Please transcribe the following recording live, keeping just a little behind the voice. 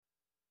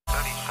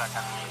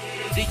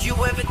Did you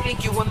ever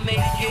think you would make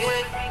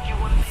it?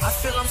 I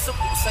feel I'm so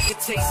close I could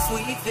taste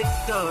sweet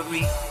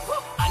victory.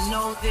 I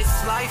know this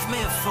life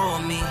meant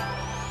for me.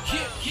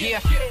 Yeah,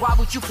 why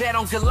would you bet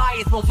on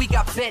Goliath when we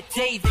got Bet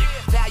David?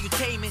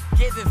 Valuetainment,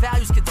 giving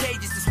value's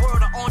contagious. This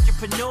world of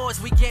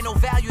entrepreneurs, we get no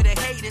value to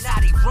haters.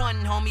 How they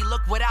run, homie,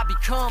 look what I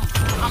become.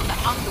 I'm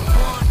the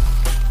one.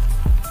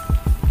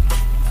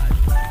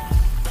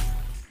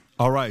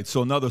 All right,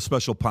 so another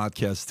special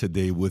podcast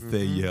today with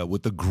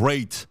the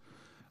great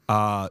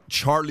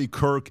Charlie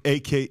Kirk,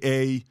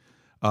 a.k.a.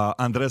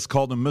 Andres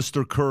called him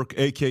Mr. Kirk,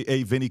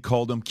 a.k.a. Vinny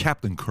called him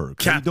Captain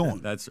Kirk. How you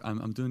doing?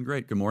 I'm doing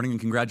great. Good morning and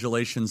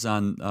congratulations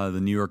on the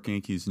New York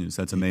Yankees news.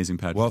 That's amazing,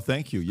 Patrick. Well,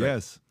 thank you.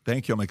 Yes,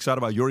 thank you. I'm excited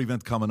about your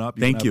event coming up.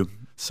 Thank you.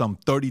 Some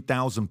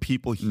 30,000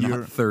 people here.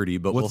 Not 30,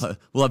 but we'll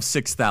have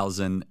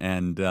 6,000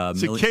 and.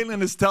 See,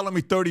 Caitlin is telling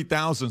me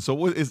 30,000. So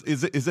what is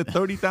it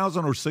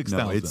 30,000 or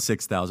 6,000? No, it's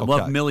 6,000. Okay. We'll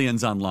have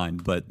millions online,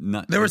 but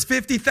not. There was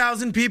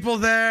 50,000 people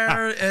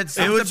there. It was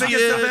the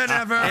biggest event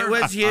ever. It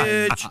was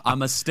huge.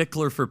 I'm a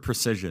stickler for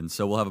precision,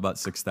 so we'll have about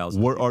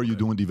 6,000. Where are you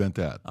doing the event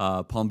at?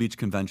 Palm Beach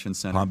Convention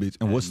Center. Palm Beach.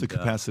 And what's the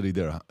capacity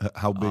there?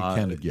 How big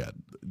can it get?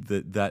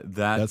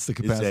 That's the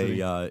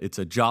capacity. It's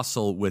a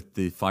jostle with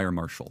the fire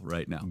marshal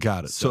right now.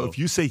 Got it. So if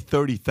you say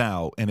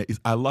 30,000, and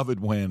I love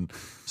it when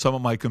some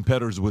of my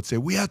competitors would say,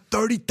 we had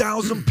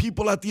 30,000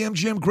 people at the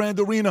MGM Grand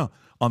Arena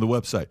on the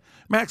website.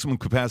 Maximum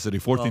capacity,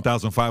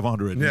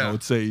 14,500. Yeah. You know,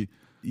 it's a...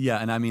 Yeah,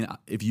 and I mean,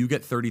 if you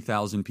get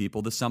 30,000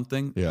 people to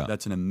something,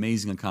 that's an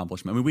amazing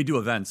accomplishment. I mean, we do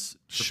events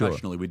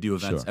professionally. We do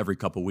events every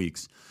couple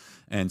weeks.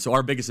 And so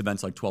our biggest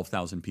event's like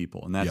 12,000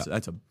 people, and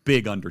that's a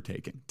big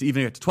undertaking. To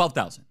even get to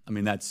 12,000, I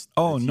mean, that's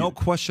no huge.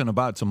 question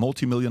about it. It's a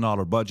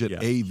multi-million-dollar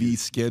budget, AV,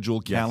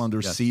 schedule,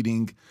 calendar,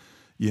 seating,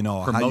 you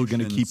know, how you're going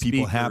to keep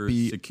people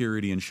happy.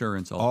 Security,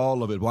 insurance,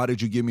 all of it. Why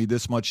did you give me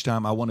this much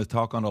time? I want to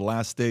talk on the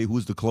last day.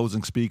 Who's the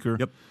closing speaker?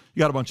 Yep. You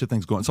got a bunch of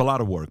things going. It's a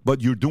lot of work,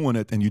 but you're doing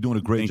it, and you're doing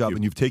a great job,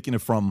 and you've taken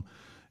it from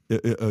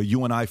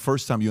you and I,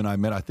 first time you and I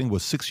met, I think it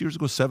was 6 years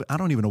ago, 7. I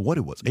don't even know what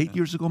it was. 8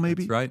 years ago,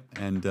 maybe? That's right.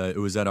 And it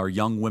was at our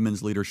Young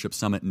Women's Leadership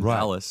Summit in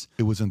Dallas.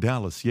 It was in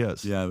Dallas,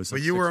 yes. Yeah, it was.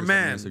 But you were a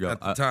man at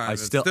the time. I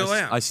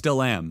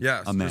still am.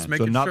 Yes, a man.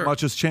 so not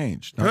much has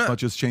changed. Not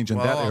much has changed in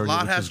that area. A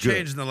lot has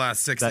changed in the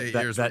last 6 to 8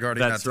 years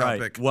regarding that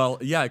topic. Right. Well,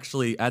 yeah,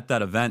 actually, at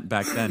that event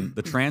back then,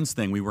 the trans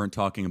thing we weren't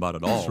talking about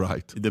at all. That's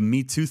right. The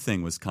Me Too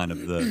thing was kind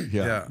of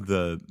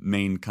the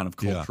main kind of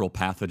cultural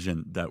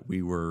pathogen that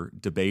we were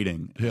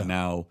debating. Yeah. And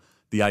now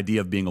the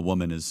idea of being a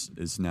woman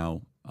is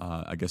now,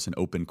 I guess, an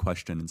open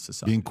question in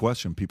society. Being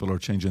questioned. People are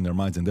changing their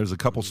minds. And there's a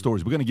couple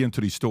stories. We're going to get into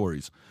these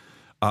stories.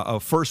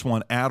 First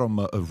one,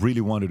 Adam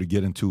really wanted to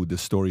get into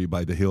this story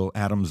by the Hill.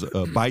 Adam's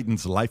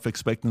Biden's life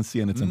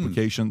expectancy and its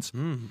implications.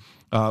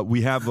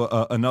 We have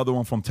another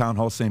one from Town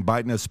Hall saying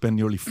Biden has spent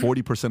nearly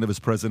 40% of his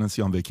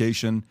presidency on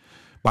vacation.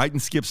 Biden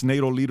skips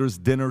NATO leaders'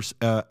 dinners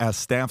as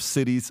staff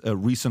cities a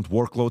recent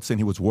workload, saying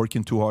he was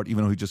working too hard,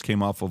 even though he just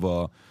came off of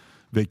a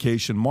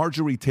vacation.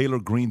 Marjorie Taylor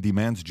Greene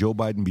demands Joe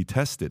Biden be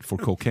tested for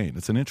cocaine.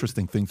 It's an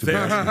interesting thing to be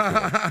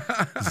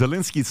asking for.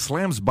 Zelensky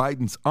slams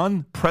Biden's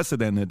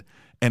unprecedented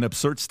and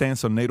absurd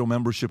stance on NATO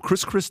membership.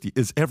 Chris Christie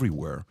is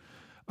everywhere.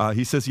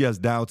 He says he has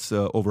doubts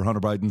over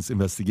Hunter Biden's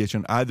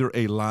investigation, either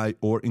a lie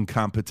or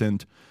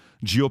incompetent.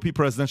 GOP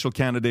presidential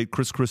candidate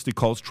Chris Christie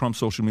calls Trump's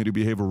social media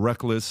behavior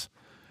reckless,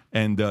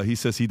 and he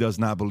says he does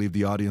not believe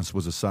the audience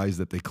was the size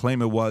that they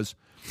claim it was.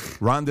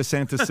 Ron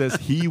DeSantis says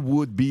he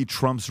wouldn't be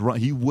Trump's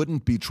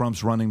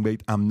running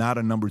mate. I'm not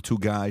a number 2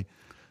 guy.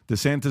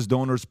 DeSantis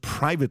donors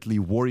privately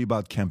worry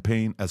about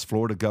campaign as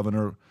Florida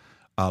governor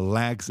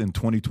lags in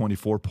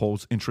 2024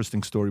 polls.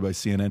 Interesting story by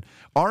CNN.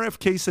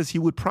 RFK says he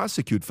would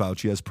prosecute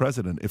Fauci as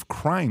president if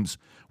crimes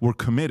were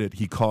committed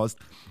he caused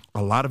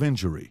a lot of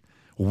injury.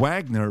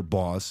 Wagner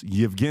boss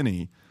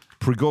Yevgeny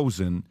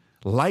Prigozhin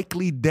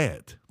likely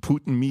dead.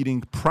 Putin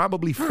meeting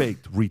probably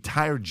faked.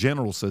 Retired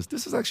general says.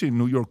 This is actually a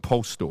New York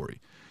Post story.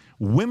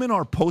 Women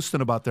are posting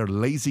about their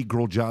lazy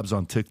girl jobs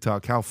on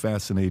TikTok. How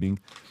fascinating.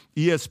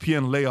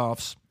 ESPN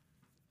layoffs.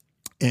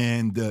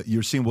 And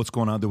you're seeing what's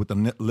going on there with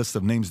the list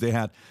of names they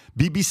had.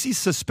 BBC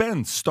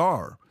suspends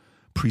star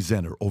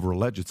presenter over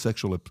alleged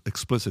sexual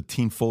explicit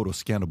teen photo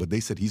scandal. But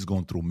they said he's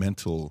going through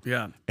mental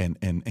and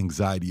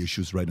anxiety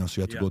issues right now.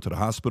 So you have to go to the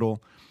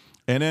hospital.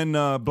 And then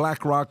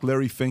BlackRock,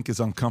 Larry Fink is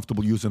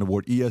uncomfortable using the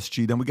word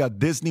ESG. Then we got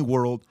Disney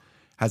World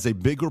has a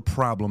bigger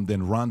problem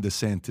than Ron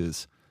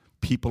DeSantis.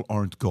 People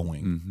aren't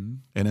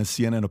going. And then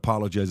CNN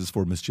apologizes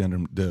for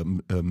misgender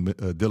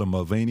Dylan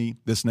Mulvaney.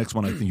 This next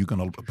one I think you're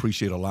going to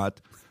appreciate a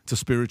lot. It's a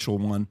spiritual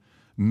one.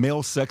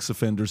 Male sex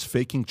offenders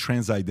faking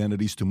trans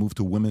identities to move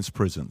to women's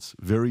prisons.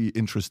 Very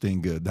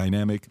interesting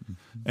dynamic.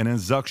 And then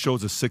Zuck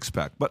shows a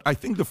six-pack. But I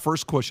think the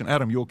first question,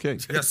 Adam, you okay?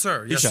 Yes,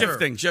 sir. Yes,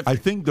 Shifting. I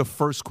think the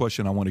first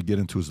question I want to get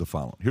into is the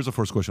following. Here's the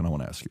first question I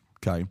want to ask you,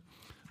 okay?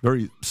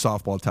 Very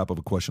softball type of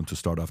a question to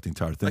start off the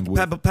entire thing.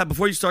 Pat,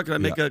 before you start, can I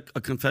make a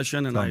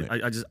confession? And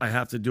I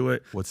have to do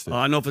it. What's that?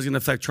 I don't know if it's going to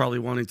affect Charlie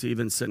wanting to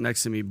even sit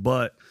next to me,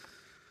 but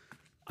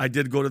I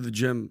did go to the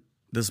gym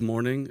this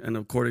morning, and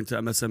according to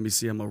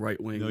MSNBC, I'm a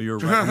right wing. No, you're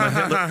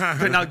right.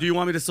 Okay, now, do you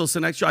want me to still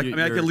sit next to you?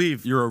 I could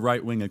leave. You're a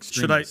right wing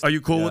extremist. Are you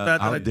cool with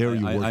that? How dare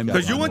you work?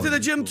 Because you went to the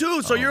gym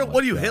too, so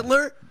what are you,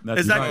 Hitler?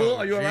 Is that cool?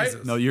 Are you all right?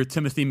 No, you're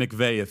Timothy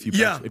McVeigh if you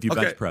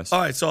bench press. All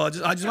right, so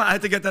I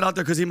had to get that out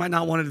there because he might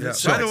not want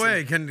to. By the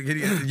way,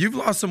 you've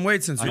lost some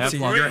weight since we've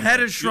seen you. Your head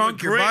has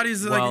shrunk. Your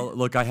body's like. Well,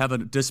 look, I have a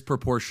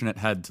disproportionate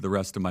head to the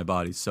rest of my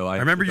body, so I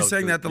remember you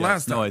saying that the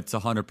last time. No, it's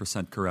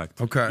 100% correct.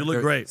 Okay, you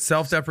look great.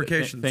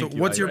 Self-deprecation. So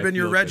what's been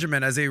your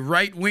regimen as a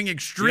right-wing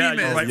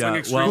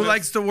extremist who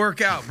likes to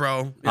work out,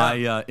 bro?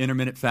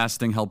 Intermittent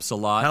fasting helps a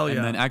lot. Hell yeah.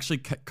 And then actually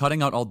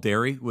cutting out all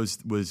dairy was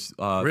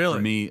really? For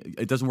me.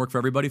 It doesn't work for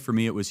everybody. For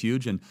me, it was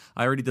huge, and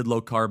I already did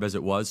low carb as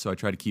it was, so I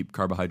try to keep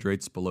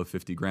carbohydrates below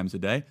 50 grams a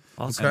day.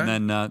 Awesome.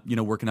 And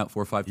then working out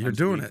 4 or 5 times. You're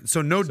doing it.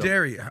 So no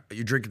dairy.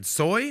 You drinking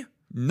soy?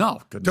 No.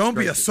 Don't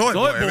be a soy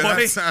boy.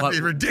 That's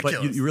ridiculous.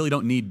 But you really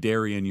don't need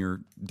dairy in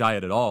your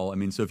diet at all. I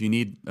mean, so if you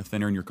need a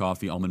thinner in your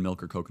coffee, almond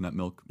milk or coconut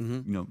milk,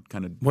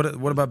 kind of.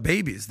 What about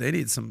babies? They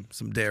need some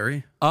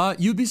dairy.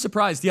 You'd be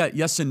surprised. Yeah,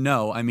 yes and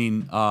no. I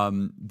mean,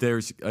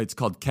 it's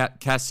called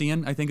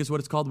casein, I think is what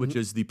it's called, which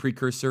is the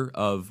precursor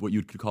of what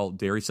you could call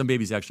dairy. Some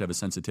babies actually have a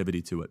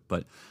sensitivity to it,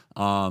 but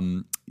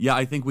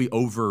I think we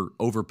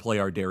overplay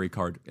our dairy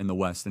card in the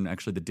West, and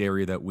actually the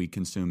dairy that we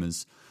consume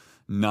is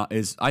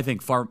I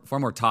think far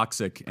more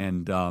toxic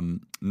and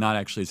not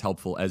actually as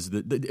helpful as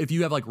if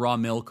you have like raw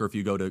milk or if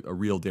you go to a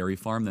real dairy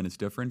farm, then it's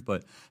different.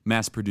 But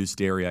mass produced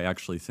dairy, I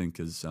actually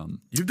think is.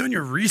 You've done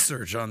your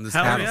research on this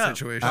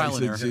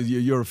situation.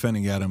 You're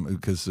offending Adam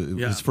because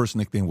his first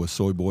nickname was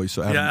Soy Boy.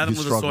 So Adam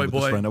was a soy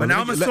boy, but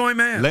now I'm a soy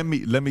man. Let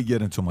me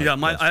get into my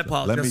question. I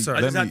apologize. I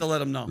just had to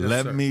let him know.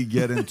 Let me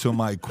get into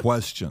my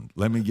question.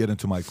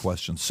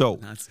 So.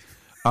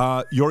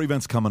 Your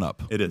event's coming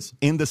up. It is.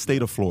 In the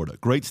state of Florida.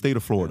 Great state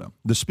of Florida.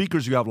 Yeah. The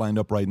speakers you have lined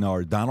up right now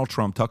are Donald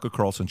Trump, Tucker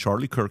Carlson,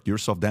 Charlie Kirk,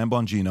 yourself, Dan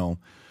Bongino,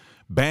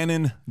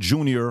 Bannon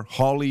Jr.,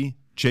 Hawley,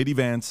 J.D.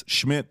 Vance,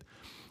 Schmidt,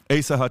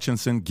 Asa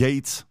Hutchinson,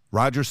 Gates,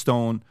 Roger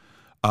Stone,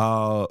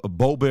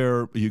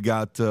 Boebert, you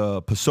got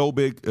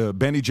Posobiec,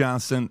 Benny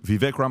Johnson,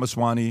 Vivek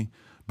Ramaswamy,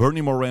 Bernie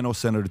Moreno,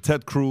 Senator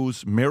Ted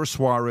Cruz, Mayor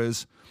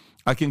Suarez.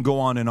 I can go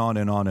on and on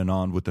and on and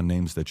on with the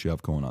names that you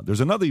have going on.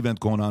 There's another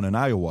event going on in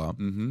Iowa,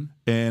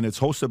 and it's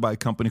hosted by a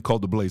company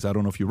called The Blaze. I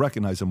don't know if you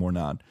recognize them or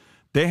not.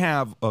 They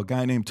have a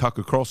guy named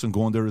Tucker Carlson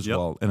going there as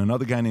well, and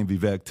another guy named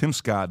Vivek, Tim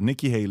Scott,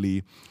 Nikki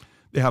Haley.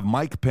 They have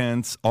Mike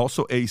Pence,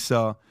 also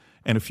Asa,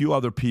 and a few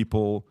other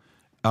people.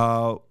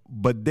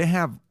 But they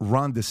have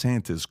Ron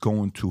DeSantis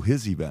going to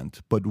his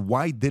event. But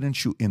why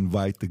didn't you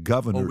invite the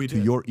governor to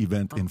your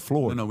event in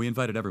Florida? No, we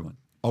invited everyone.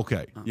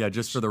 Okay. Yeah,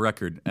 just for the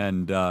record.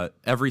 And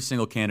every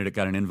single candidate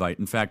got an invite.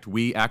 In fact,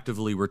 we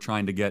actively were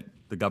trying to get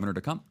the governor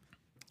to come.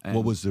 And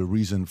what was the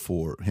reason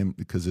for him?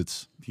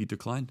 Because he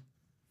declined.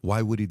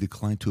 Why would he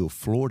decline to a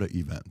Florida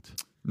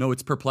event? No,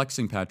 it's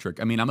perplexing,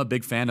 Patrick. I mean, I'm a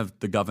big fan of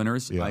the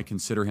governor's. Yeah. I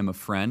consider him a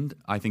friend.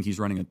 I think he's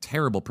running a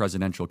terrible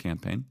presidential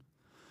campaign.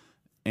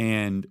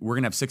 And we're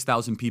going to have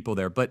 6,000 people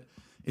there. But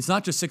it's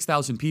not just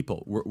 6,000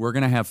 people. We're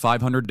going to have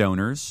 500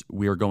 donors.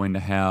 We are going to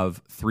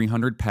have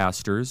 300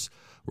 pastors.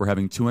 We're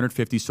having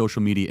 250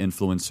 social media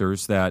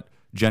influencers that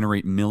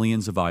generate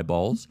millions of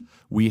eyeballs.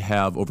 We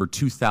have over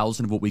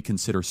 2,000 of what we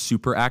consider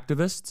super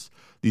activists.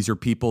 These are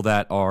people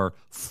that are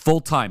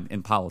full-time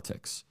in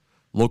politics.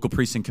 Local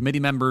precinct committee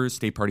members,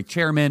 state party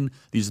chairmen.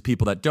 These are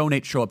people that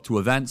donate, show up to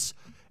events.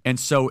 And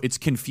so it's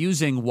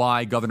confusing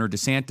why Governor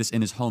DeSantis in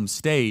his home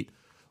state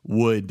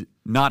would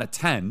not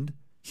attend.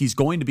 He's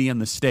going to be in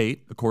the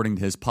state, according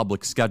to his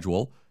public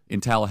schedule, in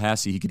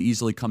Tallahassee. He could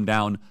easily come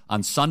down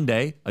on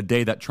Sunday, a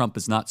day that Trump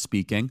is not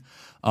speaking.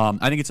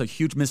 I think it's a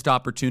huge missed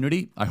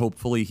opportunity.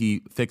 Hopefully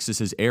he fixes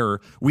his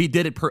error. We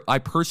did it. I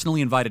personally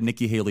invited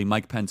Nikki Haley,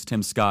 Mike Pence,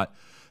 Tim Scott.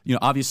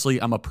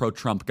 Obviously I'm a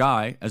pro-Trump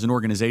guy. As an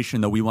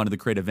organization, though, we wanted to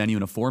create a venue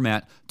and a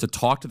format to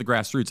talk to the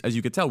grassroots. As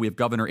you could tell, we have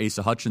Governor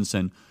Asa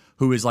Hutchinson,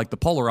 who is like the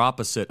polar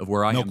opposite of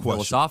where I am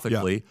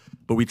philosophically. Yeah.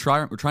 But we're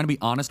trying to be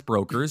honest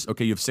brokers.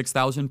 Okay, you have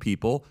 6,000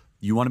 people.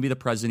 You want to be the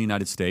president of the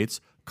United States.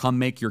 Come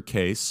make your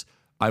case.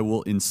 I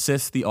will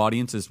insist the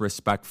audience is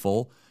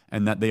respectful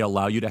and that they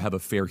allow you to have a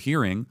fair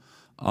hearing.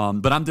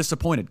 But I'm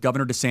disappointed.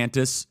 Governor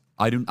DeSantis,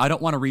 I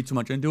don't want to read too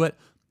much into it.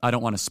 I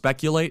don't want to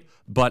speculate,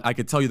 but I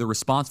could tell you the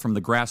response from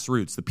the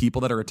grassroots, the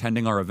people that are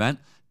attending our event,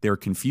 they're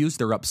confused,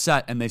 they're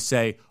upset, and they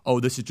say,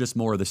 oh, this is just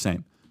more of the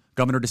same.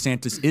 Governor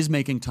DeSantis is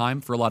making time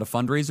for a lot of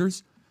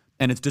fundraisers,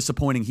 and it's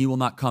disappointing he will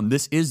not come.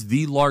 This is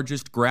the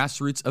largest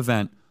grassroots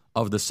event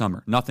of the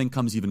summer. Nothing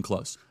comes even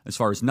close. As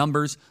far as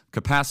numbers,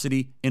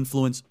 capacity,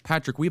 influence,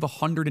 Patrick, we have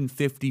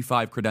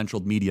 155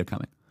 credentialed media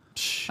coming.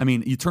 I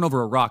mean, you turn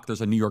over a rock,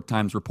 there's a New York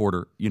Times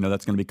reporter,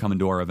 that's going to be coming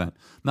to our event.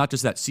 Not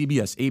just that,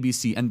 CBS,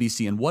 ABC,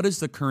 NBC. And what is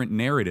the current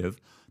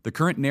narrative? The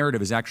current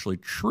narrative is actually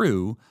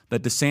true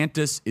that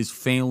DeSantis is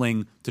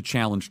failing to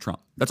challenge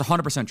Trump. That's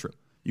 100% true.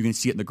 You can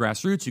see it in the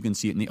grassroots, you can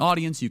see it in the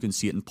audience, you can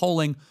see it in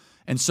polling.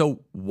 And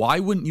so why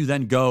wouldn't you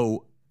then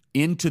go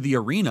into the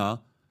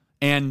arena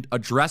and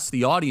address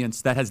the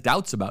audience that has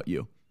doubts about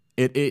you?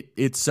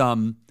 It's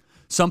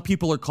Some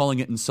people are calling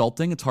it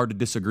insulting. It's hard to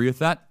disagree with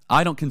that.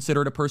 I don't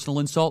consider it a personal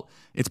insult.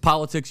 It's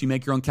politics. You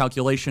make your own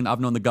calculation. I've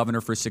known the governor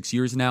for 6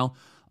 years now,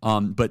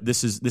 but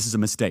this is a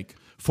mistake.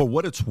 For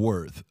what it's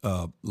worth,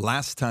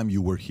 last time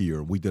you were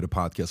here, we did a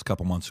podcast a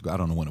couple months ago. I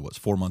don't know when it was,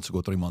 4 months ago,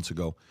 3 months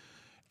ago.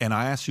 And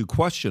I asked you a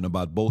question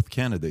about both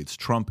candidates,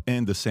 Trump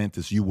and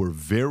DeSantis. You were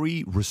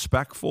very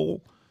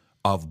respectful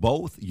of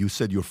both. You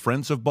said you're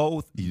friends of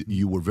both.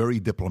 You were very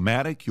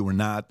diplomatic. You were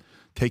not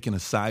taking a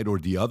side or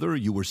the other.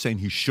 You were saying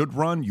he should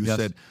run. You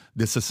said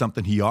this is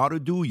something he ought to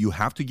do. You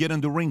have to get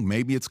in the ring.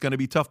 Maybe it's going to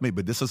be tough,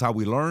 but this is how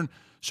we learn.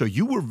 So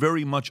you were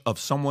very much of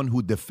someone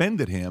who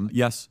defended him.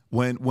 Yes.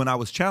 When I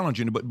was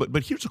challenging him.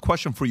 But here's a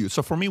question for you.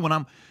 So for me, when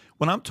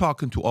I'm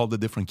talking to all the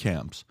different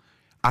camps,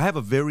 I have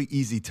a very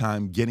easy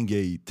time getting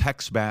a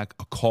text back,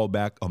 a call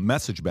back, a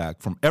message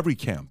back from every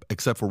camp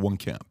except for one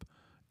camp,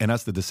 and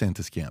that's the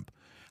DeSantis camp.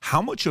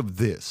 How much of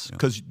this,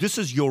 because this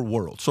is your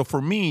world. So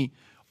for me,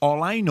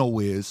 all I know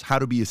is how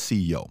to be a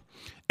CEO.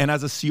 And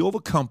as a CEO of a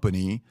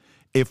company,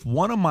 if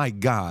one of my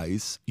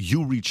guys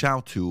you reach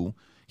out to,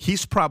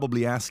 he's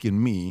probably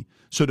asking me,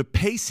 so the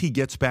pace he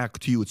gets back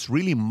to you, it's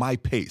really my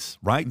pace,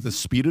 right? Mm-hmm. The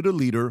speed of the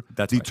leader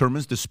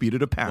determines the speed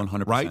of the pack,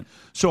 100%. Right?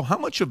 So how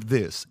much of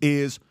this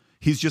is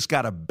he's just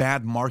got a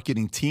bad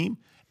marketing team,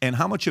 and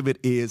how much of it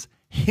is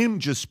him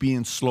just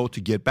being slow to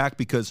get back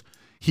because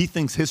he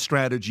thinks his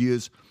strategy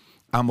is,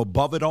 I'm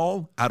above it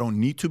all. I don't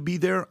need to be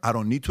there. I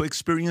don't need to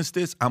experience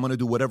this. I'm going to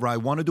do whatever I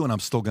want to do, and I'm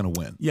still going to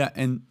win. Yeah,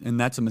 and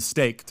that's a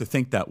mistake to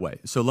think that way.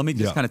 So let me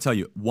just kind of tell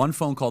you, one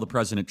phone call to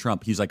President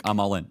Trump, he's like, I'm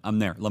all in. I'm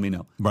there. Let me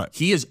know. Right.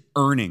 He is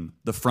earning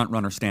the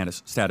front-runner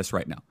status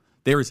right now.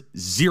 There is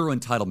zero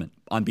entitlement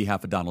on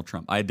behalf of Donald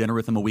Trump. I had dinner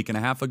with him a week and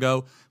a half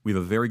ago. We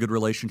have a very good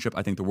relationship.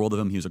 I think the world of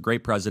him. He was a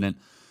great president.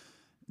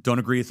 Don't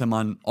agree with him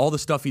on all the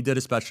stuff he did,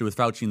 especially with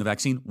Fauci and the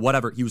vaccine.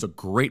 Whatever. He was a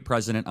great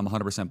president. I'm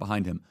 100%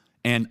 behind him.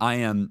 And I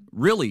am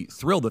really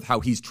thrilled with how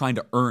he's trying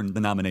to earn the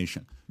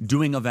nomination.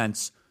 Doing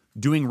events,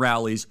 doing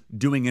rallies,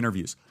 doing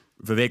interviews.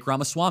 Vivek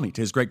Ramaswamy,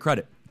 to his great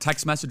credit,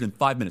 text message in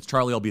 5 minutes.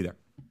 Charlie, I'll be there.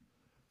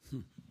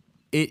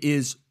 It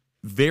is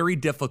very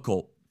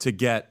difficult to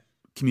get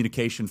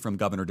communication from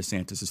Governor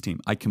DeSantis' team.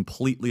 I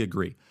completely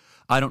agree.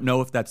 I don't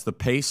know if that's the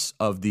pace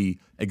of the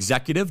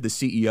executive, the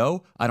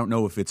CEO. I don't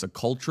know if it's a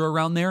culture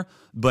around there,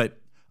 but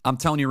I'm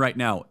telling you right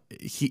now,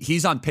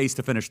 he's on pace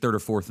to finish third or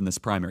fourth in this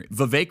primary.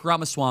 Vivek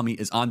Ramaswamy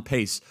is on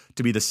pace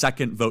to be the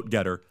second vote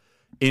getter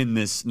in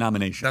this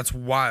nomination. That's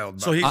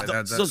wild. So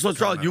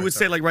Charles, you would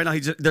say like right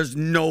now, there's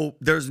no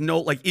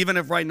like even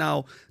if right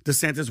now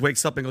DeSantis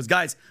wakes up and goes,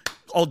 guys,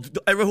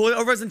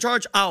 whoever's in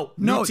charge, out.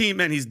 New team,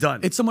 and he's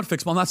done. It's somewhat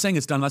fixable. I'm not saying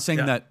it's done. I'm not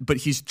saying that, but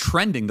he's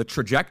trending. The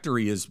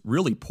trajectory is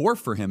really poor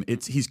for him.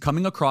 He's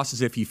coming across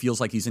as if he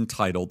feels like he's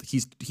entitled.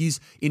 He's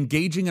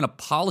engaging in a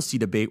policy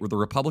debate where the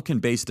Republican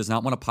base does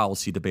not want a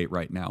policy debate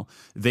right now.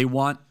 They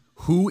want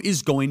who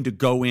is going to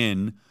go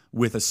in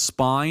with a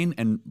spine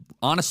and,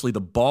 honestly, the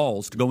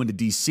balls to go into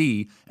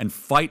D.C. and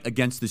fight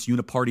against this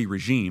uniparty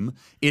regime.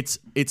 It's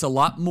a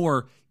lot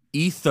more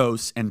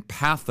ethos and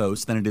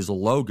pathos than it is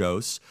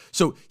logos.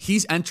 So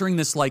he's entering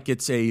this like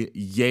it's a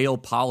Yale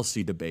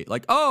policy debate.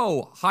 Like,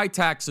 oh, high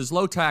taxes,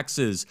 low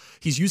taxes.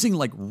 He's using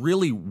like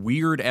really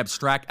weird,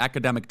 abstract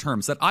academic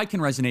terms that I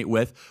can resonate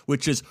with,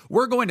 which is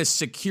we're going to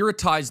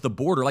securitize the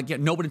border. Like,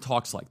 nobody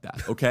talks like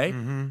that, okay?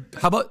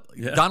 How about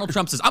Donald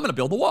Trump says, I'm going to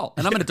build the wall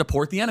and I'm going to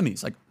deport the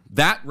enemies. Like,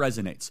 that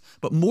resonates.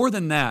 But more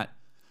than that,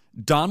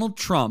 Donald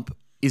Trump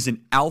is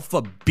an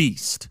alpha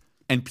beast.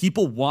 And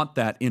people want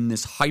that in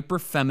this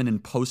hyper-feminine,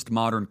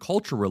 postmodern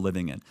culture we're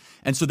living in.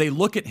 And so they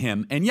look at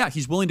him, and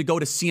he's willing to go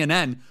to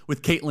CNN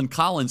with Caitlin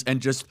Collins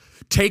and just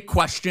take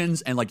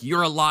questions and like,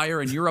 you're a liar,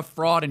 and you're a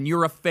fraud, and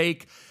you're a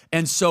fake.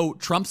 And so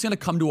Trump's going to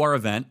come to our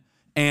event,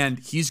 and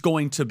he's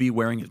going to be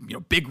wearing a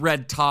big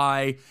red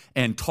tie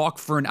and talk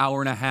for an hour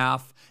and a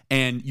half.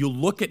 And you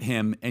look at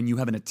him, and you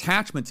have an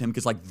attachment to him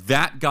because like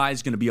that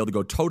guy's going to be able to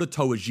go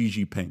toe-to-toe with Xi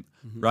Jinping,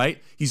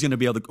 right? He's going to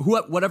be able to,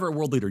 whatever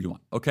world leader you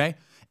want, okay?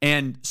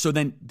 And so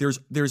then there's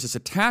this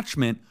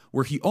attachment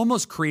where he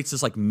almost creates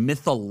this like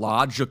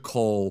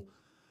mythological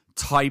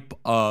type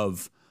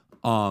of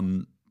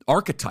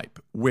archetype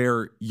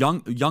where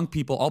young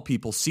people, all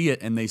people see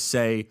it and they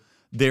say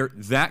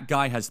that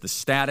guy has the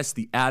status,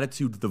 the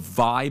attitude, the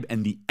vibe,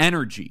 and the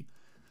energy.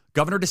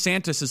 Governor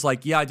DeSantis is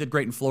like, I did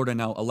great in Florida,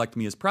 now elect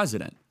me as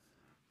president.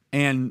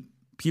 And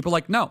people are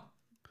like, no,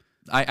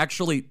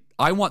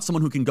 I want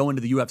someone who can go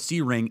into the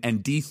UFC ring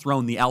and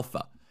dethrone the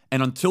alpha.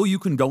 And until you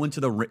can go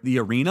into the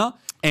arena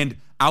and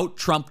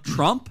out-Trump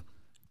Trump,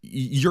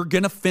 you're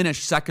going to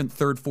finish second,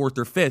 third, fourth,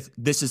 or fifth.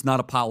 This is not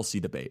a policy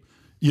debate.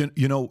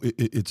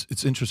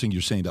 It's interesting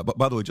you're saying that. But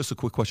by the way, just a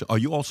quick question. Are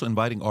you also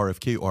inviting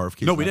RFK or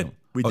RFK? No, we did.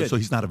 We did. So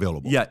he's not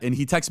available. Yeah, and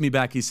he texted me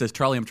back. He says,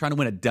 Charlie, I'm trying to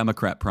win a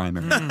Democrat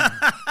primary.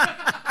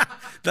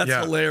 That's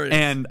hilarious.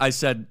 And I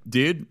said,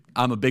 dude,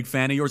 I'm a big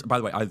fan of yours. By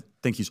the way, I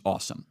think he's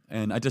awesome.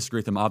 And I disagree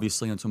with him,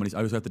 obviously, on so many. I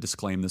always have to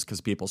disclaim this because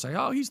people say,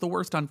 oh, he's the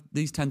worst on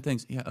these 10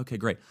 things. Yeah, okay,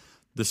 great.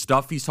 The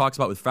stuff he talks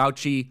about with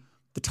Fauci,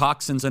 the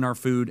toxins in our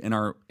food, in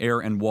our air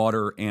and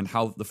water, and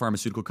how the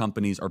pharmaceutical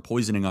companies are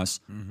poisoning us.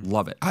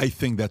 Love it. I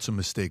think that's a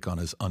mistake on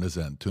his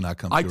end to not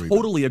come. I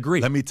totally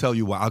agree. Let me tell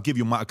you why. I'll give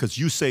you my, because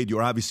you said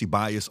you're obviously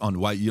biased on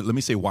why. Let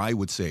me say why I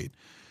would say it.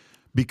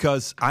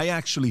 Because I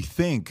actually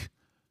think,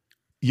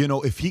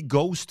 if he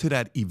goes to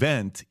that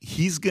event,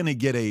 he's going to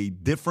get a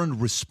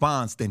different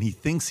response than he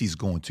thinks he's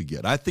going to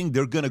get. I think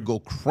they're going to go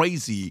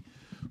crazy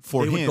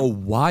for him. They would go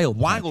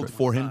wild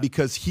for him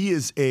because he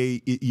is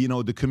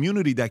the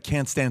community that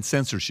can't stand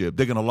censorship.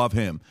 They're going to love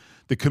him.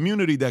 The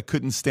community that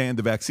couldn't stand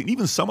the vaccine,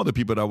 even some of the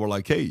people that were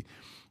like, hey,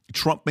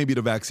 Trump may be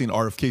the vaccine,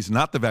 RFK's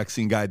not the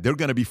vaccine guy. They're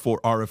going to be for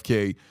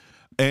RFK.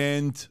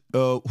 And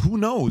who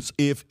knows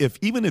if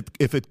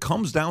it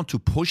comes down to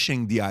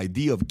pushing the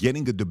idea of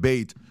getting a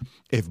debate,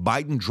 if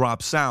Biden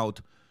drops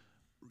out,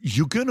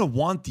 you're going to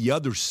want the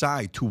other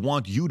side to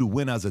want you to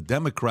win as a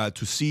Democrat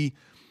to see.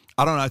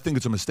 I don't know. I think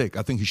it's a mistake.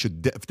 I think he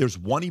should. If there's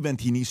one event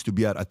he needs to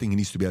be at, I think he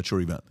needs to be at your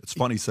event. It's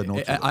funny he said no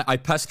to it. I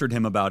pestered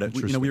him about it.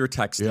 We were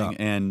texting,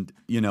 and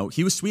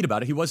he was sweet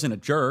about it. He wasn't a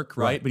jerk,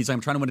 right? But he's like,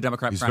 I'm trying to win a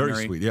Democrat primary.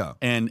 Very sweet, yeah.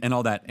 And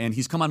all that. And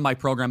he's come on my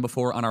program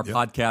before on our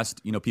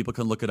podcast. People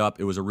can look it up.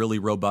 It was a really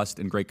robust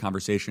and great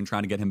conversation.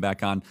 Trying to get him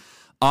back on.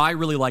 I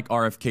really like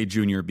RFK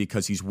Jr.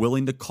 because he's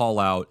willing to call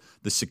out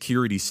the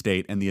security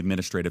state and the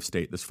administrative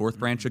state, this fourth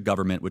branch of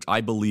government, which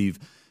I believe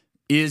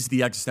is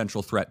the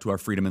existential threat to our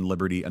freedom and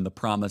liberty and the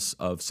promise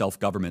of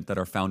self-government that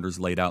our founders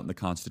laid out in the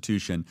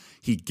Constitution.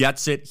 He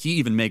gets it. He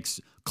even makes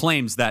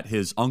claims that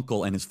his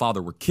uncle and his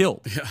father were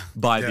killed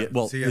by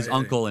his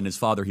uncle and his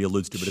father he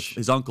alludes to, but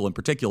his uncle in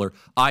particular.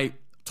 I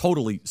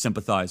totally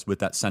sympathize with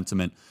that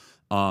sentiment.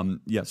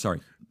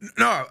 Sorry.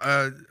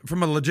 No,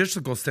 from a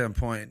logistical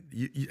standpoint,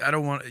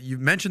 you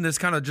mentioned this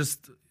kind of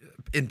just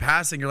in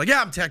passing. You're like,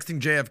 yeah, I'm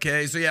texting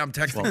JFK, so yeah, I'm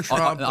texting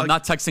Trump. I'm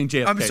not texting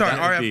JFK. I'm sorry,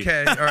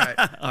 RFK. All right,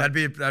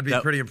 that'd be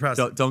pretty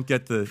impressive. Don't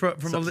get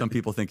some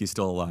people think he's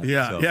still alive.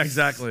 Yeah,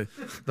 exactly.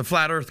 The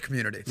flat Earth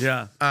community.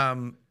 Yeah.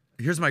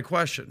 Here's my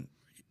question: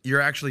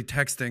 you're actually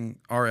texting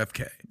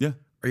RFK? Yeah.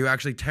 Are you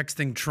actually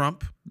texting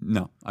Trump?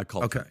 No, I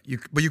call. Okay,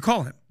 but you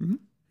call him. Mm-hmm.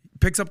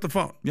 Picks up the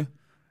phone. Yeah,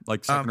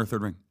 like second or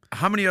third ring.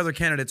 How many other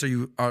candidates are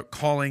you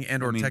calling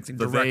and or texting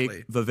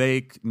directly?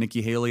 Vivek,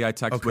 Nikki Haley, I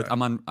text with.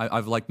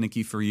 I've liked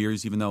Nikki for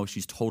years, even though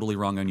she's totally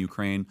wrong on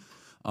Ukraine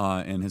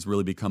and has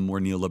really become more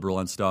neoliberal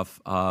and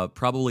stuff.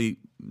 Probably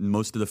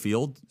most of the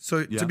field.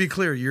 So to be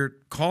clear, you're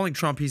calling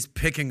Trump. He's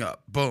picking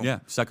up. Boom.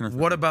 Yeah, second or third.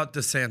 What about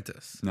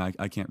DeSantis? No,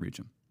 I can't reach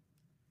him.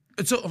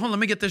 So hold on, let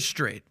me get this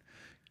straight.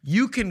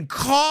 You can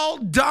call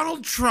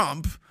Donald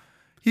Trump.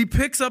 He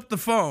picks up the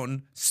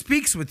phone,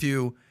 speaks with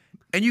you.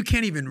 And you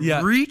can't even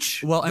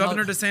reach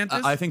Governor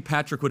DeSantis? I think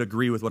Patrick would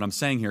agree with what I'm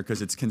saying here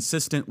because it's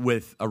consistent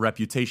with a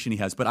reputation he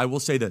has. But I will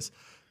say this.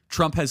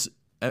 Trump has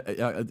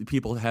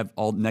people have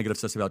all negative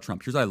stuff about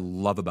Trump. Here's what I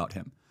love about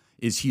him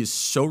is he is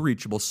so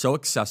reachable, so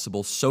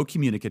accessible, so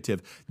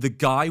communicative. The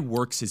guy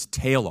works his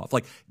tail off.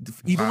 Like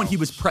even when he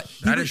was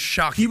is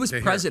shocking. He was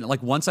president.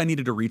 Like once I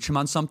needed to reach him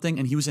on something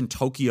and he was in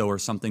Tokyo or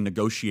something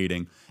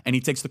negotiating and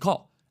he takes the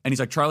call. And he's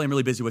like, "Charlie, I'm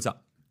really busy. What's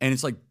up?" And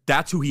it's like,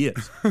 that's who he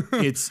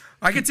is.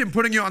 I can see him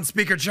putting you on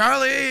speaker.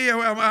 Charlie,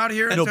 I'm out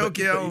here in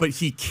Tokyo. But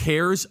he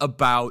cares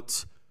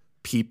about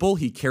people.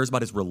 He cares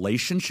about his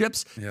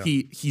relationships. Yeah.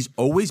 He's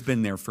always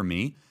been there for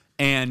me.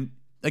 And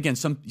again,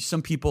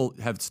 some people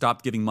have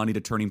stopped giving money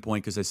to Turning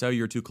Point because they say, oh,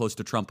 you're too close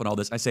to Trump and all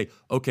this. I say,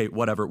 okay,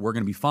 whatever, we're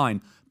going to be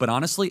fine. But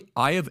honestly,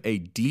 I have a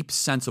deep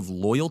sense of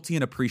loyalty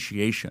and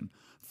appreciation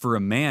for a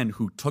man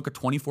who took a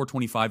 24,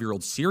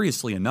 25-year-old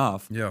seriously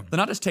enough to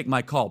not just take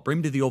my call, bring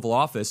him to the Oval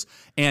Office,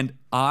 and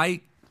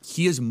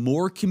he is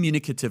more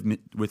communicative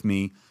with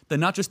me than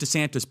not just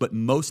DeSantis, but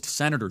most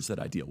senators that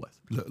I deal with.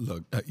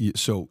 Look,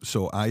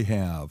 so I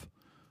have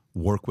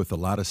worked with a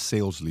lot of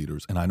sales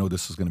leaders, and I know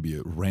this is going to be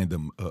a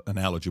random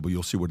analogy, but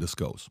you'll see where this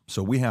goes.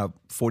 So we have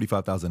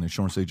 45,000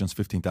 insurance agents,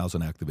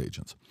 15,000 active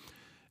agents.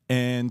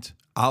 And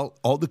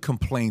all the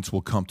complaints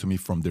will come to me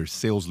from their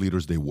sales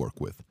leaders they work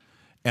with.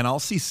 And I'll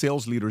see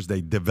sales leaders, they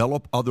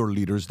develop other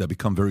leaders that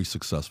become very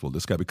successful.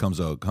 This guy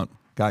becomes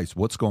guys,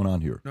 what's going on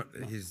here? No,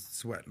 he's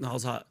sweating. No,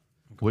 it's hot.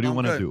 What do you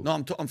want to do?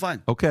 No, I'm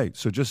fine. Okay,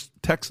 so just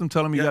text them,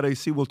 tell them you got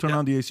AC. We'll turn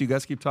on the AC. You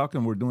guys keep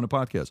talking. We're doing a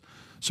podcast.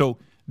 So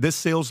this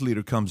sales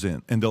leader comes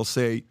in, and they'll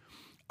say,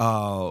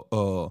 I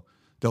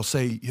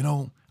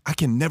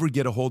can never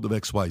get a hold of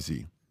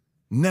XYZ.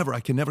 I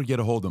can never get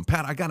a hold of them.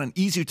 Pat, I got an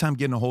easier time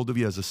getting a hold of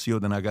you as a CEO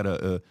than I got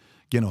to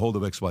get a hold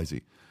of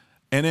XYZ.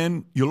 And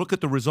then you look at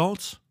the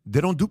results,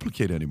 they don't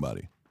duplicate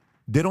anybody.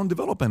 They don't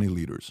develop any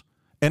leaders.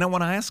 And I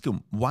want to ask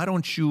them, why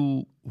don't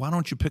you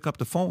pick up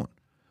the phone?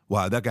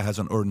 Wow, that guy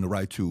hasn't earned the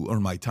right to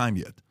earn my time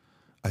yet.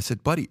 I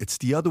said, buddy, it's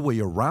the other way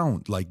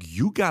around. Like,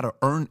 you got to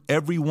earn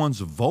everyone's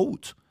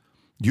vote.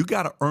 You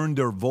got to earn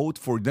their vote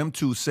for them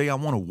to say, I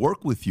want to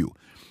work with you.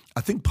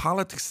 I think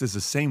politics is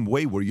the same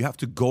way, where you have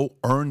to go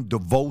earn the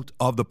vote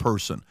of the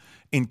person.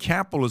 In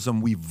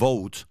capitalism, we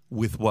vote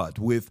with what?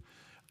 With,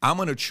 I'm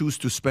going to choose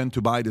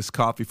to buy this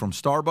coffee from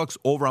Starbucks,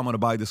 over I'm going to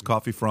buy this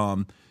coffee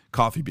from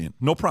coffee bean.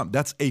 No problem.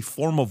 That's a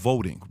form of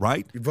voting,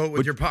 right? You vote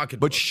with your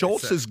pocketbook. But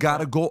Schultz has got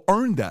to go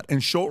earn that.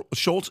 And Schultz,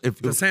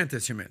 if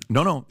DeSantis, you mean?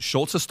 No.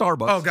 Schultz is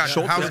Starbucks. Oh, got it.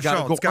 Schultz has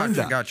got to go earn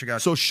that. Gotcha.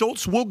 So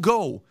Schultz will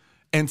go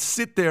and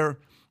sit there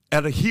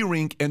at a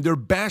hearing, and they're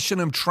bashing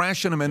him,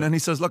 trashing him, and then he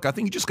says, look, I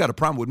think you just got a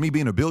problem with me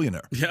being a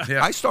billionaire.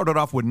 Yeah. I started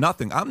off with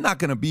nothing. I'm not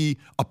going to be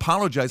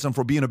apologizing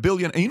for being a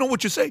billionaire. And you know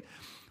what you say?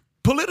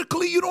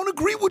 Politically, you don't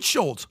agree with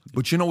Schultz.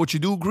 But you know what you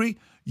do agree?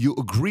 You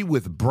agree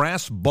with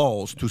brass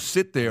balls to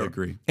sit there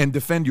and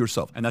defend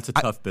yourself. And that's a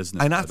tough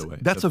business, and by the way.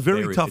 That's a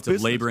very tough business.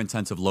 It's a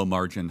labor-intensive,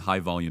 low-margin,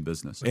 high-volume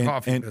business.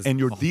 And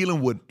you're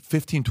dealing with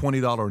 $15,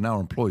 $20 an hour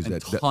employees. And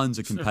tons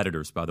of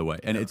competitors, by the way.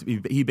 And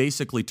he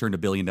basically turned a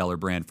billion-dollar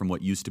brand from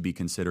what used to be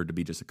considered to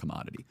be just a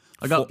commodity.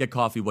 Like, oh, get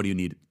coffee, what do you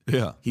need?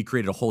 Yeah. He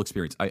created a whole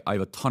experience. I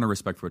have a ton of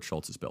respect for what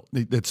Schultz has built.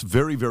 It's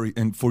very, very,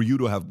 and for you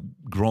to have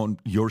grown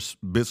your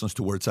business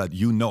to where it's at,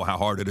 you know how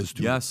hard it is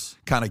to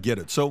kind of get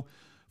it. So,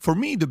 for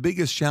me, the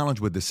biggest challenge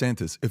with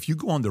DeSantis, if you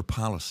go on their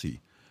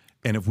policy,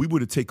 and if we were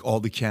to take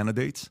all the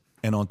candidates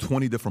and on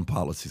 20 different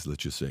policies,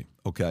 let's just say,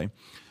 okay,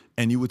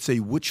 and you would say,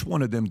 which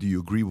one of them do you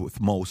agree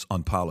with most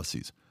on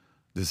policies?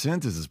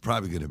 DeSantis is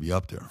probably going to be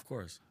up there. Of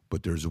course.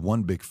 But there's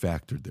one big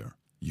factor there.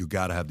 You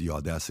got to have the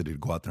audacity to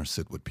go out there and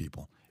sit with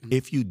people. Mm-hmm.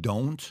 If you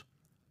don't,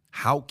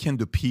 how can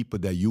the people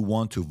that you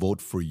want to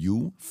vote for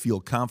you feel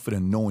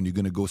confident knowing you're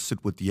going to go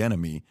sit with the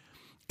enemy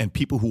and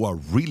people who are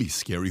really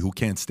scary, who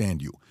can't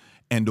stand you?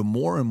 And the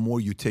more and more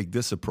you take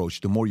this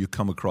approach, the more you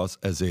come across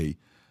as hate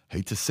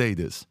to say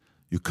this,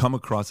 you come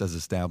across as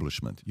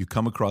establishment. You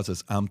come across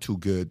as I'm too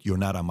good. You're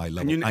not on my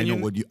level.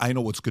 I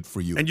know what's good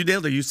for you. And you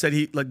nailed it. You said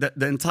he like the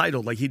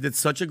entitled. Like he did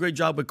such a great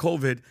job with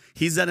COVID.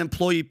 He's that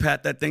employee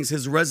Pat that thinks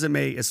his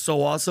resume is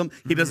so awesome.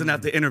 He doesn't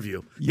have to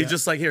interview. He's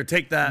just like, here,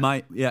 take that.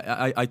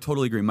 I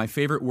totally agree. My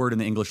favorite word in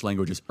the English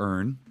language is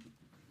earn.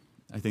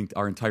 I think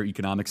our entire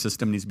economic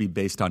system needs to be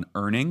based on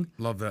earning.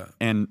 Love that.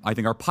 And I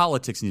think our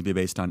politics need to be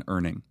based on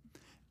earning.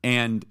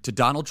 And to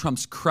Donald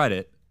Trump's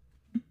credit,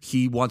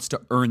 he wants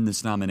to earn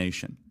this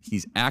nomination.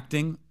 He's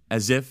acting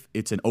as if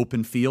it's an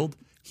open field.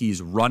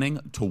 He's running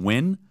to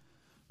win.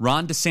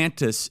 Ron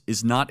DeSantis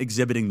is not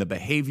exhibiting the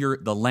behavior,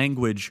 the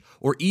language,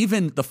 or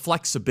even the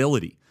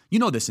flexibility. You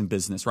know this in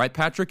business, right,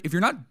 Patrick? If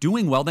you're not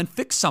doing well, then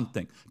fix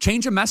something.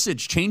 Change a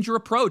message. Change your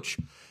approach.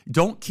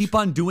 Don't keep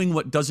on doing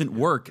what doesn't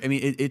work. I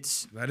mean,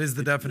 that is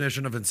the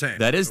definition of insane.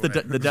 That is the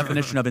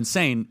definition of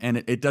insane,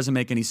 and it doesn't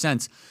make any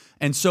sense.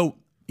 And so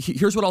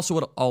here's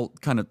what I'll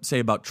kind of say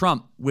about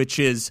Trump, which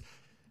is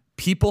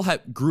people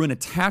grew an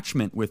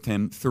attachment with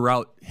him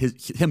throughout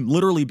him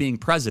literally being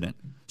president.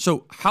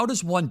 So how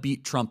does one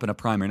beat Trump in a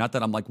primary? Not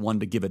that I'm like one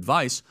to give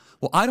advice.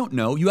 Well, I don't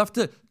know. You have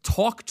to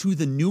talk to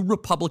the new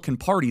Republican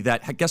Party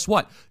that, guess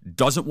what,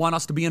 doesn't want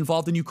us to be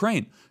involved in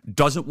Ukraine,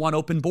 doesn't want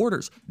open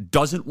borders,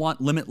 doesn't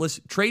want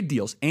limitless trade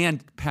deals.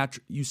 And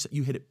Patrick,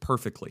 you hit it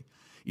perfectly.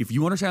 If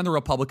you understand the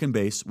Republican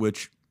base,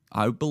 which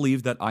I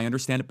believe that I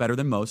understand it better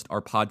than most,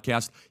 our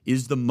podcast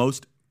is the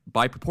most,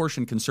 by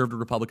proportion, conservative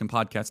Republican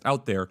podcast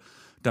out there.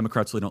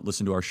 Democrats really don't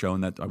listen to our show,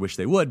 and that I wish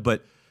they would,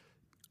 but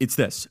it's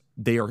this.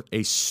 They are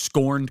a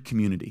scorned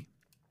community.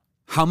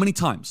 How many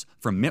times,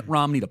 from Mitt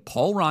Romney to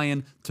Paul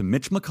Ryan to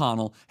Mitch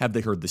McConnell, have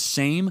they heard the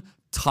same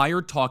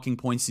tired talking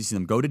points? You see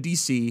them go to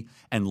D.C.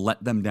 and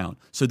let them down.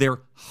 So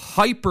they're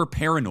hyper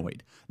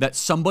paranoid that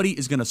somebody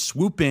is going to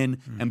swoop in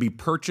and be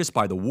purchased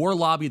by the war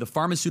lobby, the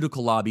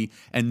pharmaceutical lobby,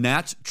 and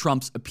that's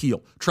Trump's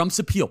appeal. Trump's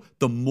appeal,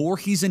 the more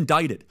he's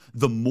indicted,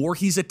 the more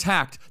he's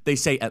attacked, they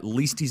say at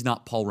least he's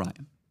not Paul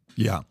Ryan.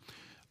 Yeah.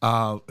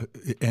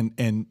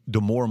 And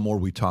the more and more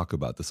we talk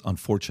about this,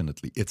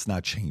 unfortunately, it's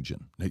not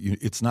changing.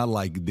 It's not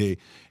like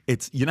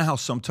you know how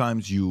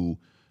sometimes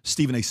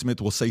Stephen A.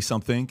 Smith will say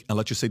something, and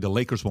let's just say the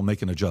Lakers will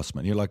make an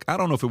adjustment. You're like, I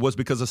don't know if it was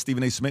because of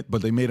Stephen A. Smith,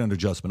 but they made an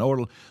adjustment.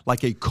 Or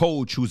like a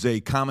coach who's a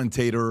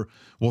commentator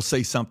will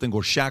say something,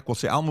 or Shaq will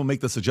say, I'm going to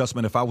make this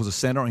adjustment if I was a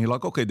center. And you're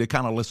like, okay, they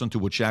kind of listen to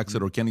what Shaq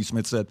said or Kenny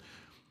Smith said.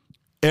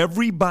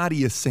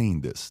 Everybody is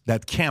saying this.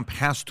 That camp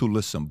has to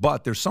listen.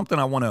 But there's something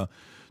I want to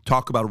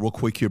talk about real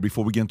quick here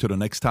before we get into the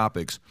next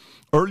topics.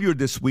 Earlier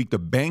this week, the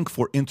Bank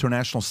for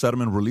International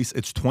Settlement released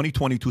its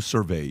 2022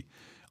 survey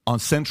on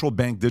central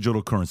bank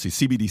digital currency,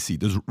 CBDC.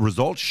 The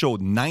results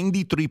showed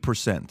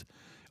 93%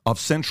 of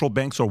central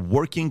banks are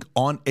working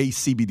on a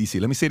CBDC.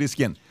 Let me say this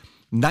again.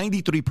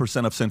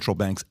 93% of central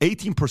banks,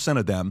 18%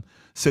 of them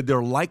said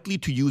they're likely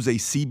to use a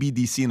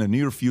CBDC in the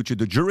near future.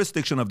 The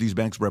jurisdiction of these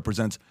banks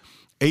represents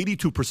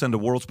 82% of the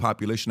world's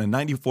population and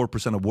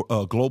 94%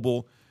 of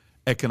global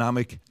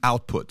economic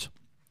output.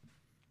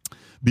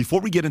 Before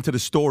we get into the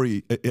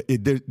story,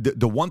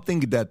 the one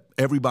thing that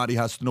everybody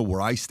has to know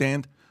where I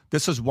stand,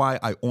 this is why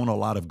I own a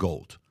lot of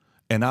gold.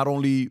 And not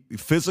only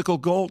physical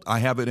gold, I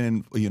have it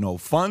in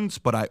funds,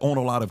 but I own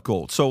a lot of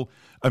gold. So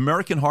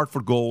American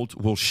Hartford Gold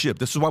will ship.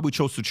 This is why we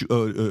chose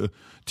to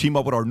team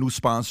up with our new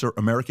sponsor,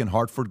 American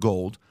Hartford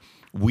Gold.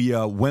 We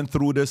went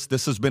through this.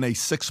 This has been a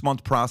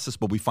 6-month process,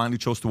 but we finally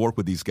chose to work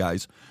with these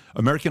guys.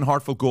 American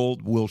Hartford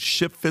Gold will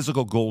ship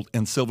physical gold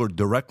and silver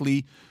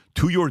directly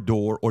to your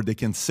door, or they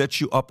can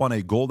set you up on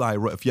a gold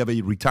IRA. If you have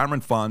a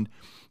retirement fund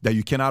that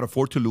you cannot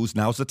afford to lose,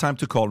 now's the time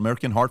to call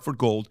American Hartford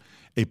Gold,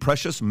 a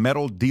precious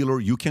metal dealer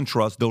you can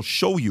trust. They'll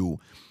show you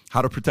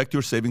how to protect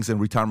your savings and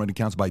retirement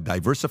accounts by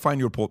diversifying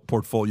your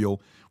portfolio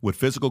with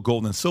physical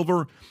gold and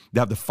silver. They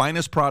have the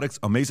finest products,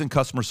 amazing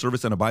customer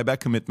service, and a buyback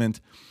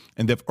commitment.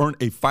 And they've earned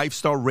a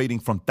 5-star rating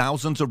from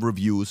thousands of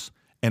reviews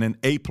and an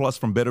A+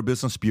 from Better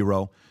Business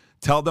Bureau.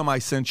 Tell them I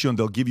sent you, and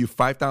they'll give you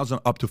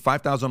up to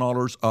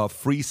 $5,000 of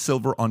free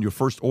silver on your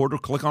first order.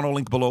 Click on the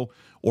link below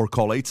or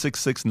call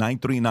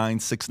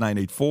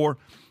 866-939-6984.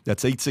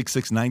 That's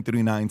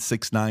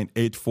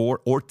 866-939-6984,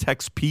 or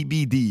text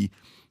PBD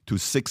to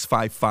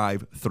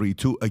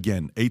 65532.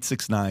 Again,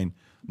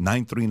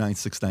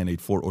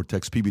 869-939-6984, or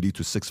text PBD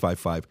to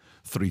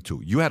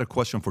 65532. You had a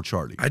question for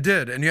Charlie. I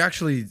did, and you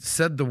actually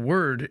said the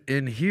word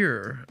in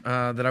here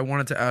that I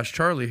wanted to ask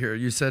Charlie here.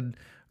 You said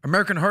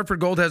American Hartford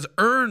Gold has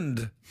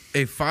earned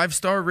a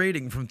 5-star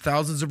rating from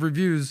thousands of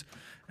reviews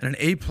and an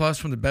A+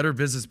 from the Better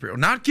Business Bureau.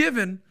 Not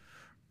given,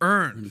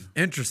 earned.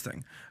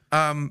 Interesting.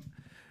 The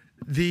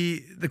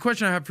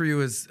question I have for you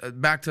is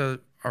back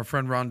to our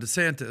friend Ron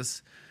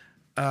DeSantis.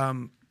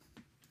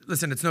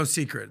 Listen, it's no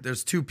secret.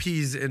 There's 2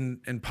 P's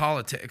in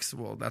politics.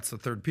 Well, that's the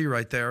third P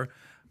right there.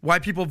 Why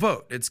people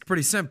vote. It's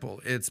pretty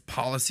simple. It's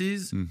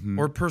policies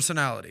or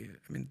personality.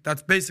 I mean,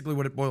 that's basically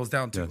what it boils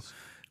down to. Yes.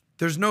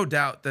 There's no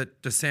doubt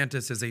that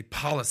DeSantis is a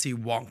policy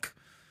wonk.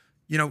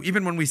 You know,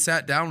 even when we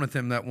sat down with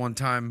him that one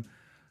time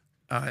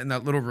in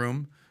that little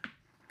room,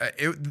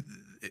 it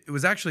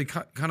was actually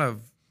kind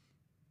of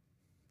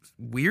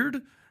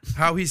weird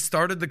how he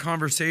started the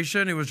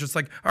conversation. It was just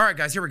like, all right,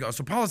 guys, here we go.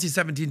 So policy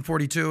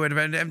 1742 and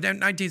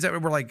 1970,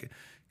 we're like,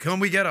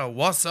 can we get a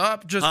what's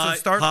up just to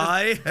start?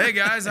 Hi. Hey,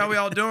 guys, how we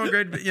all doing?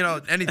 Great, you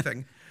know,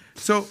 anything.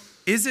 So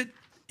is it,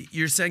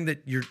 you're saying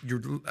that you're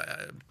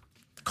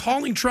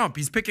calling Trump,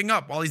 he's picking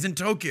up while he's in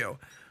Tokyo,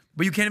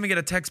 but you can't even get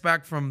a text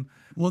back from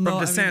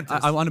DeSantis.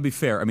 I want to be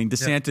fair. I mean,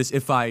 DeSantis,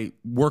 if I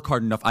work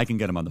hard enough, I can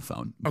get him on the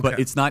phone. Okay. But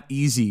it's not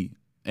easy,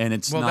 and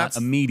it's not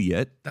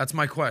immediate. That's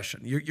my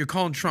question. You're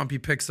calling Trump, he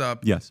picks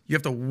up. Yes. You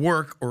have to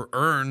work or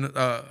earn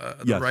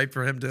the right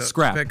for him to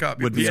pick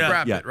up. Would be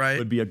scrap it, right?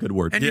 Would be a good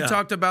word. And you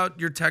talked about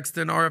your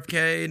texting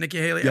RFK, Nikki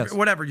Haley,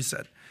 whatever you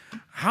said.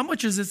 How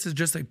much is this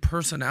just a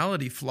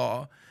personality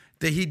flaw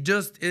that he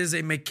just is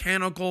a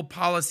mechanical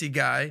policy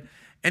guy,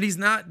 and he's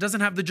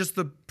doesn't have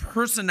the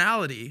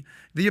personality,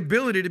 the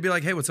ability to be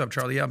like, hey, what's up,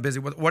 Charlie? Yeah, I'm busy.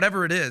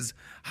 Whatever it is,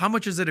 how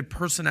much is it a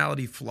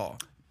personality flaw?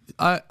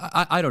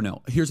 I don't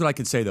know. Here's what I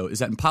can say, though, is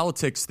that in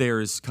politics,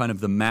 there's kind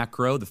of the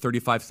macro, the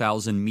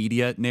 35,000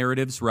 media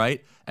narratives,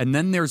 right? And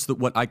then there's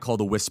what I call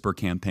the whisper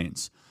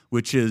campaigns,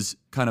 which is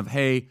kind of,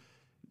 hey,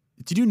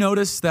 did you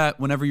notice that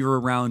whenever you're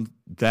around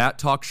that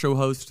talk show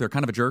host, they're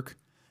kind of a jerk?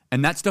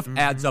 And that stuff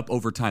adds up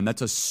over time.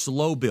 That's a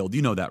slow build.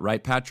 You know that,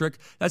 right, Patrick?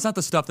 That's not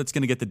the stuff that's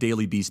going to get the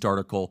Daily Beast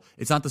article.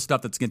 It's not the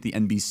stuff that's going to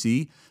get the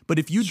NBC. But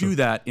if you do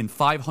that in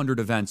 500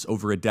 events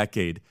over a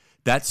decade,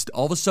 that's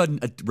all of a sudden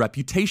a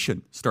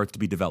reputation starts to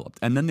be developed.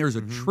 And then there's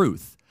a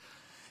truth.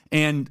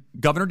 And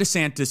Governor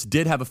DeSantis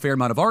did have a fair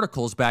amount of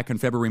articles back in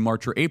February,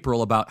 March, or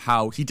April about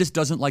how he just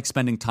doesn't like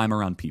spending time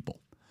around people.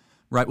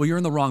 Right. Well, you're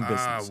in the wrong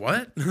business.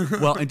 What?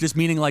 Well, and just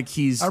meaning like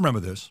he's. I remember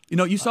this. You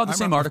know, you saw the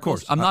same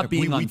articles. I'm not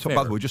being unfair.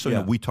 By the way, just so you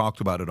know, we talked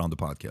about it on the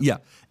podcast. Yeah,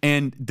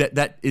 and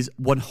that is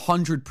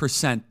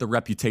 100% the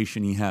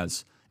reputation he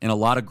has in a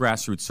lot of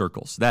grassroots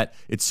circles. That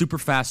it's super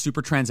fast,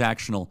 super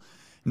transactional.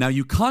 Now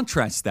you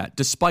contrast that,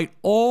 despite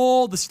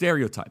all the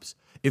stereotypes.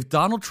 If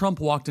Donald Trump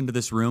walked into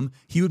this room,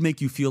 he would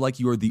make you feel like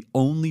you are the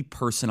only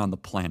person on the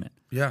planet.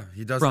 Yeah,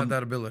 he does have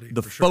that ability.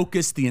 The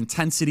focus, the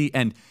intensity,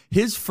 and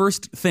his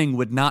first thing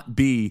would not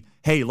be,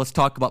 hey, let's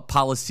talk about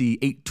policy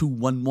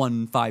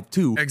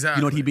 821152. Exactly.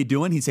 You know what he'd be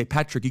doing? He'd say,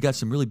 Patrick, you got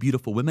some really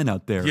beautiful women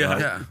out there. Yeah.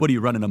 Right? Yeah. What are you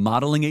running, a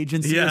modeling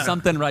agency or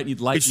something? Right? He'd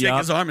light you up. He'd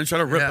shake his arm and try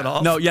to rip it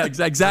off. No, yeah,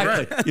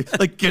 exactly.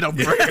 Like, get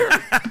over here.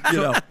 You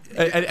know.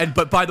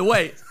 But by the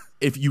way,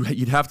 if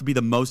you'd have to be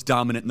the most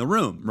dominant in the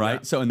room, right?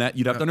 Yeah. So in that,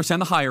 you'd have to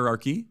understand the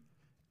hierarchy.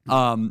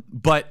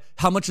 But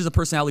how much is a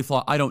personality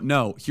flaw? I don't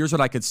know. Here's what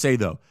I could say,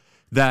 though,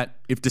 that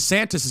if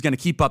DeSantis is going to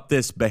keep up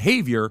this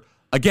behavior,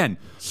 again,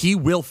 he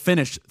will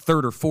finish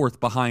third or fourth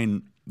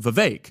behind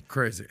Vivek.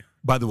 Crazy.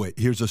 By the way,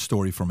 here's a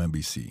story from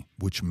NBC,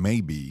 which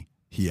maybe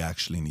he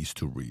actually needs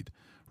to read.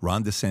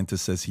 Ron DeSantis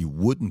says he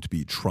wouldn't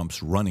be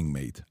Trump's running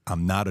mate.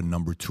 I'm not a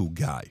number 2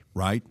 guy,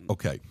 right?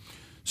 Okay.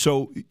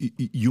 So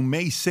you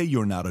may say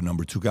you're not a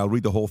number 2 guy. I'll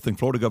read the whole thing.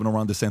 Florida Governor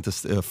Ron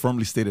DeSantis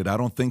firmly stated, I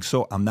don't think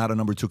so. I'm not a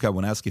number 2 guy.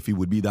 When asked if he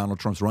would be Donald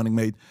Trump's running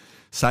mate,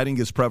 citing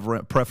his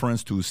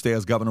preference to stay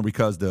as governor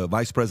because the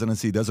vice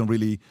presidency doesn't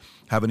really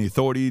have any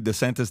authority.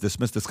 DeSantis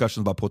dismissed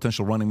discussions about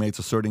potential running mates,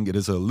 asserting it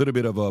is a little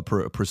bit of a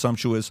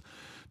presumptuous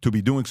to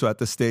be doing so at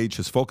this stage.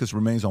 His focus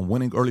remains on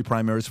winning early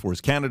primaries for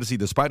his candidacy.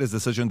 Despite his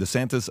decision,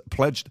 DeSantis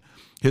pledged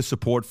his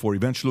support for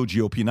eventual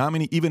GOP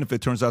nominee, even if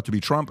it turns out to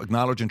be Trump,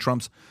 acknowledging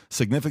Trump's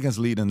significant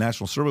lead in the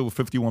national survey with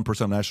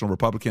 51% national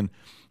Republican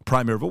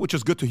primary vote, which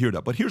is good to hear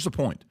that. But here's the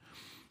point.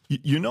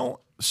 You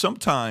know,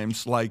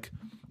 sometimes, like,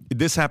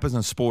 this happens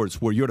in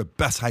sports where you're the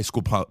best high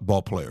school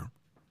ball player.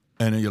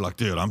 And then you're like,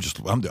 dude,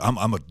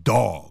 I'm a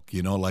dog,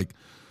 like,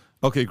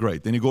 okay,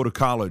 great. Then you go to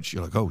college,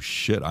 you're like, oh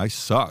shit, I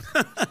suck.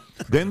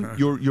 Then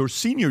your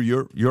senior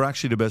year, you're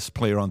actually the best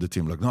player on the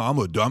team. Like, no,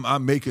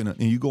 I'm making it.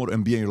 And you go to NBA,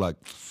 and you're like,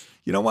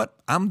 you know what?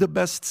 I'm the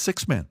best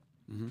six man.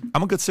 Mm-hmm.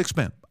 I'm a good six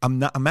man.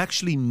 I'm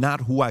actually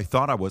not who I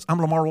thought I was. I'm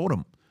Lamar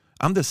Odom.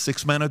 I'm the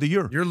sixth man of the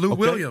year. You're Lou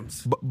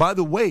Williams. By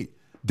the way,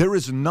 there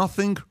is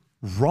nothing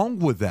wrong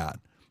with that.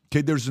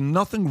 Okay, there's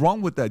nothing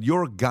wrong with that.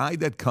 You're a guy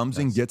that comes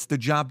and gets the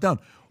job done.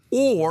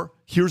 Or,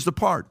 here's the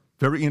part,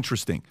 very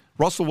interesting.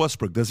 Russell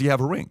Westbrook, does he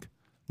have a ring?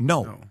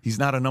 No, he's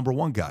not a number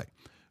one guy.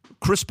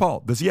 Chris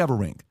Paul, does he have a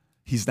ring?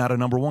 He's not a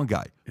number one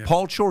guy. Yeah.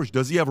 Paul George,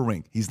 does he have a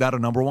ring? He's not a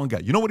number one guy.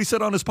 You know what he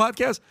said on his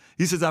podcast?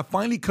 He says, I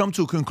finally come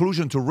to a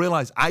conclusion to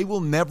realize I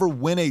will never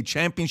win a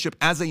championship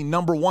as a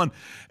number one.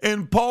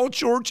 And Paul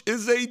George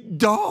is a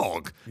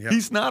dog. Yep.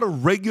 He's not a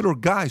regular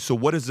guy. So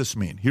what does this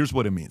mean? Here's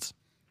what it means.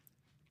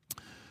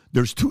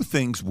 There's two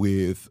things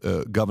with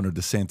Governor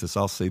DeSantis.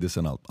 I'll say this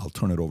and I'll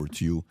turn it over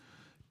to you.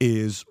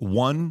 Is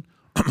one,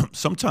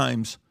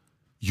 sometimes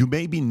you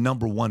may be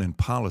number one in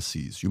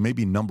policies. You may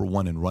be number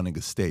one in running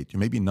a state. You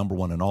may be number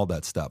one in all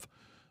that stuff,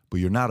 but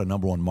you're not a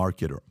number one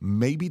marketer.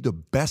 Maybe the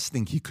best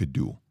thing he could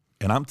do,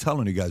 and I'm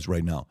telling you guys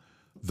right now,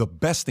 the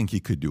best thing he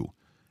could do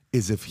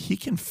is if he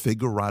can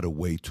figure out a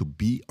way to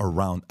be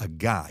around a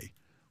guy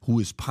who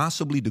is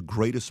possibly the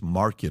greatest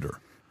marketer,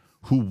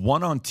 who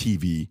won on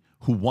TV,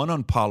 who won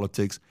on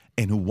politics,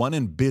 and who won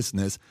in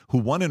business, who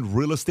won in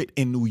real estate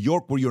in New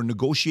York where you're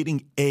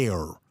negotiating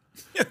air.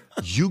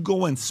 You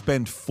go and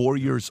spend 4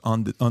 years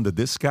under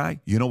this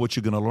guy, you know what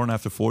you're going to learn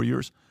after 4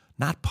 years?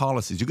 Not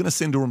policies. You're going to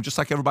sit in the room just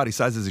like everybody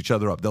sizes each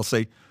other up. They'll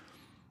say,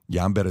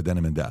 yeah, I'm better than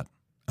him in that.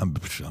 I'm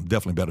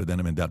definitely better than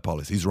him in that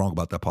policy. He's wrong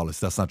about that policy.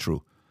 That's not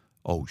true.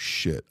 Oh,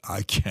 shit,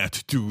 I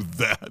can't do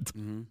that.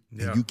 Mm-hmm.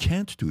 Yeah. You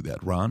can't do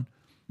that, Ron.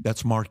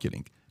 That's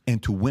marketing.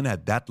 And to win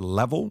at that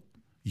level,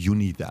 you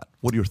need that.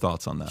 What are your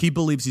thoughts on that? He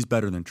believes he's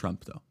better than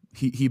Trump, though.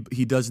 He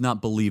does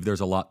not believe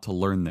there's a lot to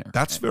learn there.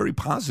 That's very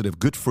positive.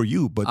 Good for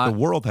you, but the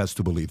world has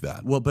to believe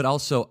that. Well, but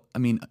also, I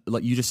mean,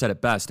 like you just said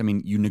it best. I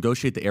mean, you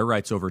negotiate the air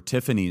rights over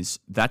Tiffany's.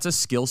 That's a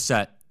skill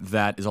set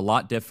that is a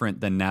lot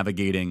different than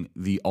navigating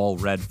the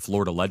all-red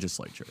Florida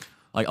legislature.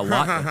 Like a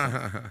lot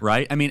different,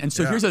 right? I mean, and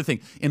so here's the thing.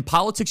 In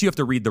politics, you have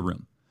to read the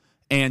room.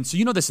 And so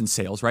you know this in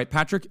sales, right,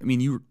 Patrick? I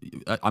mean,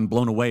 I'm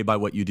blown away by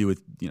what you do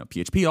with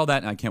PHP, all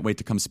that, and I can't wait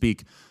to come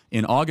speak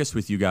in August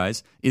with you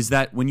guys, is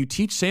that when you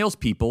teach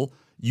salespeople,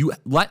 you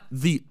let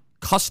the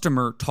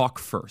customer talk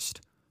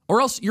first. Or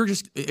else you're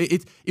just,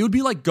 it would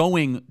be like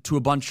going to a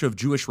bunch of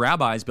Jewish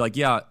rabbis, be like,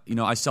 yeah,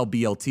 I sell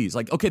BLTs.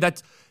 Like, okay,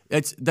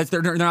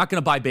 they're not going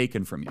to buy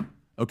bacon from you,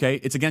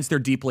 okay? It's against their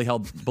deeply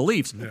held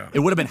beliefs. Yeah. It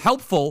would have been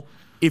helpful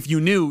if you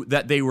knew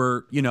that they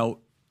were,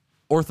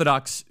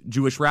 Orthodox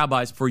Jewish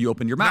rabbis before you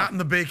opened your mouth. Not in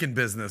the bacon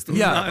business.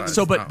 Yeah.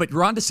 So, but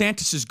Ron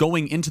DeSantis is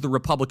going into the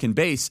Republican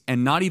base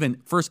and not even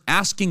first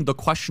asking the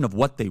question of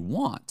what they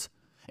want.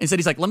 Instead,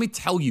 he's like, let me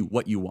tell you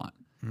what you want.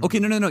 Mm-hmm. Okay,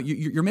 no.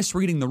 You're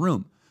misreading the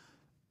room.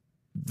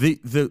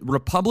 The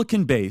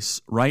Republican base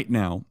right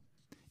now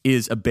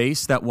is a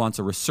base that wants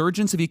a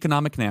resurgence of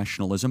economic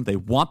nationalism. They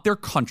want their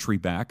country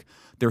back.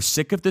 They're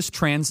sick of this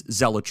trans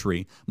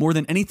zealotry. More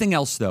than anything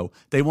else, though,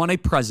 they want a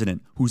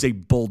president who's a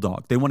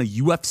bulldog. They want a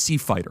UFC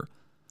fighter.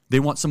 They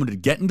want someone to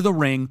get into the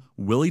ring,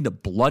 willing to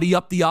bloody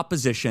up the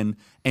opposition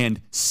and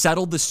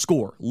settle the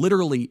score,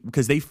 literally,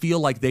 because they feel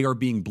like they are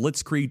being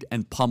blitzkrieged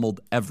and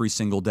pummeled every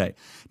single day.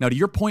 Now, to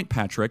your point,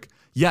 Patrick,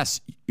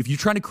 yes, if you're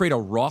trying to create a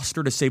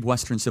roster to save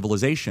Western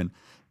civilization,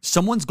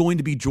 someone's going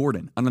to be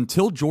Jordan. And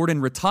until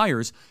Jordan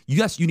retires,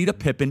 yes, you need a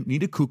Pippen, you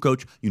need a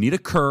Kukoc, you need a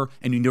Kerr,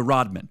 and you need a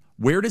Rodman.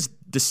 Where does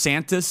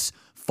DeSantis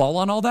fall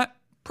on all that?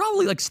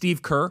 Probably like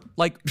Steve Kerr,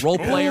 like role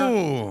player.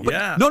 Oh,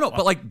 yeah. No,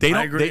 but like they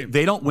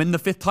don't win the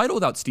fifth title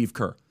without Steve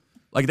Kerr.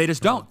 Like they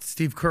just don't.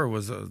 Steve Kerr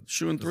was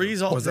shooting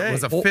threes all day.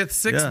 Was a fifth,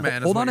 sixth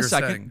man. Hold on a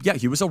second. Saying. Yeah,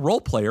 he was a role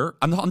player.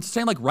 I'm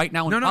saying like right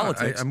now in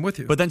politics. I'm with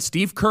you. But then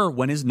Steve Kerr,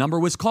 when his number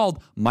was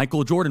called,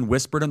 Michael Jordan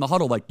whispered in the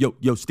huddle like,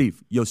 yo,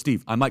 Steve,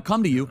 I might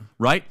come to you,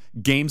 right?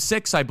 Game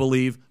 6, I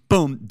believe.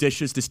 Boom,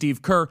 dishes to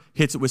Steve Kerr,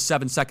 hits it with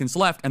 7 seconds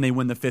left, and they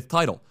win the fifth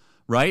title,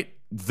 right?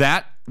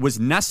 That was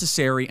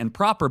necessary and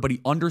proper, but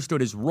he understood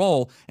his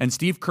role. And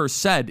Steve Kerr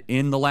said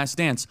in The Last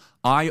Dance,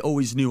 I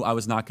always knew I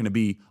was not going to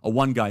be a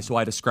one guy, so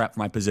I had to scrap for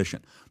my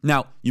position.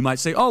 Now, you might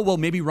say, oh, well,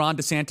 maybe Ron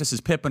DeSantis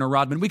is Pippen or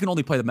Rodman. We can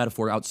only play the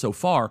metaphor out so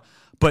far.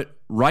 But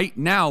right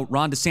now,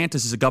 Ron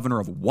DeSantis is a governor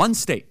of one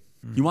state.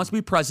 Mm-hmm. He wants to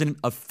be president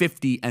of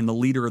 50 and the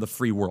leader of the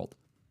free world.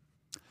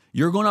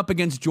 You're going up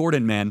against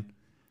Jordan, man.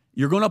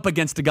 You're going up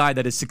against a guy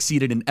that has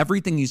succeeded in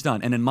everything he's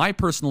done. And in my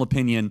personal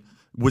opinion,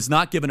 was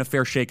not given a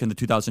fair shake in the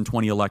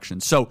 2020 election.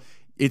 So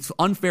it's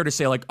unfair to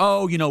say like,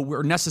 oh,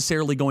 we're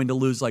necessarily going to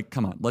lose. Like,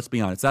 come on, let's be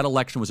honest. That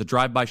election was a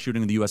drive-by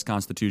shooting of the U.S.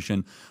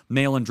 Constitution,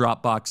 mail-in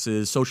drop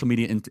boxes, social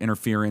media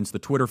interference, the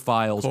Twitter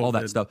files, all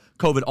that stuff,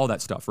 COVID, all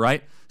that stuff,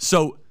 right?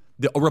 So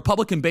the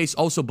Republican base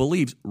also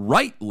believes,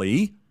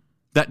 rightly,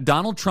 that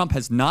Donald Trump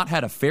has not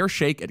had a fair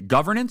shake at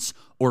governance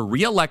or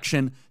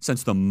re-election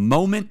since the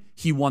moment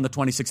he won the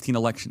 2016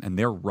 election. And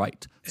they're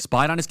right.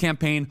 Spied on his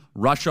campaign,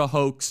 Russia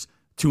hoax,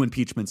 2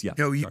 impeachments. Yes.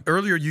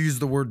 Earlier you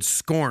used the word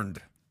scorned.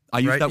 I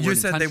used that word You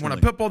said they want a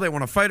pit bull, they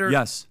want a fighter.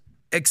 Yes.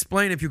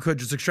 Explain, if you could,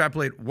 just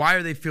extrapolate, why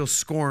do they feel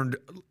scorned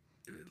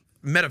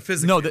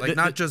metaphysically? No,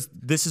 not just.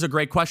 This is a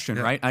great question,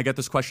 right? I get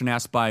this question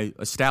asked by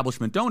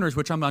establishment donors,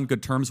 which I'm on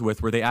good terms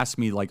with, where they ask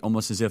me like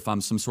almost as if I'm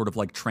some sort of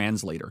like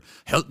translator.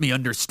 Help me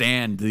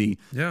understand the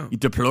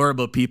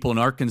deplorable people in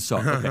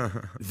Arkansas. Okay.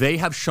 They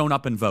have shown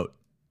up and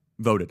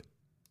voted.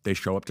 They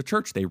show up to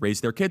church. They raise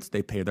their kids.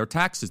 They pay their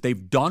taxes.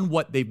 They've done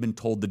what they've been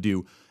told to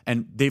do.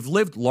 And they've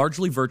lived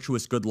largely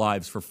virtuous, good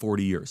lives for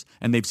 40 years.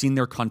 And they've seen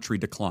their country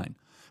decline.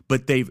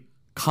 But they've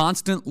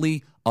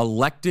constantly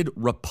elected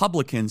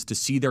Republicans to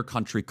see their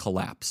country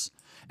collapse.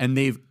 And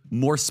they've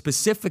more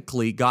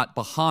specifically got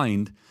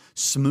behind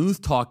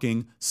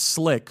smooth-talking,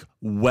 slick,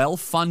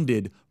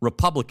 well-funded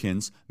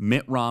Republicans,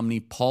 Mitt Romney,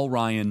 Paul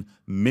Ryan,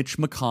 Mitch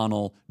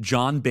McConnell,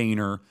 John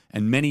Boehner,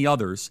 and many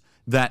others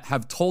that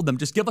have told them,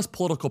 just give us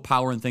political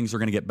power and things are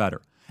going to get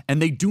better.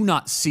 And they do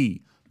not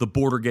see the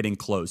border getting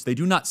closed. They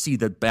do not see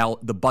the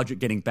budget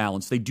getting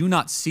balanced. They do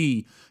not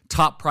see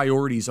top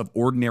priorities of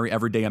ordinary,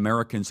 everyday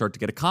Americans start to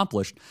get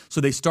accomplished. So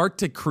they start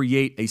to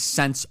create a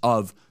sense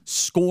of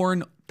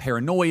scorn,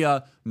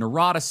 paranoia,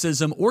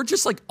 neuroticism, or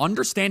just like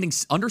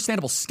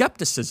understandable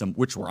skepticism,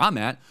 which where I'm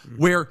at,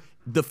 where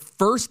the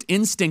first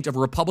instinct of a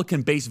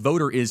Republican-based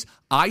voter is,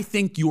 I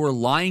think you are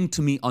lying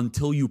to me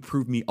until you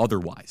prove me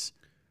otherwise.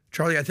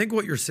 Charlie, I think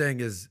what you're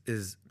saying is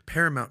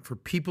paramount for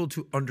people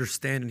to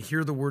understand and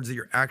hear the words that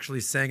you're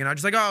actually saying. And I'm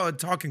just like, a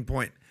talking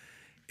point.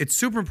 It's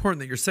super important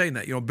that you're saying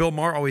that. You know, Bill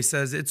Maher always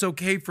says it's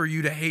okay for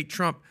you to hate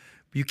Trump,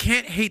 but you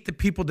can't hate the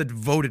people that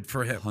voted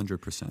for him.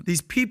 100%.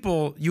 These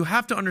people, you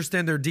have to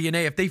understand their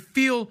DNA. If they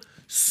feel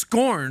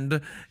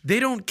scorned,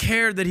 they don't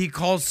care that he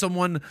calls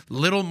someone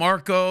Little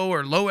Marco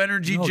or Low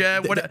Energy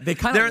Jet. They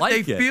kind of like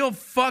it. They feel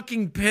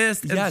fucking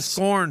pissed and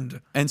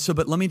scorned. And so,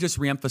 but let me just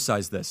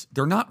reemphasize this.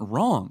 They're not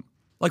wrong.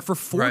 Like for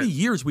 40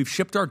 years, we've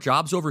shipped our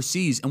jobs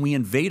overseas and we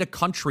invade a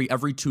country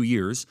every 2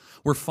 years.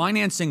 We're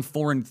financing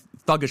foreign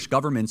thuggish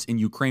governments in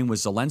Ukraine with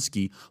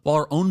Zelensky while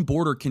our own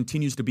border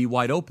continues to be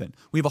wide open.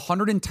 We have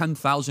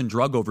 110,000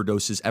 drug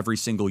overdoses every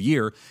single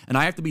year. And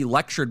I have to be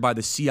lectured by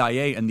the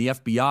CIA and the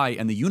FBI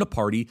and the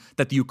Uniparty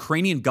that the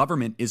Ukrainian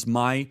government is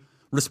my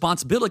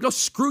responsibility. Like, no,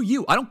 screw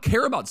you. I don't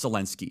care about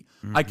Zelensky.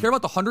 I care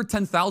about the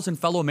 110,000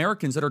 fellow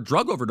Americans that are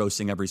drug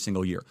overdosing every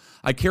single year.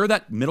 I care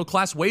that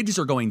middle-class wages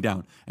are going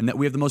down and that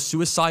we have the most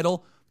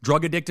suicidal,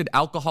 drug-addicted,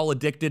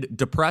 alcohol-addicted,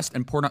 depressed,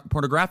 and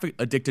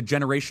pornographic-addicted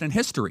generation in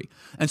history.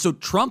 And so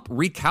Trump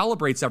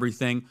recalibrates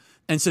everything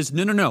and says,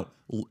 no.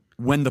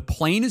 When the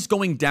plane is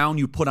going down,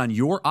 you put on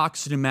your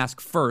oxygen mask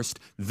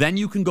first, then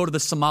you can go to the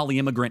Somali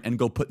immigrant and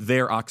go put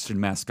their oxygen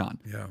mask on.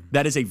 Yeah.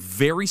 That is a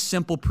very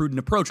simple, prudent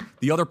approach.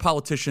 The other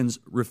politicians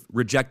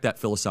reject that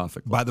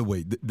philosophically. By the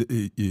way,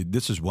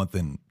 this is one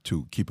thing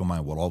to keep in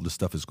mind while all this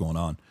stuff is going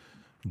on.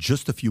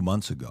 Just a few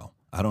months ago,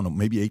 I don't know,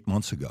 maybe 8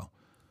 months ago,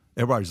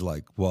 everybody's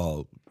like,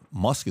 well,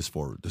 Musk is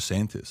for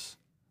DeSantis.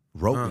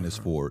 Rogan is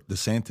for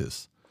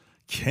DeSantis.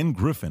 Ken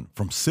Griffin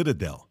from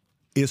Citadel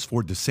is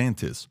for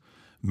DeSantis.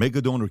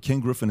 Mega donor Ken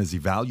Griffin is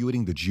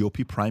evaluating the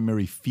GOP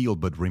primary field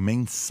but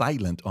remains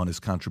silent on his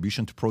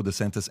contribution to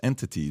pro-DeSantis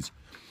entities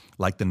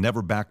like the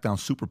Never Back Down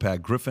Super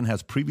PAC. Griffin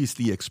has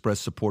previously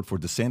expressed support for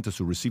DeSantis,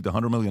 who received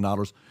 $100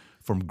 million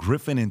from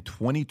Griffin in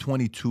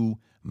 2022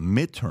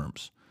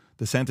 midterms.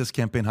 DeSantis'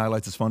 campaign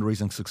highlights his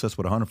fundraising success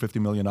with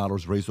 $150 million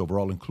raised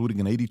overall,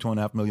 including an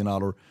 $82.5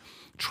 million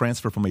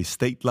transfer from a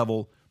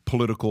state-level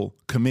political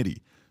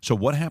committee. So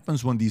what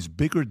happens when these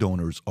bigger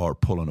donors are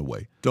pulling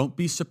away? Don't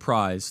be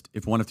surprised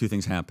if one of two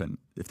things happen.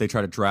 If they try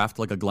to draft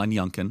like a Glenn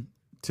Youngkin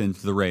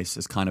into the race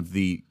as kind of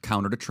the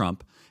counter to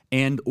Trump,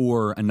 and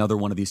or another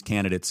one of these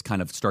candidates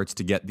kind of starts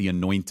to get the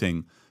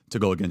anointing to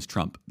go against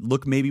Trump.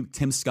 Look, maybe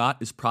Tim Scott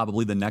is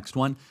probably the next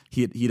one.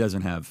 He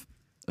doesn't have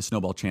a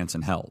snowball chance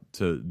in hell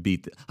to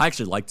beat. I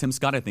actually like Tim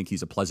Scott. I think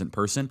he's a pleasant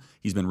person.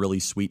 He's been really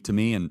sweet to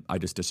me, and I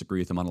just disagree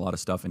with him on a lot of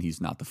stuff, and he's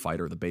not the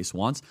fighter the base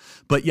wants.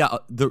 But yeah,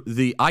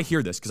 I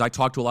hear this because I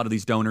talk to a lot of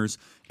these donors,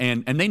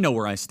 and they know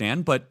where I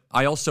stand, but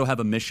I also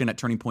have a mission at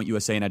Turning Point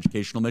USA, an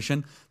educational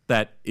mission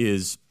that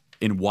is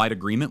in wide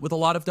agreement with a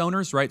lot of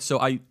donors, right? So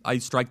I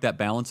strike that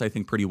balance, I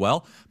think, pretty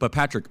well. But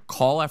Patrick,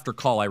 call after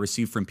call I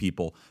receive from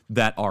people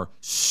that are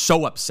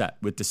so upset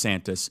with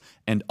DeSantis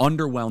and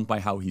underwhelmed by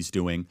how he's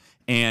doing,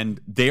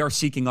 and they are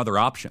seeking other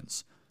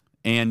options.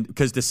 And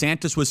because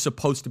DeSantis was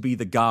supposed to be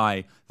the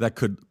guy that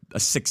could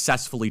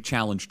successfully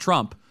challenge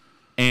Trump,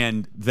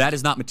 and that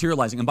is not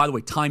materializing. And by the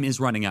way, time is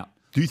running out.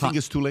 Do you think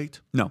it's too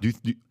late? No. Do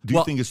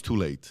you think it's too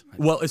late?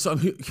 Well,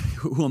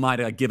 who am I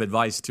to give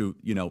advice to,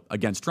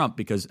 against Trump?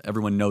 Because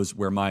everyone knows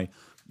where my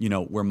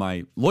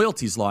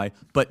loyalties lie.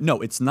 But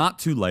no, it's not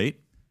too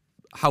late.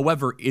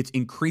 However, it's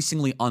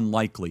increasingly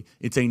unlikely.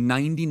 It's a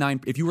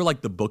 99. If you were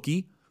like the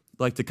bookie,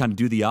 like to kind of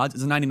do the odds,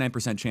 it's a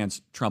 99%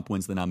 chance Trump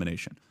wins the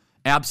nomination.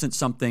 Absent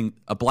something,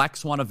 a black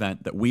swan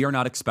event that we are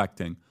not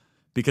expecting,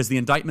 because the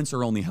indictments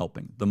are only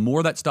helping. The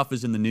more that stuff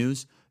is in the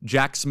news,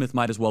 Jack Smith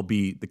might as well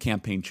be the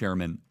campaign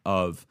chairman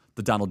of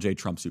the Donald J.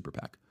 Trump super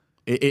PAC.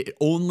 It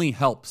only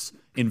helps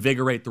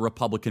invigorate the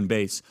Republican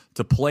base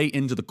to play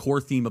into the core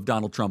theme of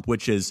Donald Trump,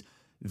 which is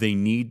they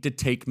need to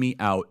take me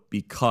out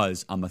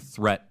because I'm a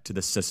threat to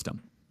the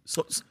system.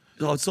 So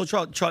sorry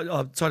to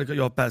cut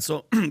you off, Pat.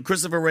 So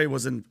Christopher Wray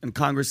was in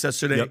Congress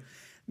yesterday. Yep.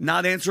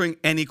 Not answering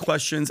any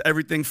questions,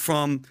 everything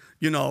from,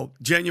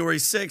 January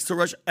 6th to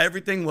Russia,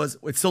 everything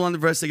it's still under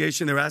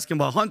investigation. They're asking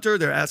about Hunter.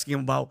 They're asking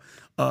about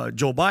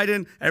Joe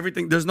Biden,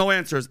 everything. There's no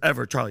answers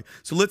ever, Charlie.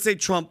 So let's say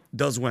Trump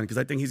does win, because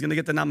I think he's going to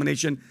get the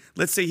nomination.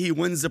 Let's say he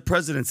wins the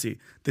presidency.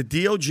 The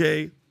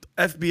DOJ,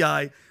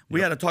 FBI,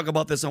 we had to talk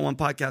about this on one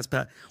podcast,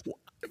 Pat.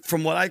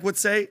 From what I would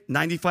say,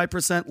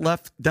 95%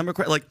 left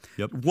Democrat.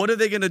 What are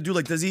they going to do?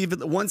 Does he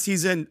even, once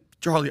he's in,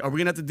 Charlie, are we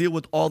going to have to deal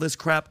with all this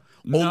crap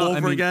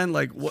over again?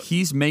 What?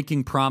 He's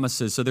making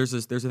promises. So there's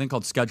a thing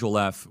called Schedule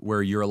F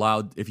where you're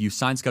allowed, if you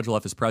sign Schedule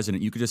F as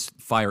president, you could just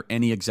fire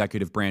any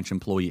executive branch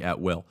employee at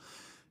will.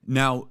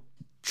 Now,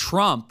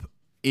 Trump,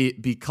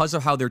 because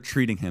of how they're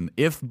treating him,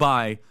 if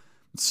by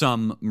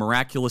some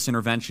miraculous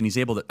intervention he's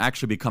able to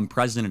actually become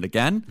president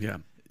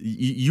again,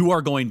 you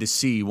are going to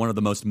see one of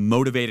the most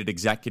motivated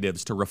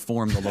executives to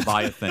reform the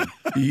Leviathan.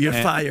 You're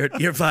fired.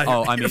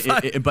 Oh, I mean,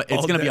 but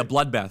it's going to be a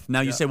bloodbath.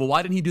 Now, you say, well,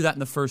 why didn't he do that in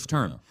the first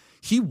term?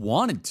 He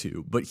wanted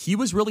to, but he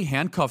was really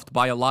handcuffed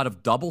by a lot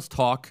of double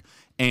talk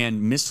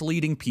and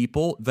misleading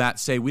people that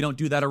say, we don't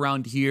do that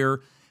around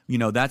here.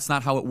 That's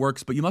not how it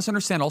works. But you must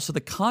understand also the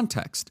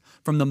context.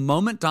 From the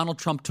moment Donald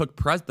Trump took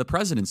the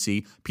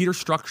presidency, Peter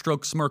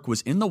Strzok Smirk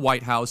was in the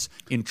White House,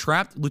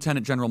 entrapped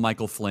Lieutenant General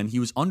Michael Flynn. He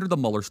was under the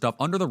Mueller stuff,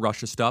 under the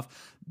Russia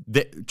stuff.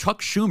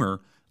 Chuck Schumer,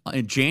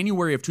 in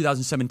January of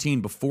 2017,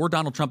 before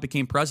Donald Trump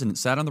became president,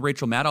 sat on the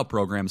Rachel Maddow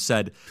program,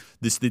 said,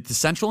 the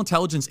Central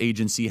Intelligence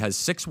Agency has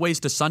 6 ways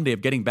to Sunday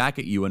of getting back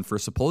at you, and for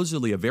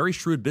supposedly a very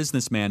shrewd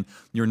businessman,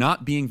 you're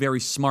not being very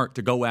smart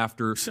to go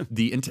after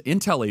the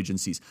intel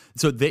agencies.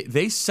 So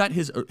they set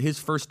his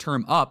first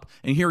term up,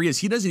 and here he is.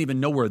 He doesn't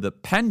even know where the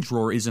pen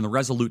drawer is in the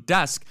Resolute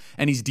desk,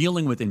 and he's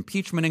dealing with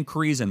impeachment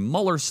inquiries and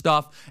Mueller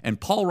stuff, and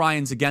Paul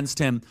Ryan's against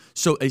him.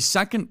 So a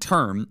second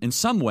term, in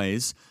some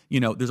ways,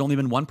 there's only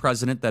been one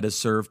president that has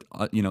served,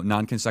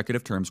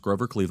 non-consecutive terms,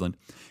 Grover Cleveland.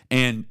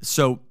 And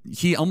so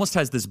he almost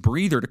has this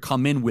breather to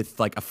come in with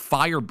a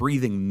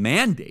fire-breathing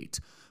mandate,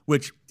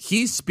 which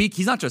he's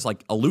not just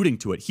alluding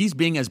to it. He's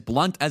being as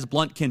blunt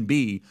can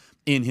be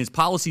in his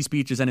policy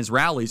speeches and his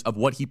rallies of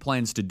what he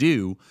plans to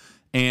do.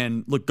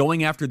 And look,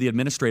 going after the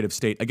administrative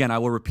state, again, I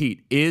will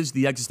repeat, is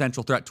the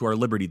existential threat to our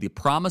liberty. The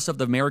promise of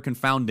the American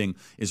founding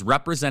is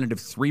representative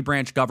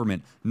 3-branch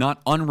government,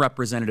 not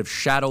unrepresentative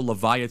shadow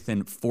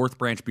Leviathan 4th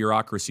branch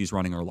bureaucracies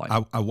running our life.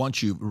 I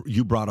want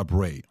you brought up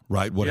Ray,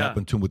 right? What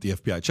happened to him with the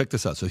FBI. Check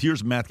this out. So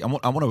here's Matt. I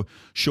want to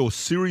show a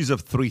series of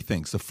 3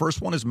 things. The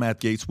first one is Matt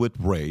Gaetz with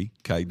Ray,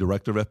 okay,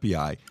 director of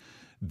FBI.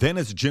 Then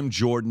it's Jim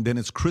Jordan. Then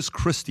it's Chris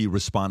Christie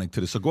responding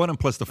to this. So go ahead and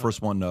press the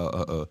first one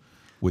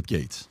with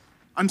Gaetz.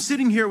 I'm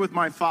sitting here with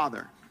my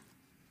father.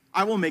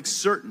 I will make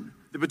certain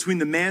that between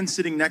the man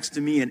sitting next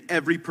to me and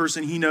every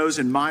person he knows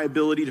and my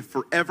ability to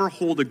forever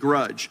hold a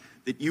grudge,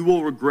 that you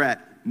will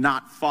regret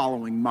not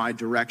following my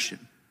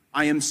direction.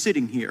 I am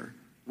sitting here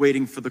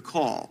waiting for the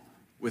call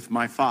with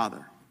my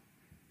father.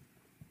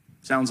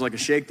 Sounds like a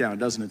shakedown,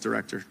 doesn't it,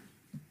 Director?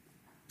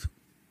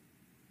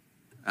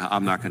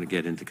 I'm not going to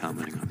get into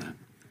commenting on that.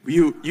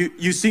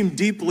 You seem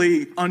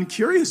deeply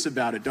uncurious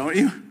about it, don't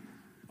you?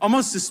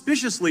 Almost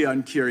suspiciously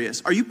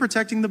uncurious. Are you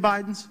protecting the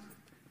Bidens?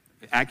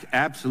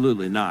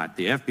 Absolutely not.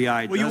 The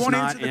FBI does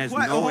not and has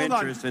no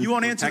interest in You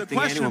won't answer the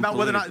question about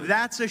whether or not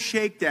that's a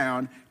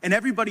shakedown, and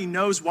everybody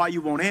knows why you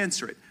won't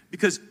answer it.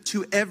 Because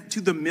to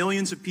the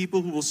millions of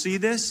people who will see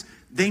this,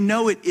 they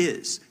know it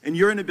is. And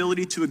your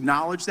inability to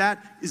acknowledge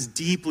that is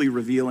deeply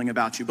revealing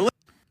about you.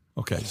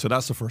 Okay, so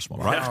that's the first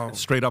one, right? Wow.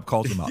 Straight up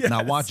calls him out. Yes.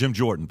 Now watch Jim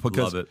Jordan,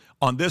 because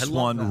on this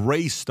one,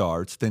 Ray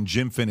starts, then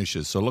Jim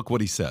finishes. So look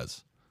what he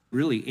says.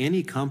 Really,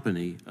 any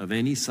company of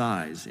any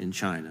size in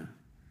China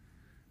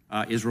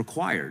is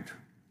required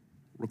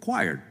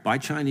by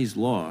Chinese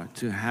law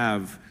to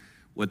have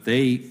what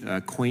they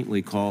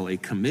quaintly call a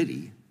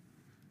committee,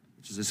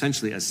 which is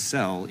essentially a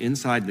cell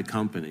inside the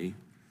company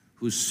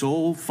whose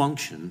sole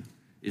function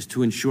is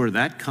to ensure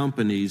that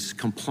company's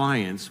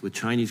compliance with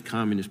Chinese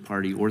Communist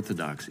Party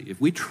orthodoxy.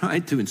 If we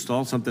tried to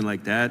install something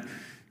like that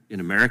in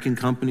American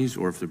companies,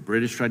 or if the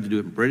British tried to do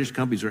it in British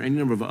companies or any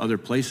number of other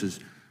places,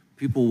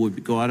 people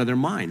would go out of their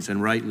minds,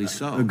 and rightly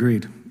so.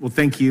 Agreed. Well,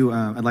 thank you.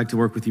 I'd like to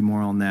work with you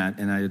more on that,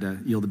 and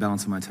I'd yield the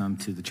balance of my time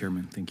to the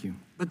chairman. Thank you.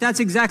 But that's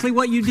exactly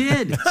what you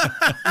did.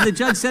 And the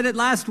judge said it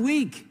last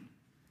week.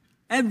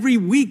 Every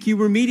week you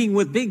were meeting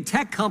with big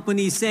tech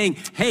companies saying,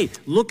 hey,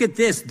 look at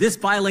this. This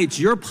violates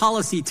your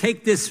policy.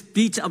 Take this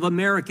speech of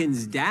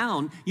Americans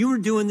down. You were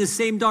doing the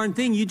same darn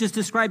thing you just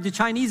described the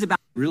Chinese about.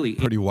 Really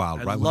pretty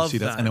wild, right? Love see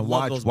that. And then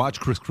watch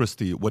Chris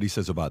Christie, what he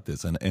says about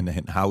this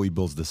and how he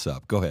builds this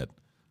up. Go ahead.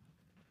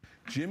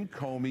 Jim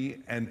Comey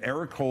and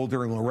Eric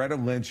Holder and Loretta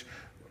Lynch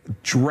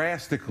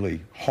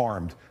drastically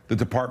harmed the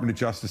Department of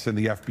Justice and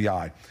the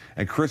FBI.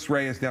 And Chris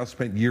Wray has now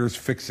spent years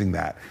fixing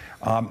that.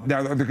 Now,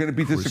 are there going to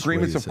be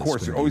disagreements? Of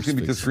course. There are always going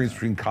to be disagreements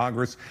between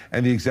Congress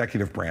and the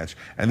executive branch.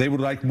 And they would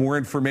like more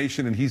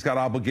information, and he's got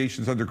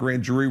obligations under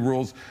grand jury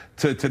rules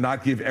to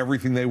not give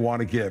everything they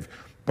want to give.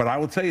 But I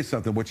will tell you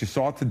something. What you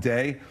saw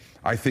today,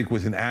 I think,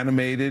 was an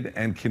animated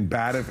and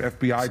combative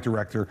FBI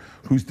director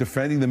who's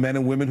defending the men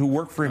and women who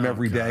work for him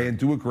every day and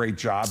do a great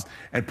job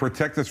and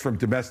protect us from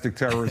domestic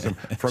terrorism,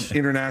 from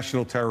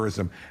international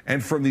terrorism,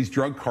 and from these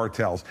drug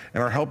cartels,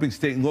 and are helping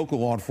state and local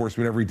law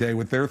enforcement every day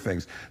with their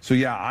things. So,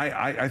 yeah,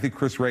 I think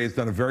Chris Wray has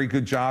done a very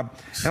good job.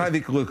 And I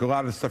think, look, a lot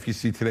of the stuff you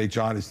see today,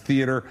 John, is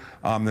theater,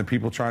 and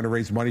people trying to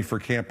raise money for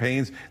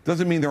campaigns.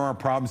 Doesn't mean there aren't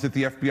problems at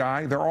the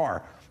FBI. There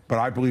are. But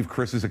I believe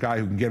Chris is a guy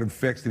who can get him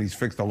fixed, and he's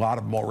fixed a lot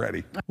of them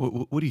already.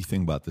 What do you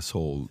think about this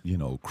whole,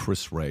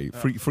 Chris Wray?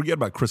 Forget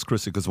about Chris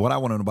Christie, because what I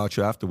want to know about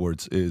you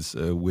afterwards is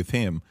with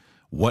him,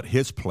 what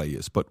his play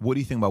is. But what do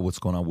you think about what's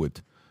going on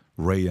with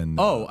Wray and...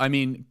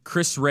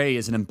 Chris Wray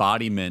is an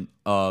embodiment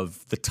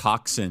of the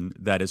toxin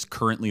that is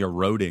currently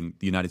eroding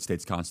the United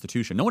States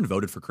Constitution. No one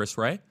voted for Chris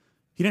Wray.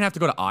 He didn't have to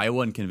go to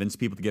Iowa and convince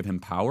people to give him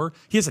power.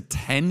 He has a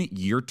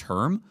 10-year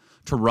term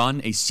to run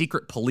a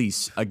secret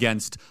police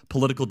against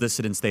political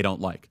dissidents they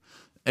don't like.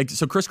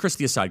 So Chris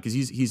Christie aside, because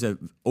he's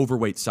an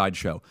overweight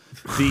sideshow,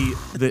 the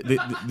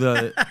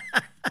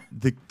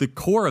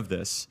core of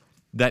this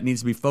that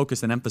needs to be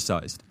focused and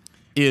emphasized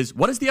is,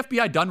 what has the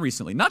FBI done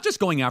recently? Not just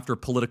going after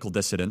political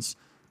dissidents,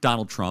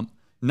 Donald Trump,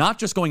 not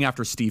just going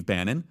after Steve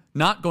Bannon,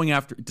 not going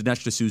after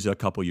Dinesh D'Souza a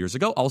couple years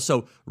ago,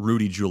 also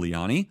Rudy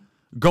Giuliani,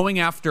 going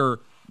after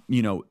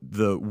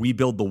the We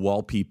Build the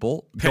Wall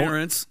people.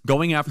 Parents.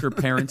 Going after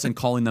parents and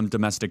calling them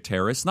domestic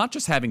terrorists. Not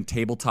just having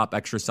tabletop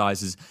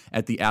exercises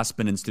at the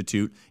Aspen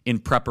Institute in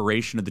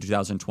preparation of the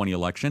 2020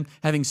 election.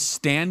 Having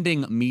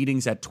standing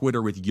meetings at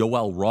Twitter with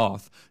Yoel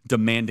Roth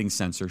demanding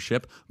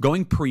censorship.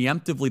 Going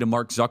preemptively to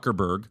Mark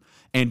Zuckerberg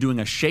and doing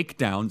a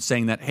shakedown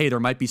saying that, hey, there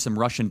might be some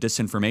Russian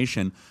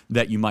disinformation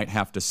that you might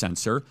have to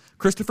censor.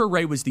 Christopher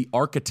Wray was the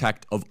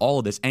architect of all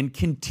of this and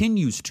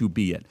continues to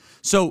be it.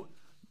 So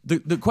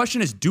the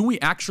question is, do we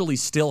actually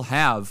still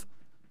have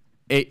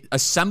a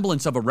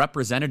semblance of a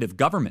representative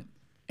government?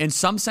 In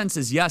some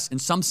senses, yes. In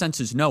some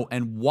senses, no.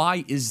 And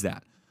why is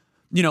that?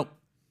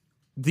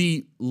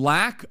 The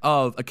lack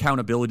of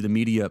accountability the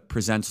media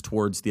presents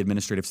towards the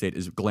administrative state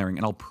is glaring,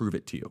 and I'll prove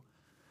it to you.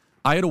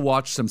 I had to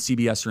watch some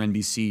CBS or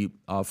NBC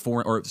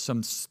or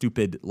some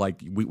stupid,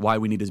 why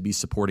we need to be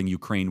supporting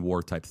Ukraine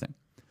war type thing.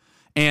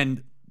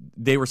 And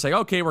they were saying,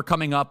 okay, we're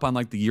coming up on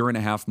the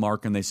year-and-a-half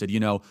mark. And they said,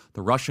 the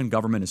Russian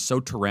government is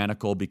so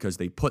tyrannical because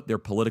they put their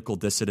political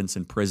dissidents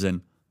in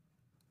prison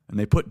and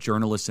they put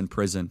journalists in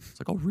prison. It's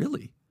like, oh,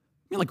 really?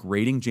 You mean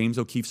raiding James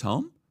O'Keefe's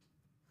home?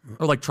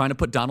 Or trying to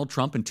put Donald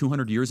Trump in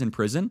 200 years in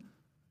prison?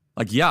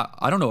 Yeah,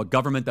 I don't know a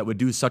government that would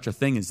do such a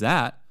thing as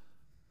that.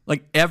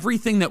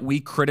 Everything that we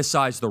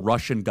criticize the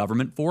Russian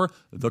government for,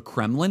 the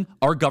Kremlin,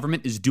 our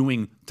government is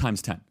doing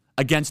times 10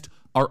 against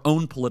our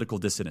own political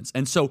dissidents.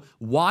 And so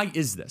why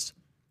is this?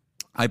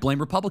 I blame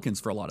Republicans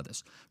for a lot of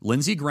this.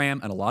 Lindsey Graham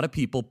and a lot of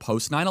people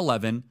post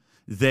 9/11,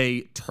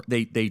 they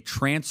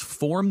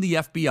transformed the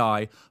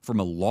FBI from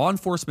a law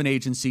enforcement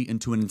agency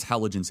into an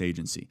intelligence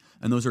agency.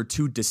 And those are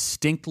two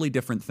distinctly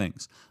different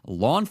things. A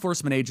law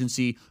enforcement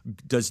agency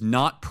does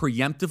not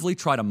preemptively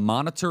try to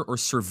monitor or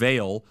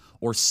surveil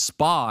or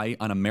spy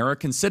on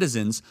American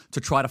citizens to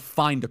try to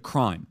find a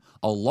crime.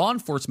 A law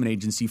enforcement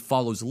agency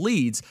follows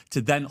leads to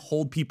then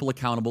hold people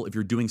accountable if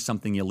you're doing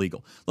something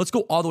illegal. Let's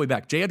go all the way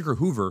back. J. Edgar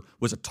Hoover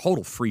was a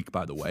total freak,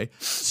 by the way.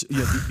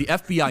 The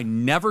FBI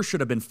never should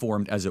have been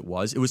formed as it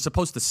was. It was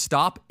supposed to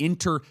stop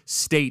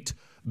interstate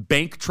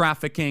bank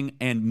trafficking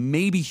and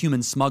maybe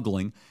human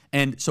smuggling.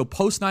 And so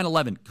post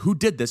 9/11, who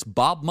did this?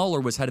 Bob Mueller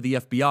was head of the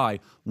FBI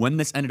when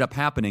this ended up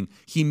happening.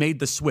 He made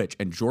the switch.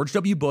 And George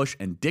W. Bush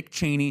and Dick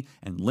Cheney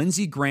and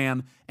Lindsey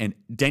Graham and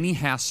Denny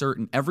Hassert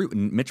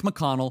and Mitch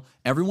McConnell,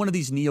 every one of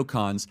these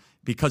neocons,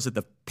 because of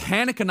the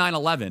panic of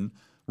 9/11,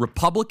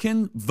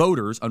 Republican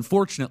voters,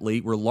 unfortunately,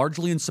 were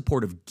largely in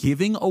support of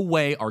giving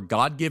away our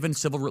God-given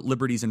civil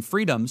liberties and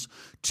freedoms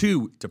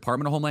to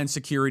Department of Homeland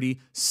Security,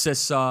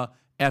 CISA,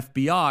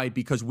 FBI,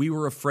 because we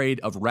were afraid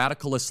of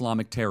radical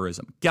Islamic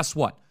terrorism. Guess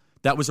what?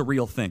 That was a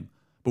real thing.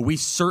 But we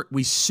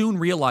soon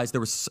realized there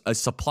was a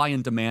supply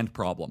and demand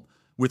problem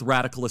with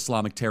radical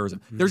Islamic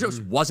terrorism. There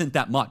just wasn't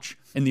that much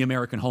in the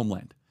American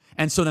homeland.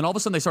 And so then all of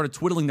a sudden they started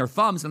twiddling their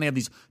thumbs and they have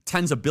these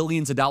tens of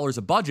billions of dollars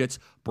of budgets.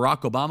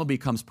 Barack Obama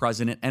becomes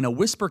president and a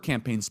whisper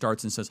campaign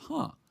starts and says,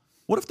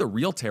 what if the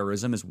real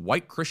terrorism is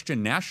white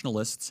Christian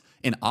nationalists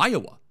in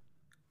Iowa?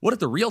 What if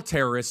the real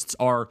terrorists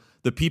are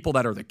the people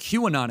that are the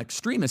QAnon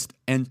extremists?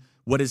 And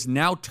what is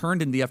now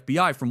turned in the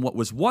FBI from what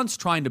was once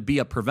trying to be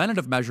a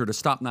preventative measure to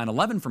stop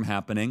 9/11 from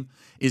happening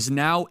is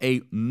now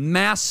a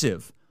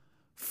massive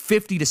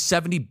 $50 to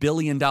 $70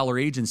 billion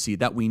agency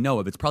that we know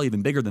of. It's probably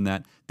even bigger than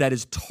that, that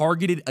is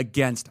targeted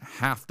against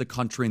half the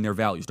country and their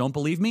values. Don't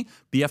believe me?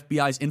 The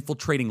FBI is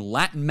infiltrating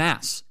Latin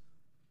Mass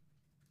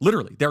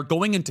Literally, they're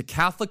going into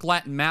Catholic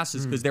Latin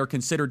masses because they're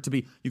considered to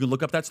be. You can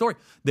look up that story.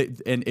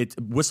 And it's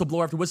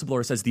whistleblower after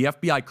whistleblower says the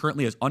FBI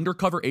currently has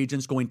undercover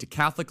agents going to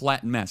Catholic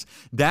Latin mass.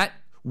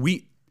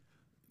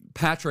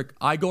 Patrick,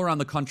 I go around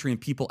the country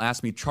and people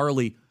ask me,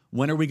 Charlie,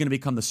 when are we going to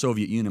become the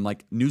Soviet Union? I'm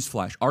like,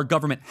 newsflash, our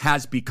government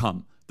has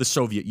become the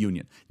Soviet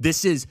Union.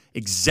 This is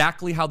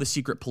exactly how the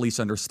secret police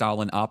under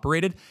Stalin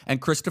operated,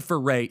 and Christopher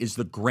Wray is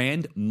the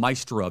grand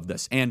maestro of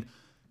this. And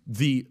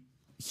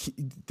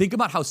think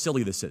about how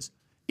silly this is.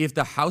 If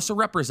the House of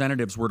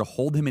Representatives were to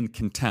hold him in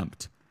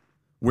contempt,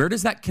 where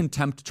does that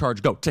contempt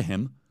charge go? To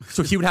him.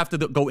 So he would have to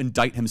go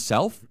indict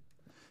himself.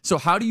 So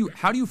how do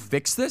you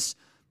fix this?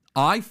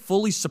 I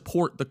fully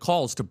support the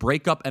calls to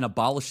break up and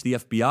abolish the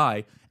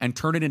FBI and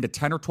turn it into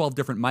 10 or 12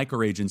 different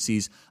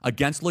micro-agencies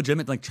against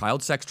legitimate, like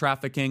child sex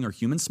trafficking or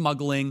human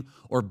smuggling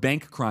or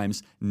bank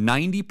crimes.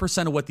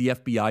 90% of what the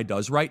FBI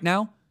does right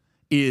now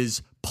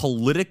is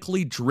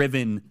politically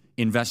driven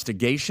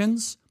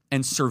investigations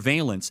and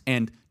surveillance,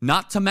 and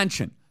not to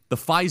mention the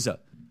FISA.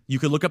 You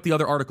can look up the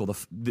other article.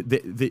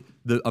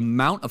 The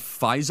amount of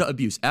FISA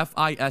abuse,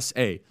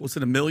 FISA. Was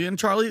it 1 million,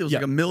 Charlie? It was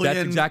like 1 million.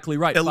 That's exactly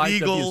right.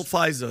 Illegal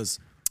FISAs.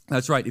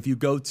 That's right. If you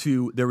go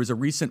to, there was a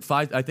recent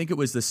I think it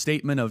was the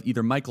statement of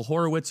either Michael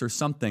Horowitz or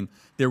something.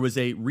 There was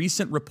a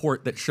recent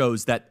report that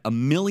shows that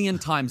 1 million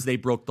times they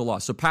broke the law.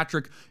 So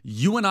Patrick,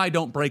 you and I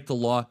don't break the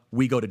law,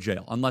 we go to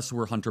jail, unless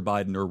we're Hunter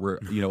Biden or we're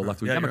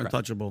left-wing Democrat. You're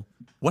untouchable.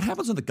 What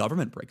happens when the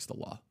government breaks the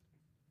law?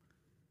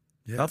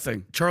 Yeah.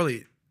 Nothing.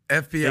 Charlie,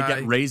 FBI. They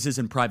get raises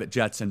in private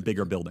jets and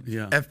bigger buildings.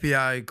 Yeah.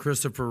 FBI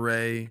Christopher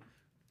Wray,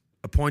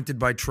 appointed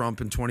by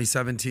Trump in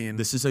 2017.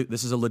 This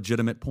is a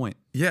legitimate point.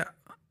 Yeah.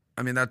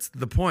 I mean, that's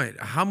the point.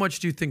 How much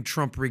do you think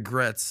Trump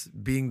regrets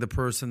being the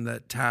person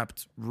that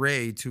tapped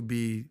Wray to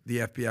be the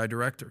FBI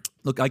director?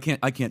 Look, I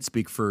can't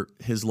speak for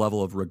his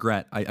level of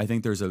regret. I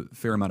think there's a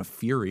fair amount of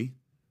fury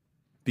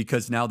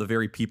because now the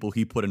very people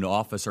he put into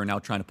office are now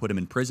trying to put him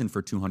in prison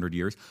for 200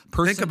 years.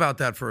 Think about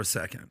that for a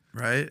second,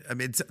 right? I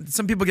mean,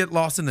 some people get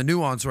lost in the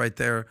nuance right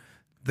there.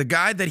 The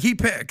guy that he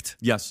picked.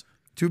 Yes.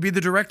 To be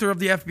the director of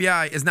the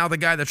FBI is now the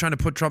guy that's trying to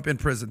put Trump in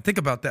prison. Think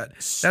about that.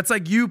 That's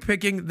like you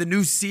picking the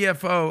new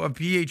CFO of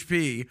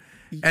PHP,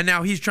 and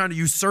now he's trying to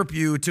usurp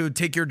you to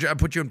take your job,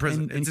 put you in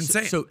prison. It's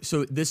insane.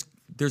 So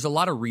there's a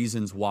lot of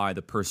reasons why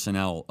the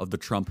personnel of the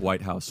Trump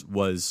White House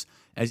was,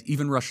 as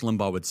even Rush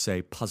Limbaugh would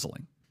say,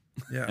 puzzling.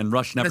 Yeah. And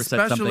Rush never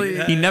said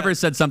something. He never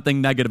said something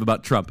negative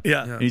about Trump.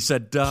 Yeah. And he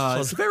said,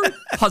 it's very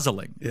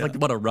puzzling. Yeah. Like,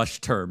 what a Rush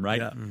term,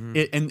 right?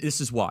 Yeah. And this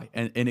is why.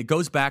 And it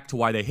goes back to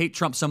why they hate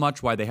Trump so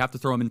much, why they have to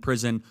throw him in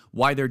prison,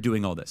 why they're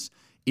doing all this,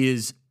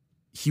 is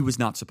he was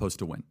not supposed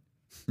to win.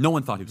 No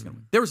one thought he was going to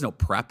win. There was no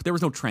prep. There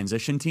was no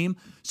transition team.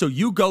 So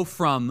you go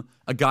from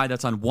a guy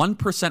that's on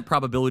 1%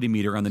 probability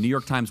meter on the New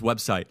York Times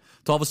website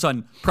to all of a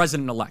sudden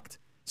president-elect.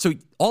 So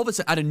all of a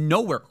sudden, out of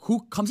nowhere,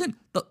 who comes in?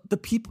 The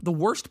people, the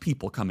worst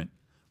people come in.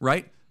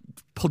 Right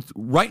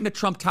into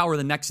Trump Tower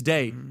the next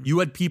day, you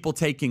had people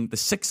taking the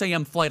 6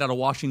 a.m. flight out of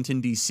Washington,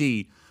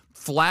 D.C.,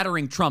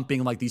 flattering Trump,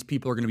 being like, these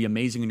people are going to be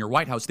amazing in your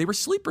White House. They were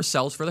sleeper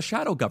cells for the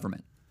shadow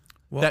government.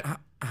 Well,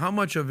 how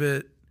much of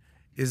it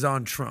is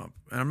on Trump?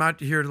 And I'm not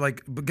here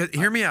to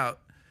hear me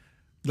out.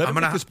 Let him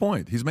make his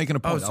point. He's making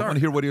a point. I want to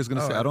hear what he was going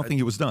to say. I don't think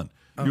he was done.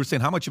 You were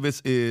saying how much of this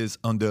is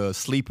on the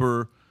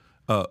sleeper?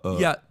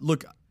 Yeah,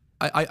 look,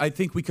 I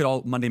think we could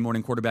all Monday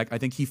morning quarterback. I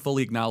think he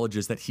fully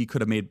acknowledges that he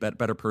could have made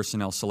better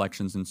personnel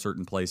selections in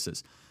certain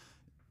places.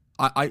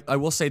 I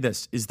will say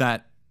this, is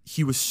that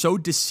he was so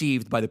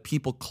deceived by the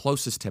people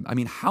closest to him. I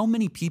mean, how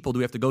many people do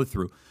we have to go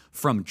through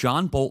from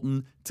John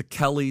Bolton to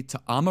Kelly to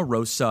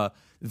Omarosa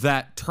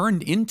that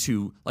turned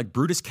into like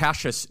Brutus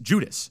Cassius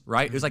Judas,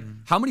 right? It was like,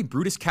 how many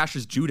Brutus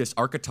Cassius Judas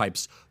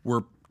archetypes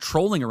were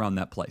trolling around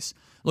that place?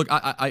 Look,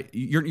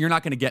 you're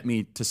not going to get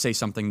me to say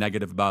something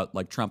negative about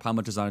like Trump, how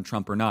much is on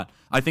Trump or not.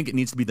 I think it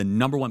needs to be the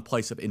number one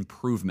place of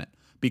improvement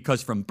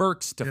because from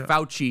Birx to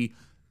Fauci,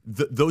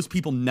 those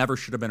people never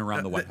should have been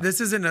around the White House.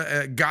 This isn't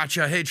a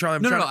gotcha. Hey, Charlie,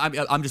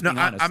 I'm just being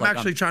honest. I'm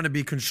actually trying to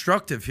be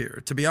constructive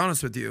here, to be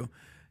honest with you.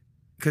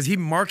 Because he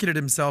marketed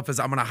himself as,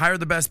 I'm going to hire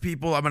the best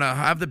people. I'm going to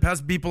have the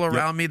best people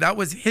around me. That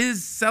was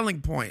his selling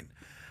point.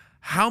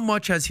 How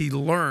much has he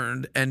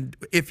learned? And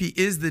if he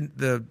is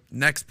the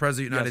next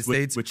president of the United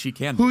States, which he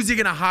can, who's he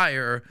going to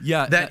hire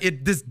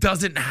this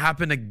doesn't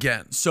happen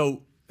again?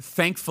 So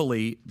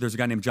thankfully, there's a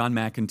guy named John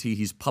McEntee.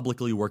 He's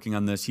publicly working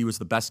on this. He was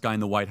the best guy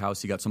in the White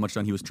House. He got so much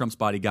done. He was Trump's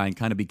body guy and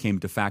kind of became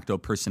de facto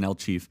personnel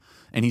chief.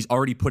 And he's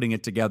already putting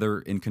it together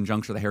in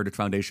conjunction with the Heritage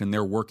Foundation.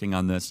 They're working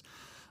on this.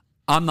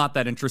 I'm not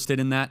that interested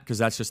in that because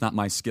that's just not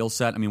my skill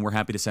set. I mean, we're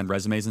happy to send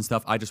resumes and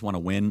stuff. I just want to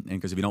win, and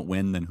because if you don't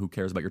win, then who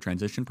cares about your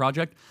transition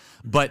project?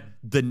 But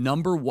the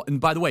number one, and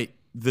by the way,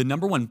 the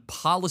number one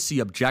policy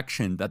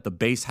objection that the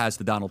base has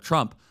to Donald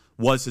Trump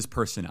was his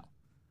personnel,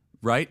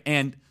 right?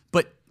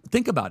 But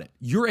think about it.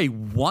 You're a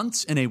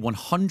once in a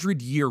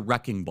 100-year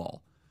wrecking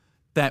ball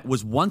that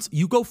was once,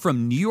 you go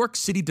from New York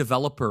City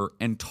developer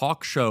and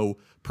talk show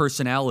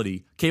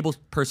personality, cable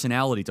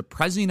personality to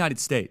president of the United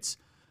States.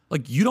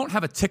 Like, you don't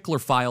have a tickler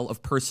file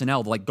of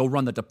personnel to, like, go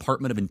run the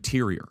Department of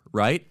Interior,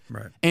 right?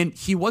 Right. And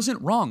he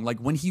wasn't wrong. Like,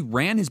 when he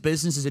ran his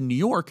businesses in New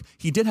York,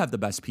 he did have the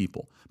best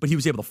people. But he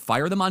was able to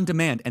fire them on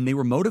demand, and they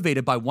were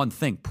motivated by one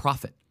thing,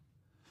 profit.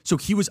 So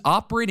he was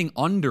operating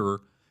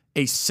under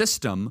a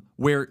system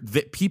where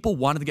people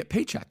wanted to get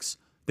paychecks.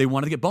 They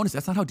wanted to get bonuses.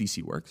 That's not how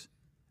DC works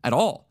at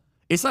all.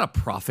 It's not a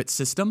profit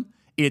system.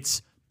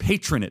 It's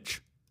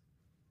patronage.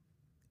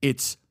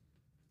 It's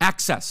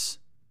access.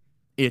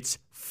 It's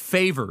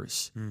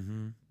favors.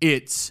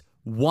 It's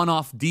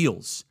one-off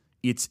deals.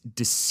 It's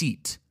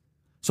deceit.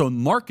 So in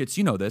markets,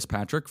 you know this,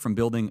 Patrick, from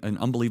building an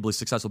unbelievably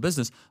successful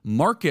business,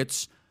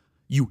 markets,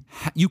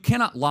 you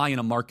cannot lie in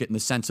a market in the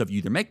sense of you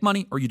either make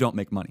money or you don't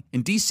make money.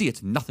 In DC,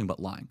 it's nothing but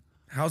lying.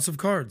 House of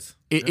Cards.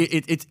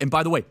 And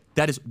by the way,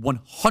 that is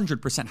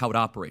 100% how it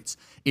operates.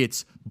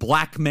 It's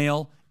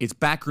blackmail, it's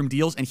backroom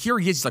deals, and here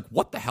he is, he's like,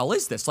 what the hell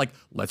is this? Like,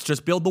 let's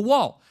just build the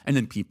wall. And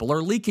then people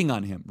are leaking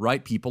on him,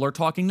 right? People are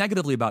talking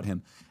negatively about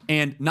him.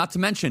 And not to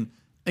mention,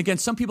 again,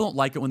 some people don't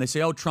like it when they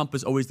say, oh, Trump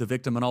is always the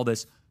victim and all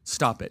this.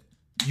 Stop it.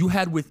 You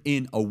had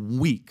within a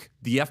week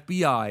the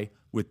FBI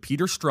with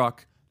Peter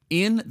Strzok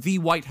in the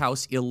White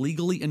House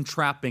illegally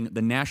entrapping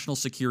the National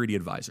Security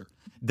Advisor.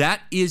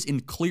 That is, in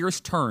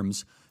clearest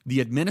terms, the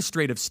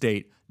administrative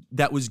state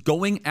that was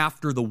going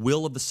after the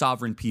will of the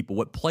sovereign people.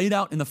 What played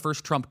out in the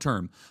first Trump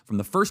term from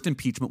the first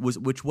impeachment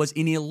which was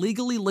an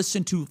illegally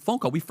listened to phone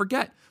call. We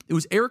forget. It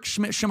was Eric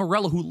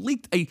Ciamarella who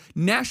leaked a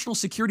national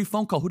security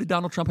phone call. Who did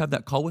Donald Trump have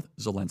that call with?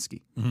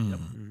 Zelensky. Yep.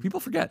 People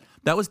forget.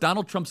 That was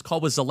Donald Trump's call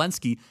with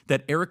Zelensky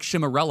that Eric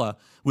Ciamarella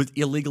was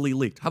illegally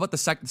leaked. How about the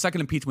second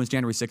impeachment was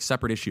January 6th,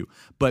 separate issue.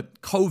 But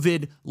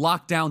COVID,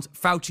 lockdowns,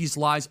 Fauci's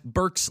lies,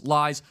 Birx's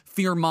lies,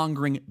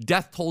 fear-mongering,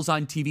 death tolls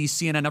on TV,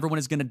 CNN, everyone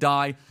is going to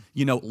die.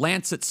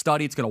 Lancet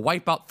study, it's going to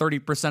wipe out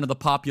 30% of the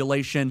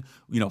population.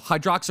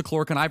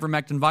 Hydroxychloroquine,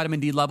 ivermectin, vitamin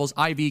D levels,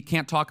 IV,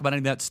 can't talk about any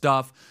of that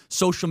stuff.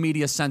 Social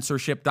media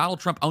censorship.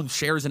 Donald Trump owns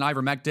shares in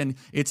ivermectin.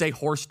 It's a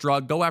horse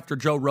drug. Go after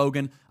Joe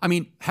Rogan. I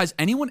mean, has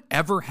anyone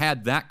ever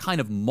had that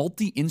kind of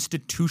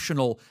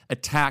multi-institutional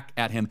attack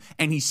at him?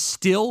 And he's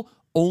still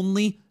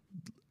only,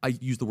 I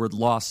use the word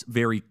loss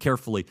very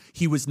carefully,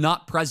 he was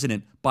not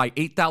president by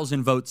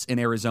 8,000 votes in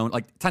Arizona,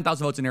 like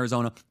 10,000 votes in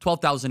Arizona,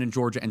 12,000 in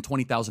Georgia, and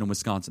 20,000 in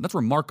Wisconsin. That's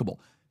remarkable.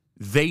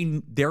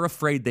 They're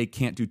afraid they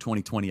can't do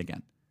 2020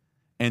 again.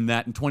 And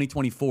that in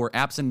 2024,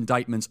 absent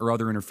indictments or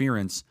other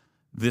interference,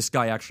 this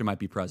guy actually might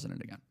be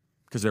president again.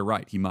 Because they're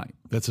right, he might.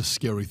 That's a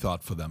scary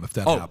thought for them if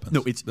that happens.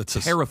 No, it's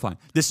terrifying.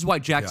 This is why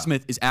Jack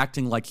Smith is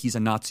acting like he's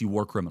a Nazi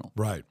war criminal.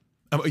 Right.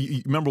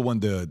 You remember when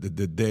the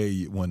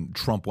day when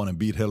Trump won and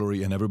beat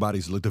Hillary and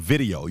everybody's like the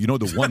video,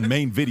 the one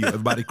main video,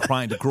 everybody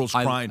crying, the girls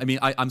crying.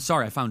 I'm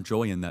sorry, I found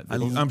joy in that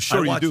video. I'm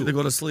sure you do. To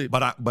go to sleep.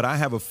 But I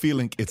have a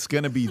feeling it's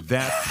going to be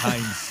that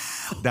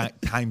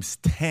times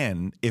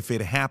 10 if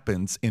it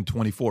happens in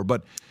 24.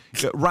 But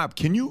Rob,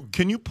 can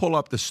you pull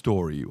up the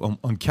story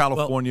on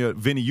California? Well,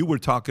 Vinny, you were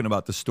talking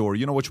about the story.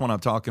 You know which one I'm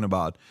talking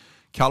about?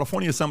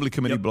 California Assembly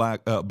Committee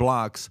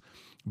blocks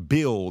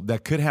bill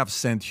that could have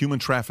sent human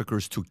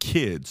traffickers to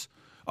kids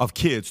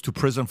to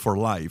prison for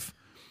life.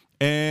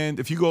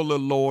 And if you go a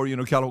little lower,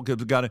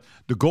 California got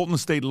the Golden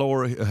State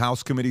Lower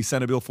House Committee,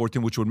 Senate Bill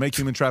 14, which would make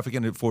human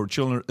trafficking for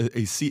children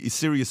a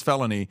serious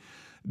felony.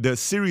 The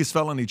serious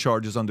felony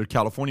charges under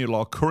California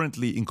law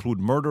currently include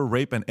murder,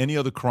 rape, and any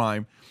other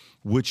crime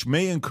which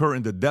may incur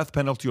in the death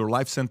penalty or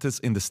life sentence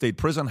in the state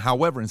prison.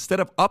 However, instead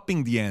of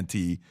upping the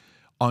ante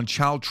on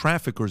child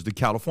traffickers, the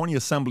California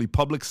Assembly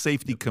Public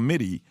Safety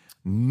Committee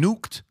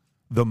nuked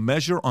the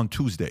measure on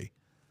Tuesday.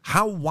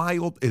 How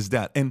wild is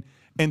that? And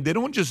they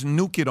don't just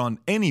nuke it on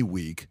any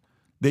week.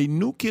 They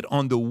nuke it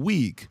on the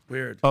week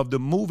of the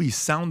movie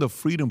Sound of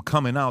Freedom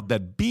coming out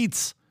that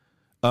beats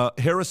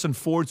Harrison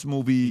Ford's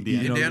movie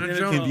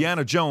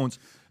Indiana Jones.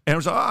 And it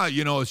was like,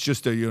 it's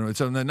just it's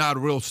not a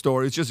real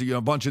story. It's just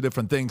a bunch of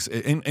different things,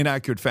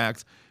 inaccurate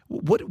facts.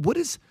 What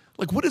is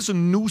a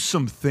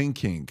Newsom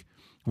thinking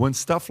when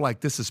stuff like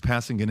this is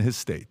passing in his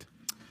state?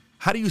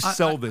 How do you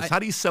sell this? How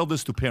do you sell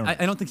this to parents?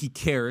 I don't think he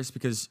cares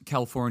because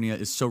California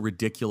is so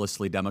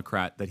ridiculously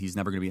Democrat that he's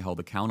never going to be held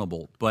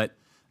accountable. But,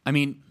 I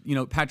mean,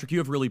 Patrick, you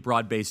have really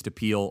broad-based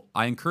appeal.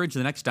 I encourage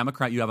the next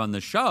Democrat you have on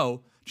the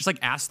show, just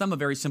ask them a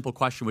very simple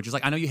question, which is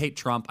I know you hate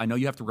Trump. I know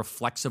you have to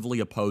reflexively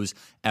oppose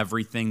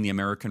everything the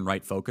American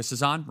right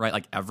focuses on, right?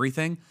 Like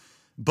everything.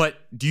 But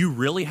do you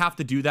really have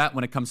to do that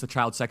when it comes to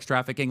child sex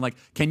trafficking?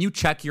 Can you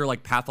check your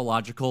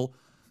pathological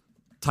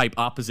type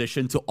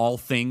opposition to all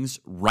things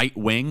right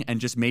wing and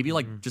just maybe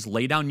just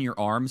lay down your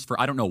arms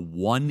for, I don't know,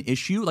 one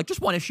issue,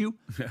 just one issue?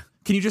 Yeah.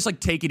 Can you just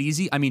take it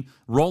easy? I mean,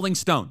 Rolling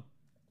Stone,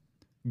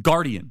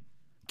 Guardian,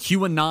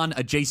 QAnon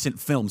adjacent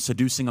film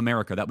seducing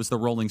America. That was the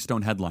Rolling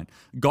Stone headline.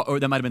 Or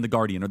that might have been the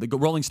Guardian. Or the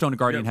Rolling Stone and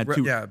Guardian had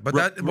two. Yeah, but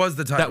that was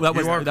the title.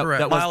 You are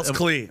correct. Miles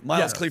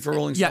Klee for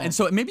Rolling Stone. Yeah, and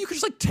so maybe you could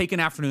just take an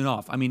afternoon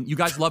off. I mean, you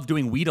guys love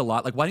doing weed a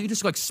lot. Why don't you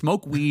just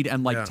smoke weed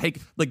and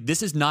take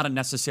this is not a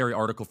necessary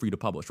article for you to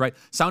publish, right?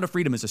 Sound of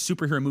Freedom is a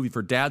superhero movie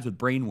for dads with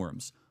brain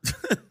worms.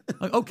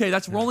 Okay,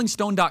 that's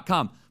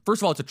rollingstone.com.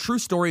 First of all, it's a true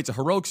story. It's a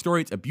heroic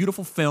story. It's a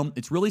beautiful film.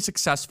 It's really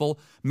successful.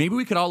 Maybe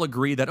we could all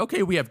agree that,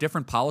 okay, we have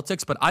different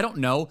politics, but I don't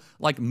know,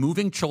 like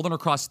moving children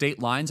across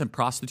state lines and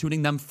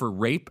prostituting them for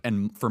rape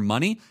and for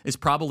money is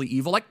probably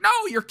evil. Like, no,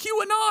 you're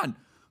QAnon.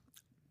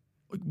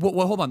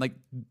 Well, hold on. Like,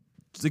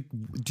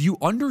 do you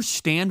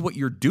understand what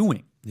you're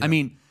doing? Yeah. I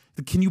mean,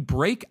 can you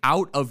break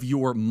out of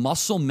your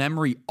muscle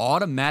memory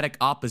automatic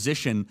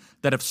opposition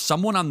that if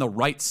someone on the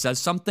right says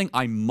something,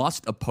 I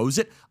must oppose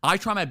it? I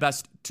try my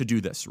best to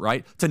do this,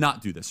 right? To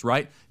not do this,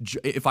 right?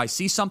 If I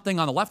see something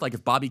on the left, like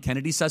if Bobby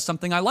Kennedy says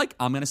something I like,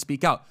 I'm going to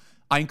speak out.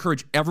 I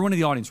encourage everyone in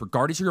the audience,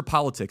 regardless of your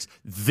politics,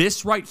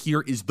 this right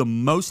here is the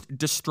most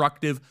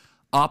destructive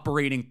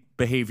operating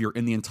behavior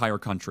in the entire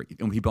country.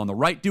 And when people on the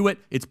right do it,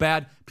 it's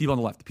bad. People on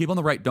the left. People on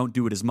the right don't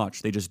do it as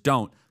much. They just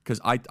don't, because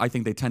I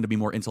think they tend to be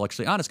more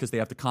intellectually honest because they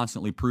have to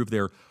constantly prove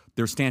their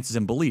stances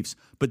and beliefs.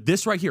 But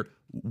this right here,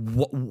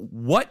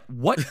 what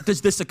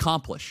does this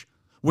accomplish?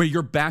 Where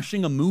you're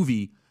bashing a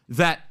movie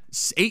that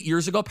 8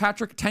 years ago,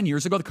 Patrick, 10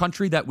 years ago, the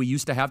country that we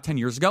used to have 10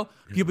 years ago,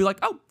 people be like,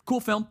 oh,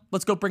 cool film.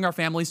 Let's go bring our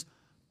families.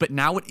 But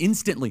now it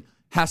instantly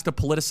has to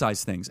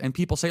politicize things. And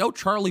people say, oh,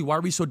 Charlie, why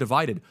are we so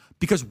divided?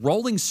 Because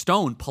Rolling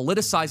Stone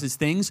politicizes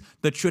things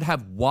that should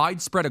have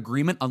widespread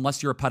agreement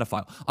unless you're a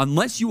pedophile.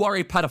 Unless you are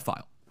a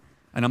pedophile,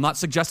 and I'm not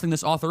suggesting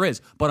this author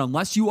is, but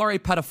unless you are a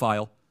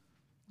pedophile,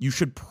 you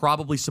should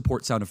probably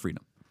support Sound of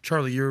Freedom.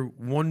 Charlie, you're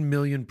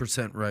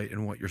 1,000,000% right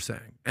in what you're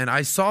saying. And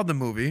I saw the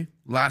movie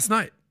last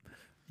night.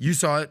 You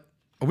saw it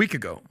a week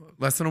ago,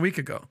 less than a week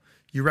ago.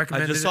 You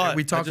recommended it.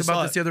 We talked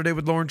about this the other day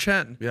with Lauren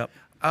Chen. Yep.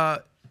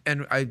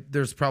 And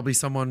there's probably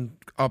someone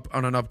up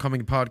on an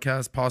upcoming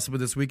podcast, possibly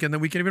this weekend, that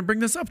we can even bring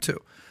this up to.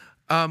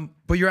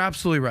 But you're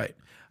absolutely right.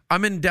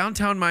 I'm in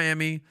downtown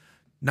Miami,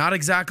 not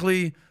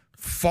exactly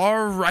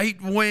far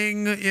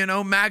right-wing,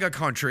 MAGA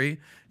country.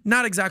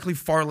 Not exactly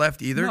far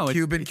left either. No,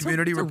 Cuban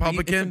community,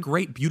 Republican. It's a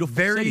great, beautiful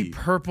very city.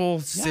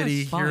 Purple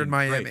city here in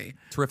Miami. Great.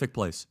 Terrific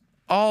place.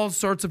 All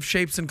sorts of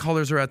shapes and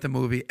colors are at the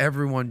movie.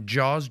 Everyone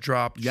jaws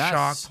dropped,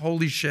 shocked,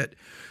 holy shit.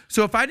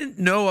 So if I didn't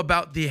know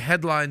about the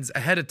headlines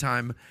ahead of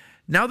time,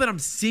 now that I'm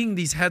seeing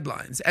these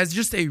headlines as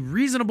just a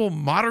reasonable,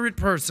 moderate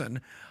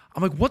person,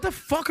 I'm like, what the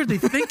fuck are they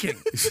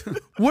thinking?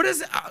 What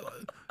is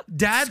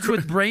dads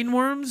with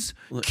brainworms?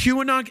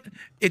 QAnon.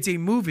 It's a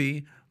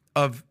movie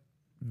of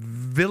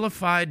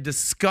vilified,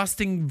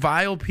 disgusting,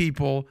 vile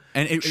people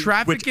and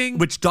trafficking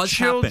which does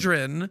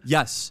children. Happen.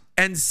 Yes.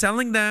 And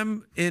selling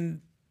them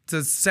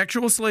into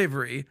sexual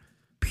slavery.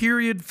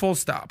 Period. Full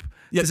stop.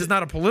 Yeah, this is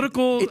not a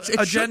political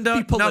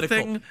agenda.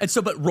 Nothing. And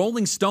so, but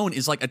Rolling Stone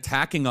is like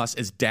attacking us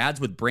as dads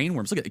with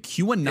brainworms. Look at the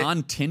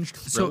QAnon tinged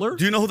thriller. So,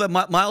 do you know who that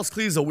Miles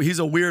Cleese is? He's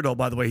a weirdo,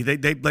 by the way.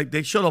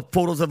 They showed up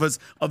photos of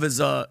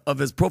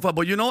his profile.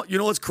 But you know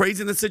what's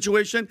crazy in this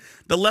situation?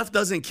 The left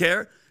doesn't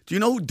care. Do you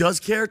know who does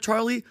care,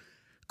 Charlie?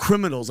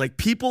 Criminals, like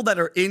people that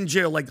are in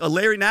jail. Like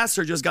Larry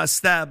Nassar just got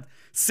stabbed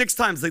 6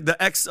 times. Like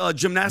the ex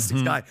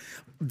gymnastics guy.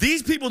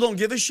 These people don't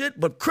give a shit,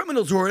 but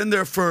criminals who are in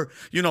there for,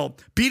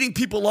 beating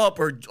people up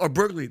or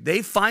burglary,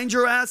 they find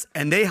your ass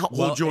and they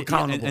hold you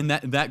accountable. And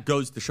that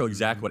goes to show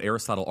exactly what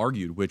Aristotle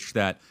argued, which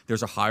that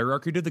there's a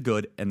hierarchy to the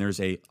good and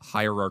there's a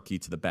hierarchy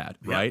to the bad,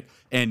 right?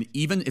 And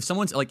even if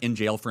someone's like in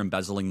jail for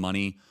embezzling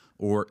money,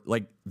 or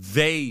like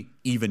they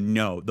even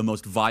know the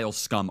most vile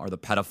scum are the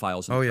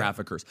pedophiles and the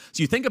traffickers.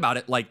 So you think about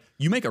it, like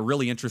you make a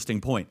really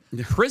interesting point.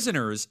 Yeah.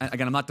 Prisoners,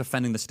 again, I'm not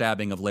defending the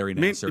stabbing of Larry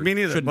Nassar. Me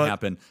neither. Shouldn't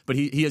happen. But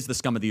he is the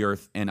scum of the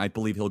earth, and I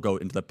believe he'll go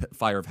into the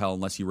fire of hell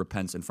unless he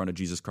repents in front of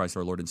Jesus Christ,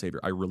 our Lord and Savior.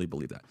 I really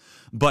believe that.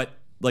 But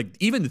like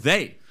even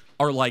they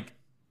are like,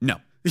 no.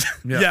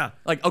 Yeah.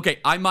 Like, okay,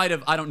 I might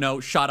have, I don't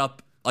know, shot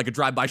up like a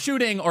drive-by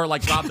shooting or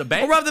like robbed a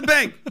bank. Or robbed the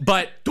bank.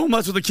 But don't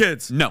mess with the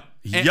kids. No.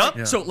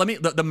 So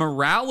the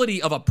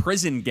morality of a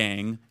prison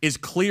gang is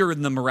clearer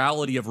than the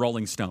morality of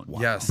Rolling Stone.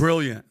 Wow. Yes.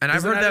 Brilliant. And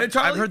I've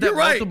heard that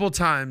multiple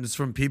times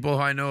from people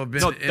who I know have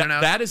been in and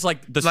out. That is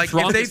like the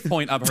strongest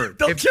point I've heard.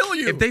 They'll kill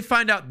you. If they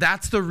find out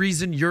that's the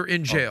reason you're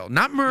in jail.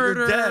 Not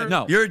murder. You're dead.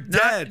 No. You're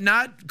dead.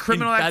 Not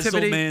criminal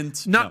activity.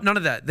 No. None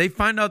of that. They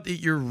find out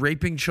that you're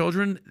raping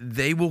children,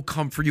 they will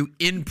come for you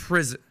in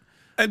prison.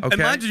 And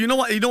mind you, you know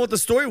what the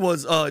story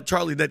was,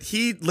 Charlie, that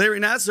Larry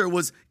Nassar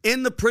was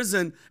in the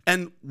prison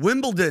and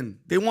Wimbledon.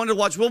 They wanted to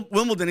watch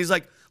Wimbledon. He's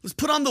like, let's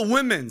put on the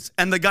women's.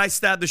 And the guy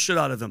stabbed the shit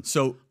out of them.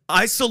 So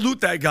I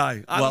salute that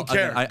guy. I don't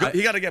care.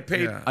 He got to get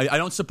paid. Yeah. I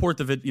don't support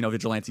the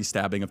vigilante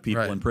stabbing of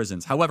people in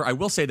prisons. However, I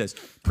will say this.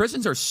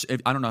 Prisons are,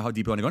 I don't know how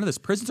deep you want to go into this.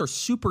 Prisons are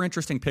super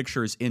interesting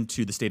pictures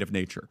into the state of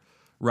nature,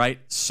 right?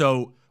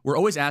 So we're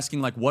always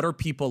asking, like, what are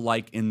people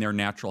like in their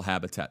natural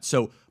habitat?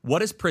 So what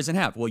does prison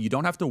have? Well, you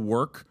don't have to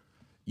work.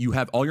 You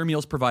have all your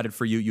meals provided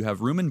for you. You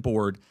have room and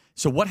board.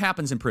 So what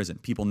happens in prison?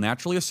 People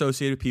naturally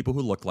associate with people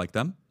who look like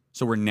them.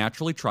 So we're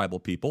naturally tribal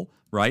people,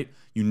 right?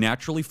 You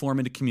naturally form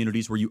into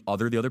communities where you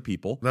other the other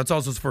people. That's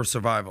also for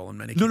survival in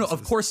many cases. No,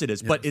 of course it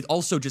is. Yes. But it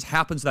also just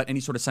happens without any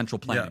sort of central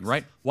planning,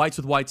 right? Whites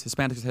with whites,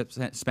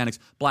 Hispanics,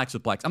 blacks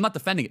with blacks. I'm not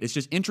defending it. It's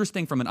just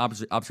interesting from an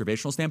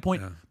observational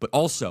standpoint, but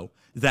also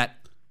that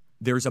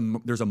there's a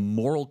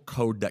moral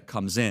code that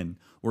comes in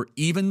where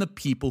even the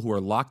people who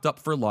are locked up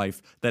for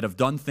life that have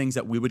done things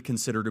that we would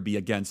consider to be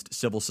against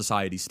civil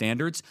society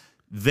standards,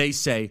 they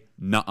say,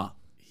 nuh-uh.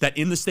 That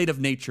in the state of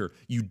nature,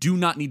 you do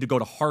not need to go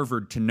to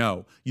Harvard to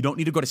know. You don't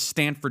need to go to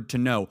Stanford to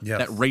know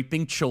that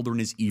raping children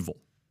is evil.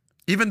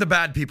 Even the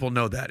bad people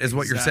know that, is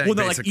what you're saying. Well,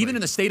 no, like even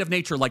in the state of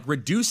nature, like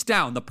reduce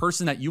down the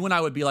person that you and I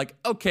would be like,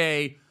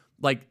 okay,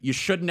 like you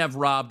shouldn't have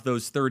robbed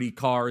those 30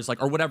 cars, like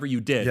or whatever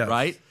you did,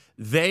 right?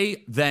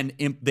 They then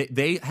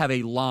they have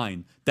a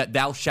line that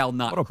thou shalt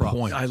not cross. What a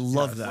point! I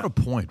love that. What a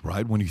point,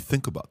 right? When you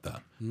think about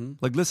that,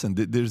 like, listen,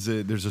 there's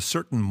a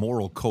certain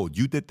moral code.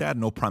 You did that,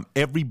 no problem.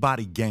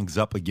 Everybody gangs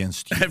up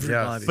against you.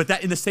 Everybody. But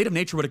that in the state of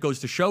nature, what it goes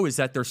to show is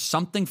that there's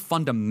something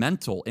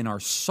fundamental in our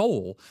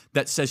soul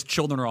that says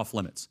children are off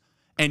limits,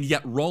 and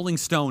yet Rolling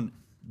Stone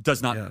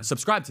does not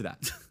subscribe to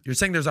that. You're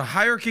saying there's a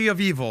hierarchy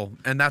of evil,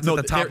 and that's at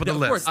the top of the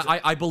list. Of course,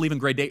 I believe in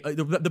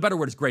the better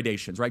word is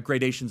gradations, right?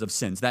 Gradations of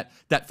sins.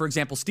 That, for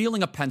example,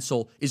 stealing a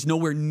pencil is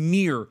nowhere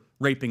near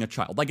raping a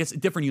child. Like, it's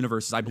different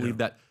universes. I believe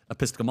that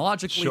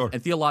epistemologically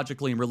and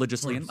theologically and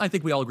religiously, and I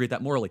think we all agree with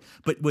that morally.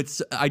 But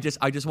I just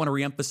want to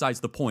reemphasize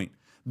the point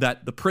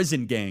that the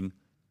prison gang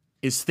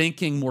is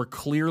thinking more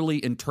clearly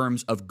in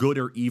terms of good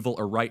or evil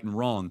or right and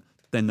wrong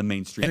than the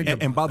mainstream.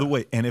 And by the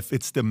way, and if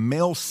it's the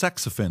male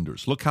sex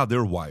offenders, look how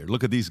they're wired.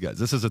 Look at these guys.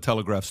 This is a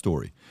Telegraph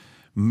story.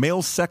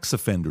 Male sex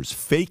offenders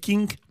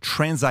faking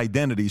trans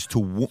identities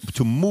to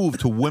move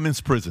to women's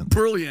prisons.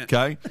 Brilliant.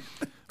 Okay?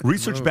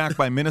 Research backed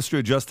by Ministry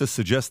of Justice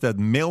suggests that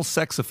male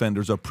sex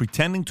offenders are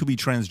pretending to be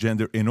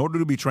transgender in order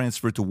to be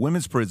transferred to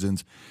women's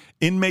prisons.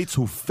 Inmates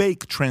who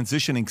fake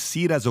transitioning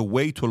see it as a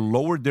way to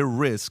lower their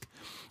risk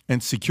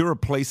and secure a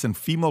place in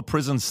female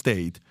prison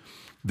state.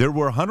 There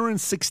were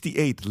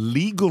 168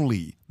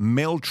 legally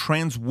male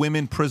trans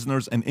women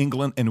prisoners in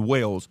England and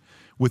Wales,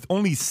 with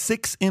only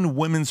 6 in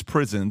women's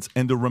prisons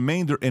and the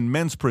remainder in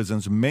men's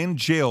prisons. Men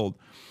jailed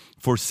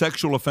for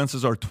sexual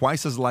offenses are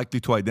twice as likely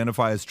to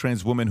identify as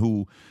trans women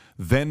who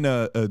than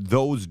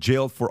those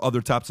jailed for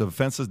other types of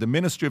offenses. The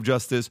Ministry of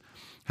Justice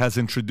has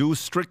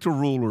introduced stricter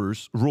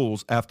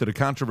rules after the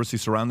controversy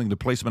surrounding the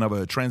placement of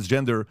a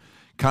transgender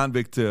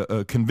convict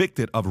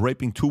convicted of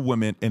raping 2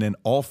 women in an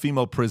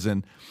all-female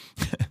prison.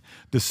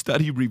 The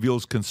study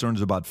reveals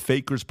concerns about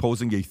fakers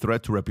posing a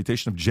threat to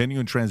reputation of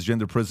genuine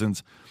transgender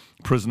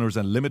prisoners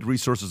and limit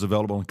resources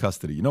available in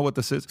custody. You know what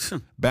this is?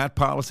 Bad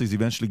policies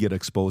eventually get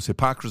exposed.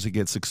 Hypocrisy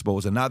gets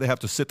exposed. And now they have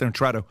to sit there and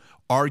try to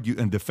argue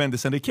and defend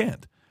this, and they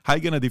can't. How are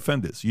you going to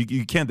defend this?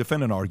 You can't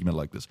defend an argument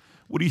like this.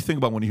 What do you think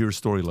about when you hear a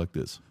story like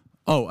this?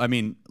 Oh, I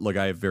mean, look,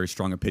 I have very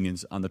strong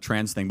opinions on the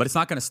trans thing, but it's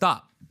not going to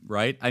stop,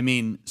 right? I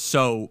mean,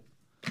 so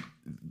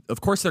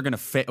of course they're going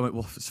to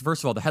well,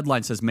 first of all, the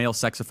headline says male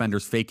sex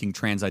offenders faking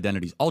trans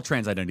identities. All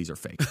trans identities are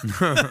fake.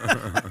 So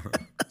I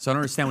don't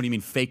understand what you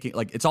mean faking.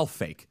 Like, it's all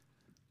fake.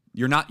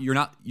 You're not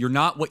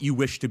what you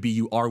wish to be.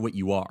 You are what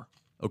you are.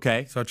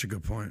 Okay? Such a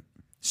good point.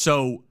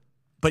 So,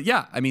 but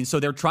yeah, I mean, so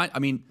they're trying, I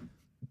mean,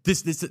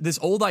 this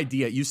old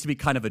idea, it used to be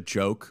kind of a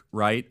joke,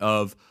 right?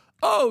 Of,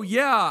 oh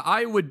yeah,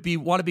 I would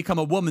want to become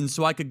a woman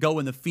so I could go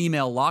in the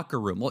female locker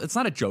room. Well, it's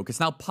not a joke. It's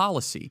now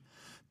policy.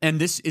 And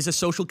this is a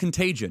social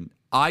contagion.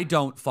 I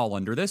don't fall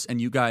under this,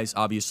 and you guys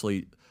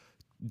obviously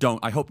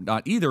don't. I hope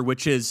not either,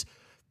 which is,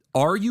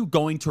 are you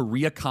going to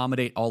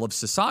reaccommodate all of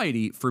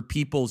society for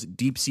people's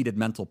deep-seated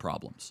mental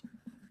problems?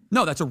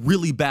 No, that's a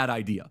really bad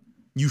idea.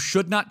 You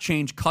should not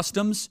change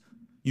customs.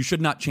 You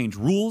should not change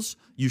rules.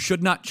 You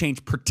should not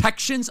change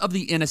protections of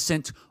the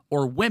innocent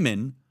or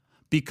women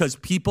because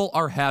people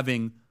are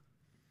having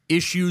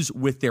issues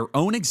with their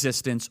own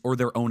existence or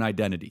their own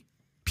identity,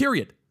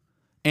 period.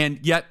 And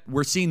yet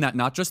we're seeing that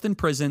not just in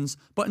prisons,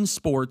 but in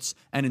sports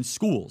and in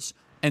schools.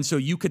 And so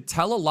you could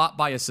tell a lot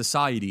by a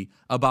society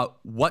about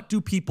what do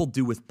people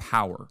do with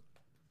power.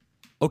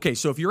 Okay,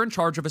 so if you're in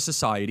charge of a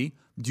society,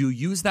 do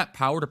you use that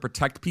power to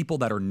protect people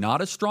that are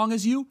not as strong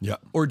as you? Yeah.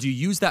 Or do you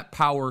use that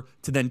power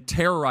to then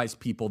terrorize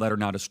people that are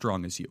not as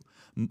strong as you?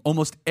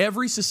 Almost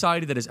every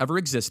society that has ever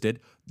existed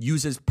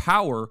uses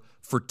power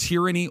for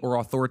tyranny or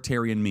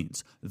authoritarian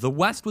means. The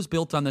West was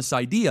built on this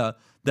idea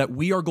that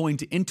we are going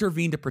to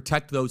intervene to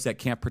protect those that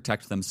can't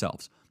protect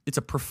themselves. It's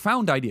a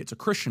profound idea. It's a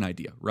Christian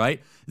idea,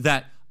 right?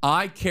 That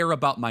I care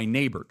about my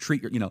neighbor.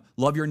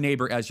 Love your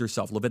neighbor as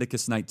yourself.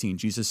 Leviticus 19.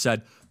 Jesus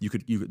said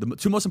the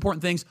 2 most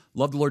important things: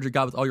 love the Lord your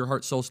God with all your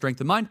heart, soul, strength,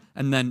 and mind,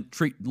 and then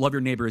love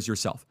your neighbor as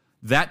yourself.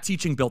 That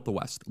teaching built the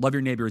West. Love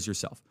your neighbor as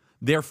yourself.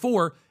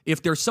 Therefore,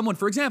 if there's someone,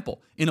 for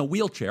example, in a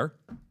wheelchair,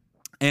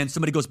 and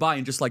somebody goes by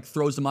and just like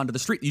throws them onto the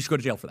street, you should go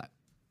to jail for that.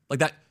 Like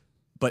that.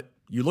 But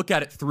you look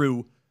at it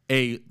through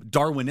a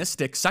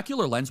Darwinistic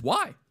secular lens.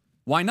 Why?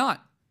 Why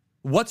not?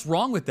 What's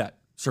wrong with that?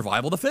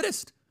 Survival of the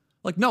fittest.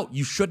 Like, no,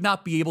 you should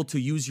not be able to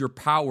use your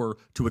power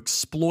to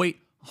exploit,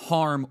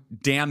 harm,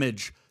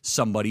 damage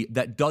somebody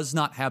that does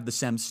not have the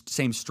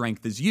same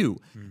strength as you.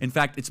 In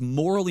fact, it's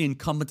morally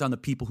incumbent on the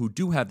people who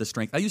do have the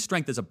strength. I use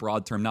strength as a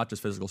broad term, not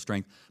just physical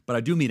strength, but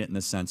I do mean it in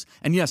this sense.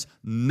 And yes,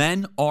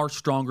 men are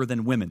stronger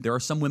than women. There are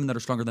some women that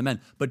are stronger than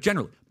men, but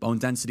generally, bone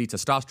density,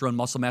 testosterone,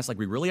 muscle mass, like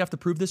we really have to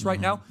prove this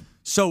right now.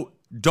 So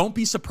Don't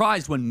be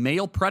surprised when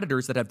male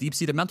predators that have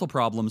deep-seated mental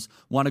problems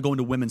want to go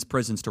into women's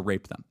prisons to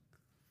rape them.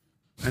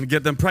 And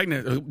get them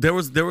pregnant. There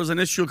was an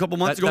issue a couple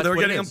months ago. They were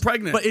getting them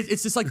pregnant. But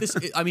it's just like this.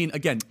 I mean,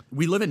 again,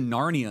 we live in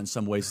Narnia in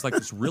some ways. It's like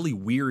this really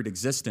weird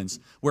existence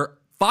where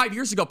 5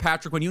 years ago,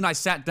 Patrick, when you and I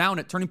sat down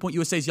at Turning Point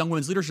USA's Young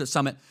Women's Leadership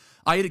Summit,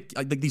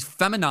 these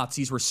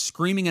feminazis were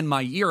screaming in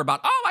my ear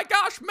about, oh my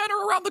gosh, men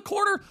are around the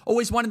corner,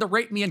 always wanting to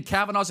rape me, and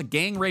Kavanaugh's a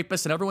gang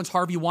rapist, and everyone's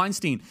Harvey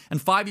Weinstein.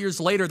 And 5 years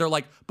later, they're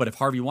like, but if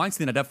Harvey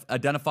Weinstein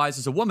identifies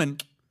as a woman,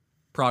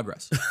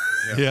 progress.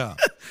 Yeah.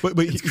 But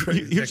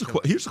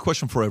here's a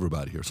question for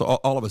everybody here. So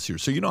all of us here.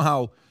 So you know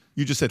how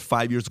you just said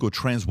 5 years ago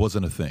trans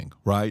wasn't a thing,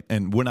 right?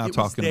 And we're not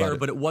talking about it.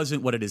 But it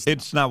wasn't what it is now.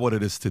 It's not what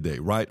it is today,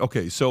 right?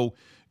 Okay, so,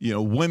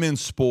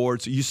 women's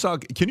sports. You saw,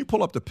 can you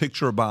pull up the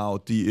picture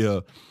about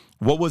the...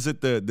 what was it?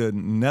 The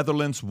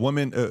Netherlands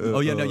woman?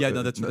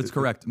 That's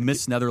correct.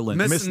 Miss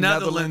Netherlands. Miss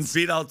Netherlands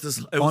beat out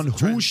this. On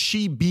who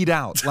she beat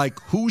out. Like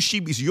who she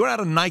beat. You're at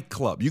a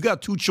nightclub. You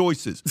got two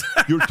choices.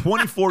 You're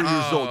 24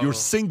 years old. You're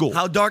single.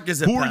 How dark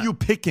is it, Who Pat? are you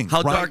picking?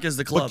 How dark is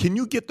the club? But can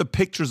you get the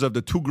pictures of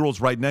the two girls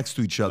right next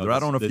to each other? I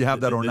don't know if you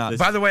have that or not.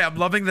 By the way, I'm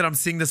loving that I'm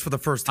seeing this for the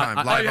first time.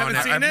 I haven't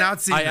seen it? I've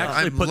not seen it. I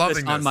actually put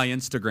this on my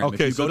Instagram.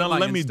 Okay, if you so go to then my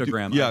let me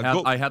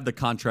Instagram, I have the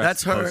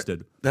contracts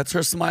posted. That's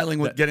her smiling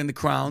with getting the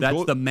crown.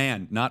 That's the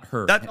man, not her.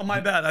 Oh, my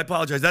bad. I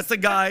apologize. That's the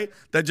guy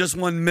that just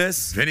won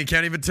Miss. Vinny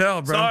can't even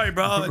tell, bro. Sorry,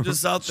 bro. I'm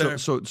just out there.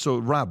 So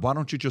Rob, why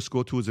don't you just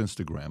go to his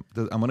Instagram?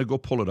 I'm going to go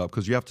pull it up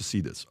because you have to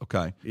see this,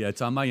 okay? Yeah,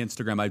 it's on my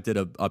Instagram. I did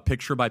a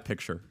picture by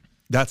picture.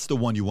 That's the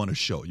one you want to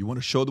show. You want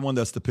to show the one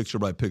that's the picture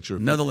by picture.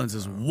 Netherlands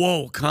is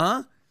woke,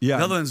 huh? Yeah.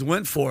 Netherlands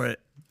went for it.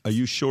 Are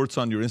you sure it's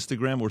on your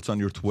Instagram or it's on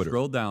your Twitter?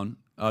 Scroll down.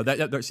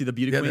 See the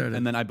beauty queen?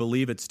 And then I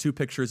believe it's 2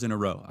 pictures in a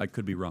row. I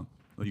could be wrong.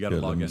 Well, you got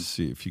to log in. Let me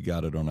see if you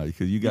got it or not.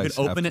 Because you guys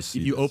can have open to it. see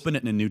If you this. open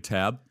it in a new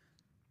tab,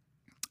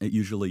 it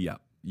usually,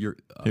 Here,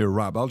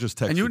 Rob, I'll just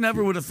text And you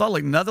never would have thought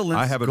like Netherlands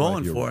I have it going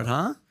right here, for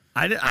Rob.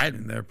 it, huh?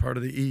 They're part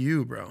of the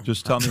EU, bro.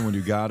 Just tell me when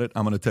you got it.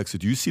 I'm going to text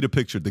it. You see the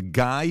picture. The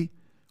guy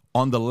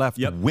on the left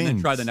wins. And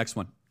then try the next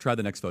one. Try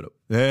the next photo.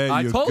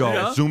 There you told go.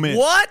 ya. Zoom in.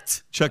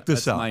 What? Check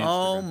this out.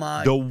 Oh,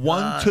 my The God.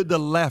 one to the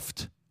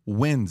left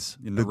wins.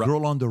 The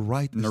girl on the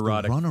right is the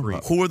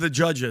runner-up. Who are the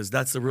judges?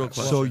 That's the real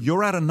question. So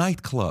you're at a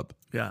nightclub.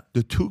 Yeah.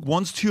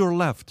 One's to your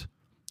left,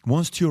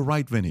 one's to your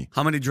right, Vinny.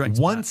 How many drinks?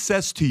 One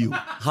says to you.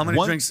 How many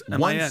drinks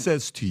am I in? One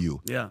says to you.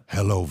 Yeah.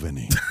 Hello,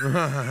 Vinny.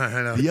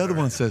 The other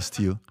one says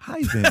to you,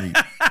 hi, Vinny.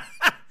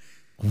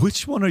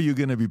 Which one are you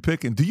going to be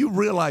picking? Do you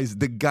realize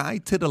the guy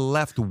to the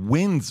left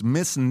wins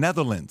Miss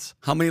Netherlands?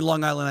 How many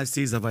Long Island iced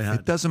teas have I had?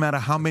 It doesn't matter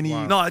how many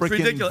No, it's freaking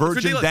ridiculous.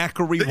 virgin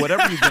daiquiri,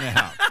 whatever you're going to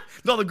have.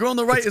 No, the girl on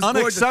the right It's is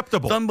gorgeous.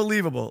 unacceptable. It's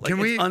unbelievable.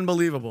 It's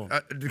unbelievable.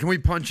 Can we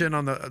punch in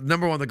on the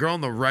number one? The girl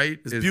on the right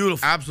is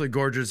beautiful, absolutely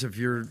gorgeous. If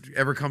you're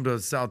ever come to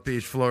South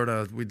Beach,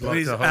 Florida, we'd love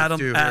to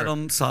host you.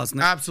 Adam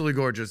Sosnick. Absolutely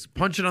gorgeous.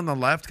 Punch it on the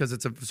left because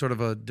it's a sort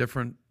of a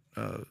different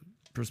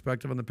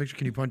perspective on the picture.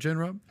 Can you punch in,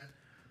 Rob?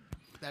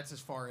 That's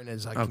as far in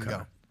as I can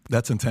go.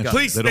 That's intentional.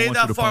 Please stay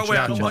that far away.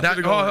 I don't want you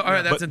to go. All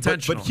right, that's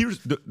intentional. But here's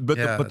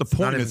the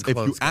point is, if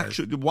you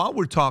actually, while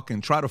we're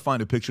talking, try to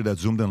find a picture that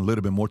zoomed in a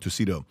little bit more to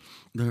see the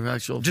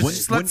actual.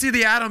 Let's see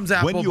the Adam's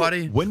apple,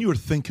 buddy. When you're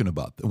thinking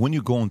about, when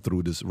you're going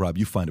through this, Rob,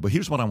 you find it. But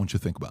here's what I want you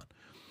to think about.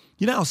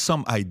 You know how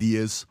some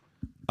ideas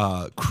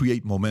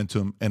create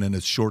momentum and then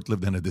it's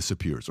short-lived and it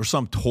disappears, or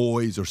some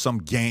toys, or some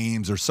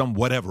games, or some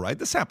whatever. Right?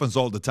 This happens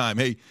all the time.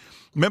 Hey.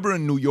 Remember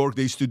in New York,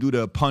 they used to do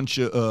the punch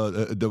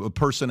the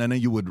person and then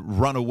you would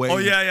run away. Oh,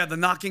 yeah, the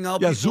knocking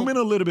out. Yeah, people. Zoom in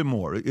a little bit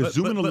more.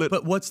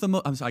 But what's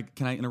the I'm sorry,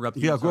 can I interrupt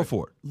you? Yeah, go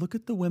for it. Look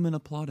at the women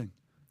applauding.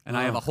 And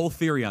I have a whole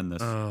theory on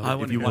this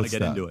if you want to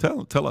get into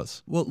it. Tell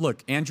us. Well,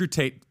 look, Andrew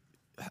Tate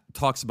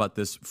talks about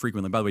this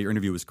frequently. By the way, your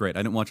interview was great. I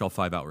didn't watch all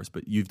 5 hours,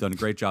 but you've done a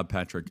great job,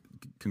 Patrick.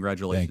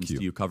 Congratulations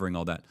to you covering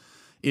all that.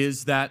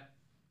 Is that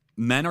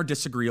men are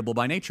disagreeable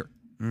by nature.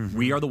 Mm-hmm.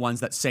 We are the ones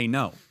that say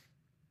no.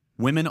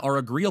 Women are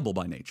agreeable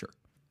by nature.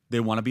 They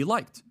want to be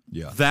liked.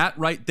 Yeah. That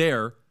right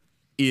there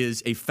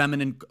is a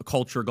feminine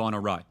culture gone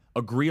awry.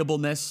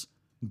 Agreeableness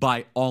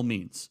by all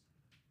means.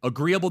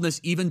 Agreeableness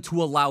even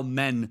to allow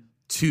men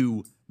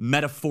to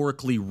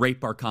metaphorically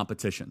rape our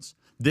competitions.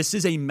 This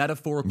is a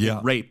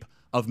metaphorical rape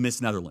of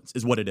Miss Netherlands,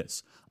 is what it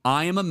is.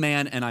 I am a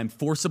man and I'm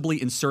forcibly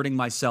inserting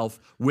myself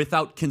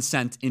without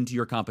consent into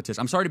your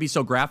competition. I'm sorry to be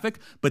so graphic,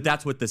 but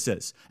that's what this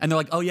is. And they're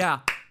like, oh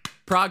yeah,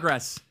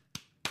 progress.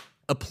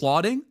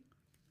 Applauding?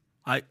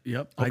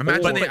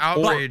 Imagine the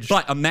outrage.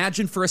 But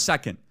imagine for a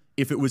second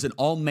if it was an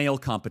all-male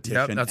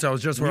competition. Yep,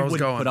 that's just where I was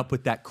going. Put up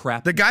with that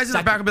crap. The guys in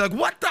the back would be like,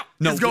 "What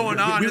is going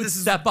on? This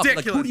is step up.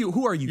 Like, who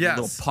are you, you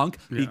little punk?"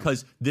 Yeah.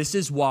 Because this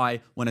is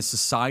why when a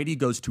society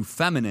goes too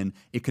feminine,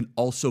 it can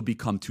also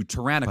become too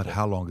tyrannical. But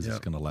how long is this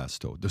going to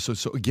last, though?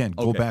 So again,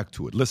 go back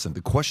to it. Listen,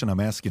 the question I'm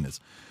asking is,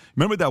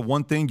 Remember that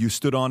one thing? You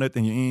stood on it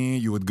and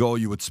you would go,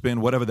 you would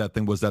spin, whatever that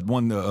thing was, that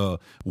one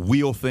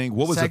wheel thing.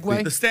 What was it? The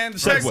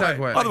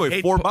Segway. By the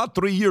way, for about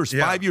 3 years,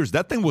 5 years,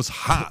 that thing was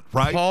hot,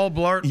 right? Paul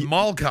Blart,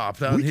 Mall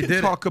Cop. We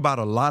can talk about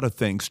a lot of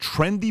things,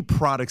 trendy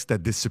products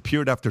that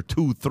disappeared after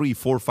 2, 3,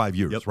 4, 5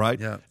 years, right?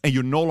 Yeah. And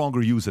you're no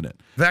longer using it.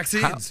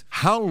 Vaccines.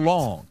 How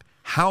long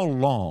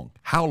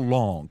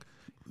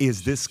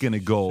is this going to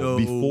go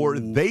before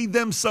they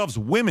themselves,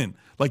 women,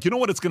 like, you know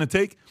what it's going to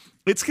take?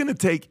 It's going to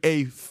take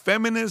a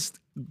feminist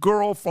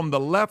girl from the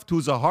left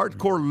who's a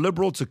hardcore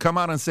liberal to come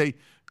out and say,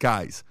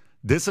 guys,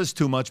 this is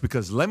too much,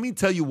 because let me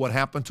tell you what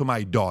happened to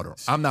my daughter.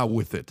 I'm not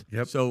with it.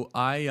 Yep. So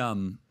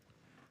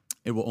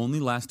it will only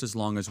last as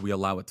long as we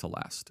allow it to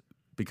last,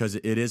 because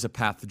it is a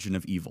pathogen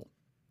of evil,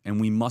 and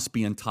we must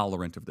be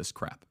intolerant of this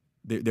crap.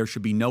 There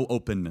should be no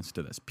openness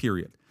to this,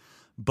 period.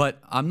 But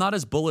I'm not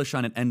as bullish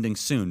on it ending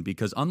soon,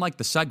 because unlike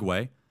the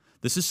Segway,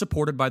 this is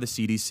supported by the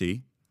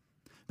CDC.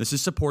 This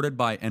is supported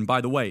by, and by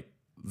the way,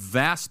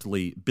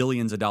 vastly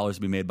billions of dollars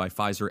to be made by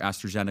Pfizer,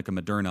 AstraZeneca,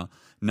 Moderna,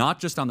 not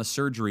just on the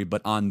surgery,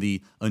 but on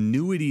the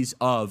annuities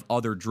of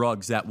other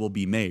drugs that will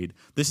be made.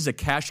 This is a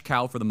cash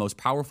cow for the most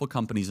powerful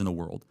companies in the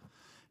world.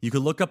 You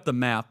can look up the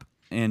map,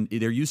 and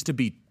there used to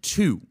be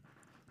two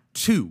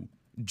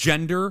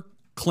gender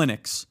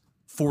clinics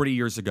 40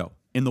 years ago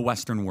in the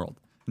Western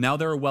world. Now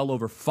there are well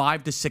over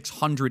 500 to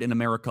 600 in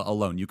America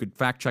alone. You could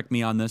fact check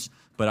me on this,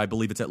 but I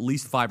believe it's at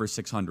least 500 or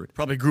 600.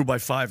 Probably grew by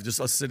 5, just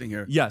us sitting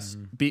here. Yes.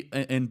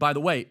 And by the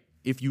way,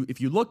 if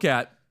you look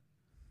at,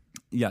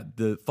 in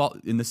the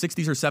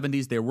 60s or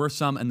 70s, there were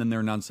some, and then there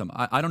are none some.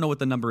 I don't know what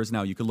the number is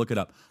now. You could look it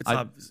up.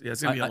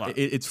 It's going to be a lot.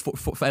 It's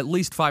for at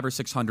least 500 or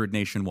 600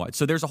 nationwide.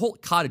 So there's a whole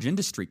cottage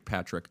industry,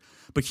 Patrick.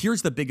 But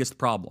here's the biggest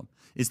problem,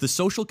 is the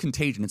social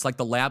contagion. It's like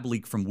the lab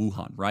leak from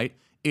Wuhan, right?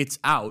 It's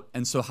out,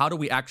 and so how do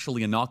we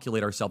actually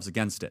inoculate ourselves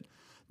against it?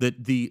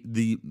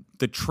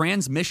 The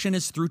transmission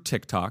is through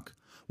TikTok,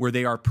 where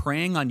they are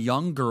preying on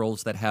young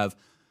girls that have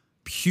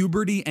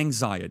puberty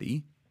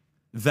anxiety,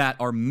 that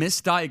are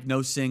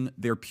misdiagnosing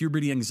their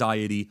puberty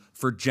anxiety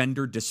for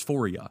gender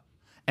dysphoria.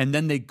 And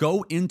then they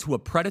go into a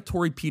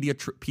predatory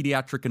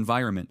pediatric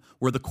environment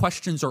where the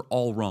questions are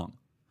all wrong.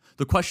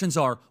 The questions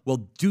are,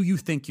 well, do you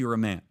think you're a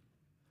man?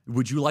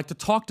 Would you like to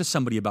talk to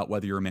somebody about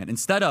whether you're a man?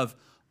 Instead of,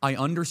 I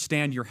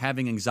understand you're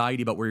having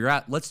anxiety about where you're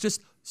at. Let's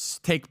just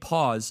take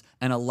pause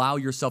and allow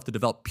yourself to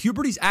develop.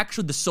 Puberty is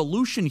actually the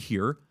solution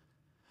here.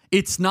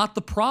 It's not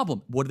the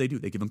problem. What do?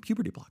 They give them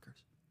puberty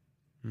blockers.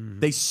 Mm-hmm.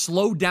 They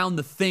slow down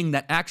the thing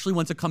that actually,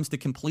 once it comes to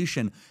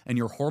completion and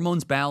your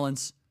hormones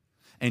balance,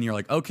 and you're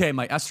like, okay,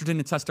 my estrogen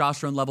and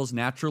testosterone levels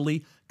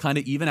naturally kind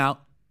of even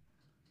out,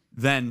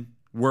 then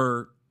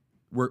we're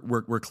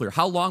clear.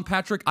 How long,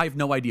 Patrick? I have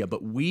no idea.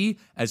 But we,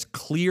 as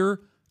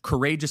clear,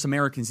 courageous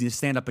Americans, need to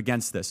stand up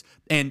against this,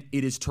 and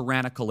it is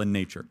tyrannical in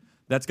nature.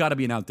 That's got to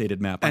be an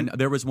outdated map. And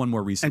there was one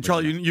more recently. And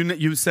Charlie,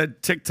 you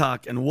said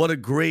TikTok, and what a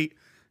great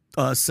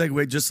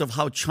segue just of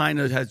how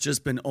China has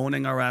just been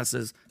owning our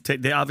asses.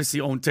 They obviously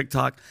own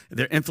TikTok.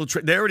 They're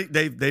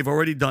They've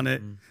already done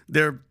it.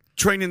 They're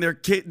training their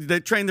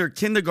They train their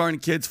kindergarten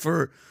kids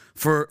for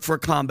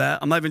combat.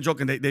 I'm not even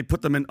joking. They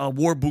put them in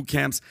war boot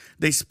camps.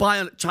 They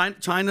spy on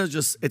China.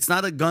 It's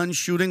not a gun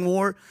shooting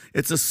war.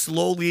 It's a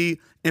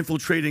slowly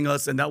infiltrating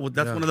us, and that's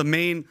one of the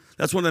main.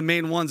 That's one of the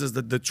main ones, is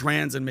the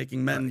trans and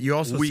making men. You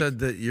also weak. said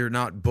that you're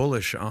not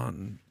bullish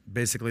on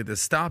basically the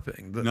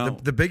stopping.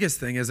 The biggest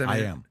thing is, I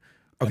am.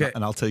 Okay,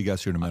 and I'll tell you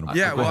guys here in a minute.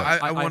 Yeah, well,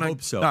 I want to.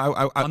 hope so.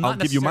 No, I'll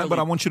give you mine, but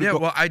I want you to go.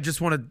 Well,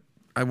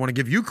 I want to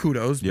give you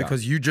kudos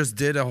because you just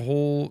did a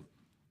whole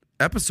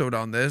episode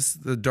on this,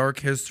 the dark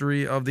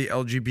history of the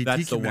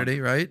LGBT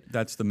community, right?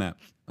 That's the map.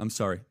 I'm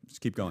sorry.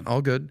 Just keep going.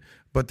 All good.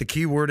 But the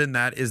key word in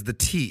that is the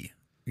T,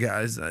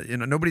 guys.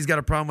 Nobody's got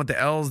a problem with the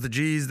L's, the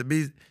G's, the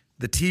B's.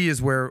 The T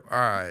is where, all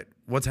right,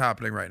 what's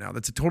happening right now?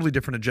 That's a totally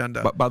different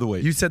agenda. But by the way,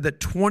 you said that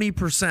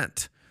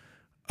 20%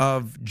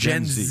 of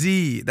Gen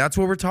Z, that's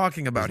what we're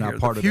talking about here.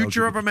 The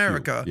future of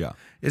America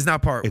is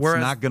not part. It's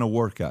not going to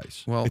work,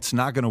 guys. Well, it's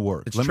not going to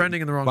work. It's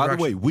trending in the wrong direction.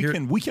 By the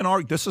way, we can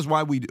argue. This is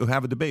why we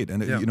have a debate,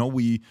 and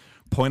we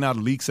point out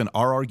leaks in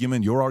our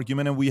argument, your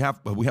argument, and we have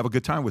a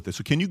good time with this.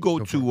 So can you go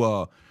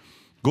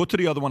to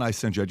the other one I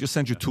sent you? I just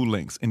sent you 2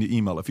 links in the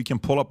email. If you can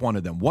pull up one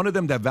of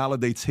them that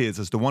validates his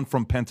is the one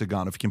from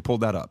Pentagon. If you can pull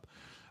that up.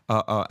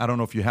 I don't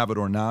know if you have it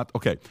or not.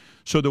 Okay.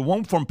 So the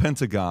one from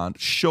Pentagon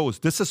shows,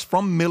 this is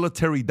from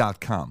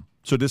military.com.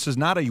 So this is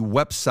not a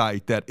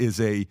website that is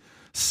a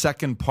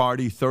second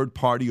party, third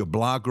party, a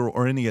blogger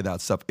or any of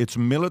that stuff. It's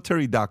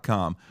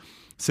military.com.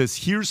 It says,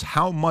 here's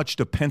how much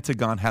the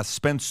Pentagon has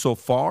spent so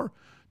far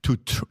to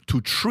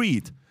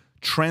treat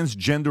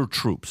transgender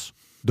troops.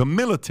 The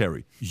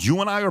military, you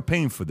and I are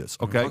paying for this,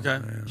 okay?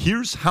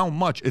 Here's how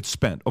much it's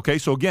spent, okay?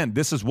 So again,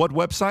 this is what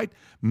website?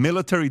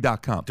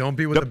 Military.com. Don't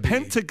be with the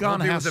Pentagon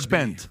has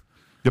spent.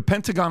 The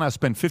Pentagon has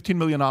spent $15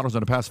 million in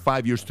the past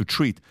 5 years to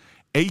treat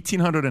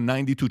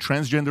 1,892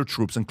 transgender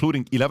troops,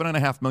 including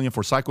 $11.5 million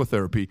for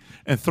psychotherapy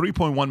and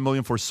 $3.1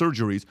 million for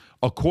surgeries,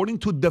 according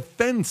to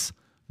Defense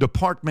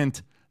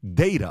Department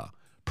data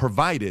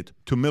provided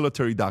to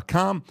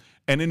military.com.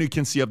 And then you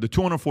can see of the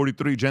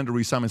 243 gender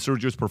reassignment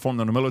surgeries performed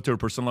on the military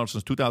personnel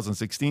since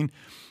 2016,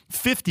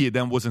 50 of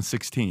them was in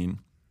 16.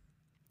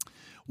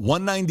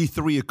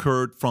 193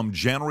 occurred from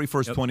January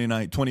 1st,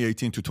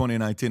 2018 to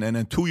 2019. And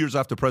then 2 years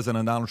after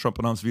President Donald Trump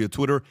announced via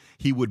Twitter,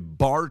 he would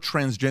bar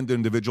transgender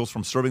individuals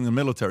from serving in the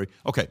military.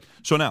 Okay,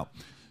 so now,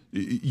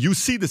 you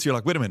see this, you're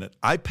like, wait a minute,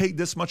 I paid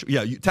this much?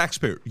 Yeah,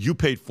 taxpayer, you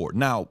paid for it.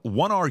 Now,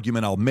 one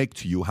argument I'll make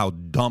to you how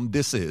dumb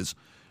this is,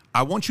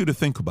 I want you to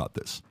think about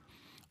this.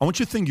 I want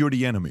you to think you're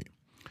the enemy.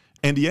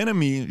 And the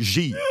enemy,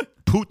 Xi,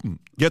 Putin,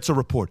 gets a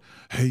report.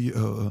 Hey,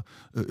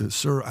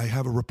 sir, I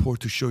have a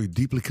report to show you,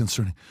 deeply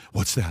concerning.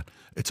 What's that?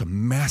 It's a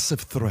massive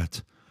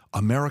threat.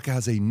 America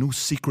has a new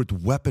secret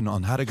weapon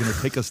on how they're going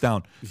to take us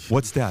down.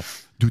 What's that?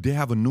 Do they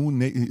have a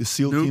new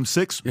SEAL Team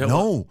 6? Yeah,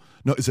 no.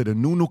 No. Is it a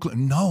new nuclear?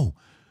 No.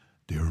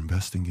 They're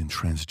investing in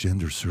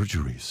transgender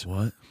surgeries.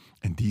 What?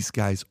 And these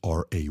guys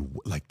are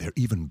they're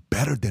even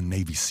better than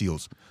Navy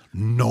SEAls.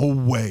 No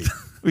way.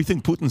 We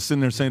think Putin's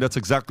sitting there saying that's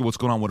exactly what's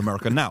going on with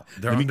America. Now,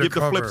 let me give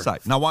the flip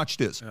side. Now, watch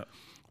this. Yeah.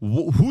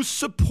 Who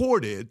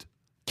supported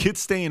kids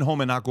staying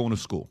home and not going to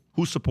school?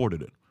 Who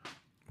supported it?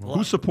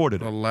 Who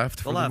supported it? The left,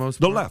 for the most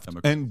part. The left.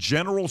 And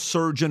General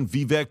Surgeon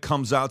Vivek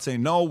comes out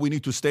saying, no, we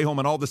need to stay home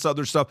and all this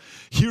other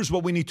stuff. Here's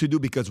what we need to do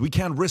because we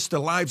can't risk the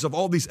lives of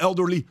all these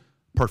elderly.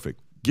 Perfect.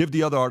 Give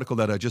the other article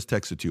that I just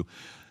texted you.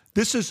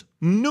 This is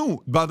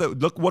new.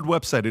 Look what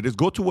website it is.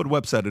 Go to what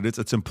website it is.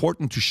 It's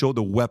important to show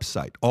the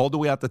website all the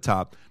way at the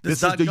top.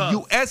 This is the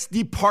U.S.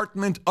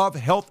 Department of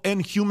Health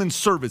and Human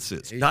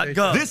Services.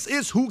 This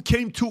is who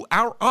came to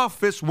our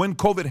office when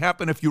COVID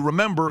happened, if you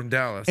remember. In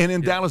Dallas. And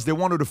in Dallas, they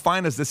wanted to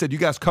find us. They said, you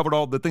guys covered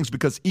all the things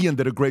because Ian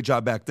did a great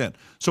job back then.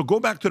 So go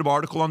back to the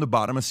article on the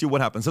bottom and see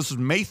what happens. This is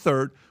May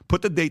 3rd.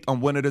 Put the date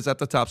on when it is at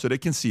the top so they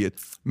can see it.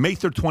 May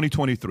 3rd,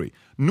 2023.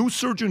 New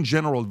Surgeon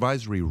General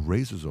advisory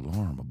raises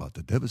alarm about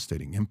the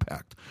devastating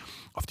impact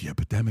of the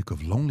epidemic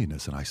of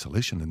loneliness and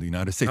isolation in the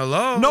United States.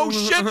 Hello? No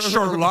shit,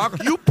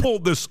 Sherlock. You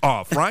pulled this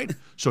off, right?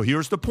 So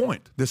here's the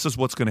point. This is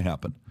what's going to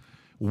happen.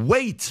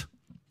 Wait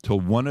till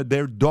one of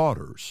their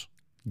daughters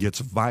gets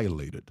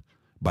violated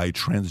by a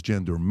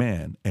transgender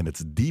man and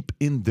it's deep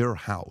in their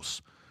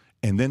house.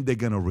 And then they're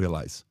going to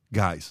realize,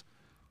 guys,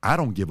 I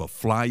don't give a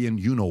flying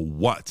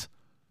you-know-what.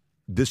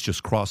 This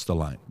just crossed the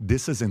line.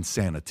 This is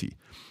insanity.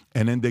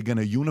 And then they're going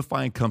to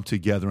unify and come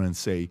together and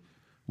say,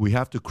 we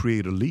have to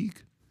create a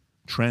league.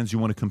 Trans, you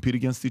want to compete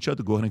against each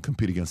other? Go ahead and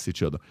compete against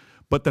each other.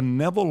 But the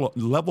level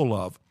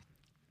of,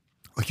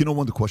 one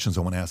of the questions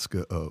I want to ask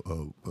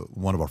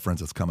one of our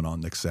friends that's coming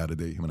on next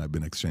Saturday, him and I have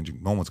been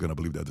exchanging. No one's going to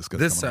believe that this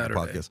guy's coming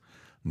on the podcast.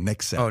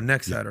 Next Saturday. Oh,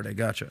 next Saturday.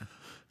 Gotcha.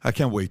 I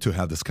can't wait to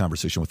have this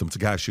conversation with him. It's a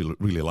guy I actually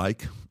really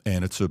like,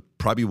 and it's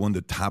probably one of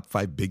the top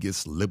 5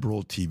 biggest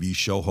liberal TV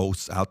show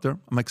hosts out there.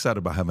 I'm excited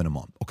about having him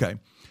on. Okay,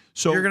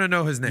 so you're gonna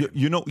know his name.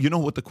 You know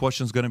what the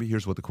question's going to be.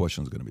 Here's what the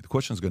question's going to be. The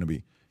question's going to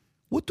be,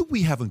 what do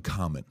we have in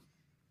common?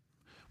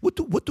 What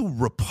do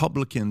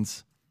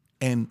Republicans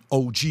and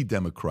OG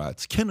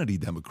Democrats, Kennedy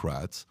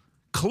Democrats,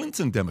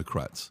 Clinton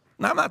Democrats?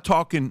 Now I'm not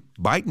talking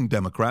Biden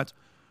Democrats.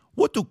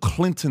 What do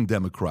Clinton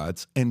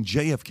Democrats and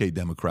JFK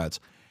Democrats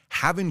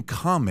have in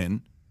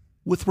common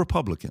with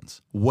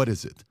Republicans? What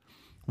is it?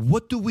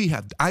 What do we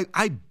have?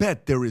 I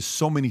bet there is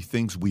so many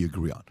things we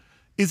agree on.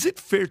 Is it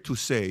fair to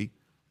say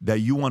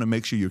that you want to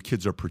make sure your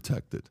kids are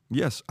protected?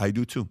 Yes, I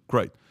do too.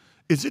 Great.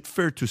 Is it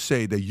fair to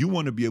say that you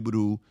want to be able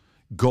to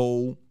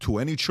go to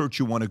any church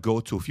you want to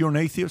go to? If you're an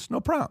atheist, no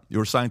problem.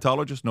 You're a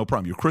Scientologist, no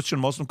problem. You're Christian,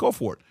 Muslim, go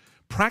for it.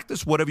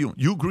 Practice whatever you want.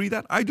 You agree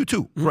that? I do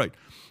too. Mm-hmm. Right.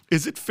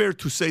 Is it fair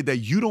to say that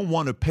you don't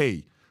want to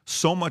pay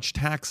so much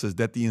taxes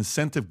that the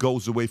incentive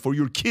goes away for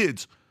your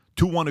kids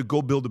to want to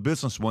go build a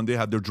business one day,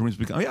 have their dreams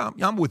become? Yeah,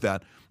 I'm with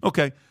that.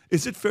 Okay.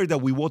 Is it fair that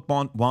we would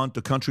want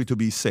the country to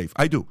be safe?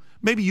 I do.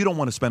 Maybe you don't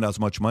want to spend as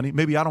much money.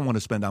 Maybe I don't want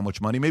to spend that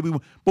much money.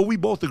 But we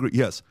both agree.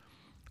 Yes.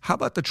 How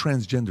about the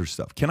transgender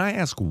stuff? Can I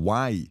ask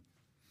why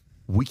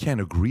we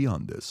can't agree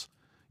on this?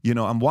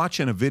 I'm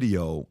watching a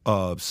video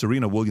of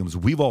Serena Williams.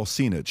 We've all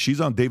seen it. She's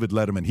on David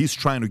Letterman. He's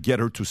trying to get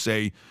her to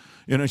say,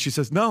 she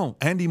says, no,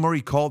 Andy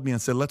Murray called me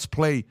and said, let's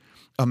play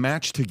a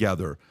match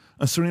together.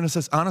 And Serena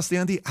says, honestly,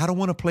 Andy, I don't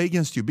want to play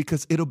against you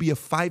because it'll be a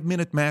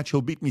 5-minute match.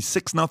 He'll beat me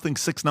 6-0,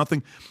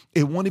 6-0.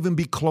 It won't even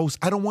be close.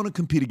 I don't want to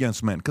compete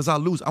against men because I'll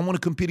lose. I want to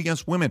compete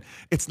against women.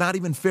 It's not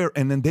even fair.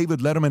 And then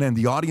David Letterman and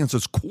the audience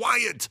is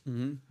quiet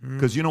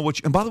because you know what?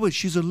 And by the way,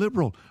 she's a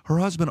liberal. Her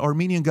husband,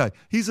 Armenian guy,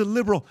 he's a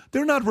liberal.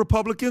 They're not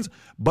Republicans,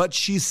 but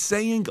she's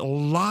saying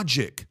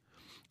logic.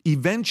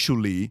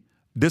 Eventually,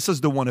 this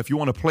is the one, if you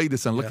want to play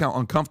this and look how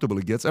uncomfortable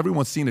it gets.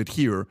 Everyone's seen it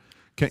here.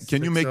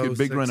 Can you make it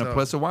bigger and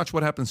impressive? Watch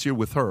what happens here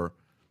with her.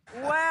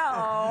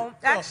 Well,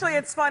 actually,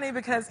 it's funny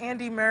because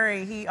Andy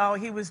Murray, he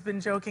was been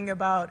joking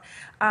about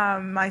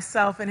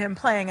myself and him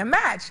playing a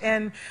match.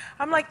 And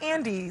I'm like,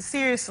 Andy,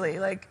 seriously,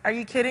 are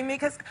you kidding me?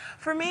 Because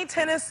for me,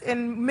 tennis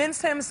and men's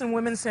tennis and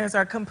women's tennis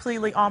are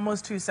completely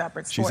almost two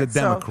separate sports. She's a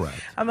Democrat.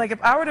 So I'm like,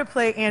 if I were to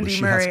play Andy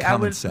Murray, I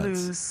would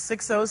lose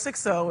 6-0,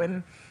 6-0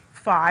 in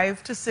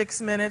 5 to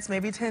 6 minutes,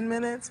 maybe 10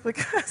 minutes,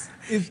 because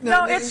it's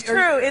true. It's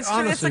true.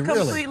 It's a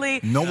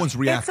completely no one's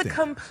reacting. It's a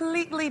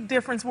completely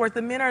different sport.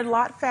 The men are a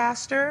lot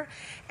faster,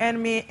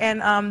 and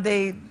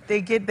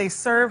they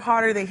serve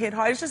harder, they hit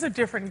harder. It's just a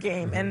different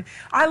game. And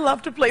I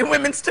love to play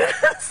women's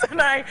tennis,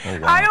 and I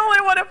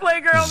only want to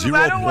play girls because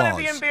I don't want to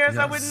be embarrassed.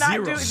 I would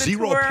not do the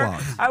tour.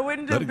 I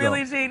wouldn't do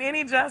Billie Jean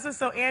any justice.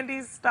 So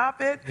Andy,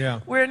 stop it. Yeah.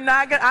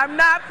 I'm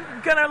not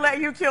gonna let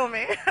you kill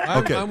me.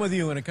 I'm with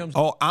you when it comes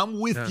to I'm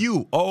with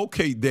you. Oh,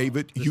 okay,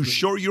 David. You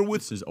sure you're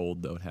with? This is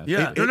old though.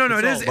 Yeah. No.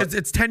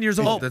 It's 10 years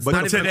old. That's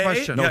not even a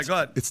question. No, go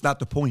ahead. It's not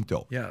the point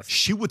though. Yes.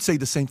 She would say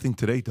the same thing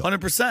today though.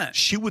 100%.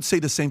 She would say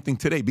the same thing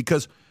today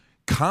because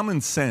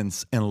common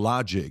sense and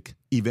logic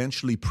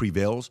eventually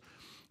prevails.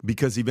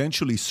 Because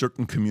eventually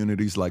certain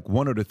communities, like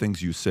one of the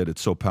things you said,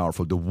 it's so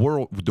powerful. The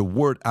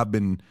word I've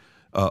been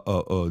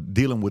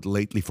dealing with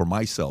lately for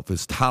myself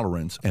is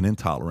tolerance and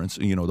intolerance.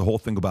 You know, the whole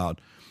thing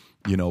about,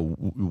 you know,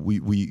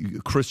 we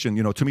Christian,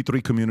 you know, to me, 3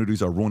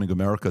 communities are ruining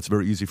America. It's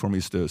very easy for me.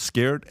 It's the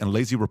scared and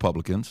lazy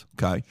Republicans,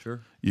 okay?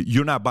 Sure.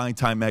 You're not buying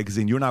Time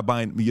Magazine. You're not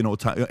buying, you know,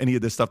 any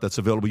of this stuff that's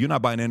available. You're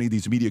not buying any of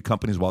these media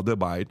companies while they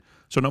buy it.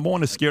 So number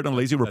 1 is scared and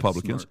lazy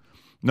Republicans.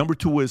 Number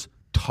 2 is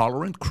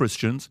tolerant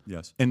Christians.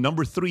 Yes. And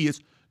number 3 is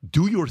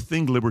do your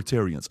thing,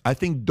 libertarians. I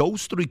think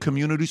those 3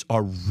 communities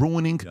are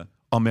ruining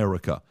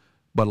America.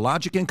 But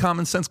logic and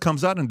common sense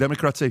comes out, and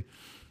Democrats say,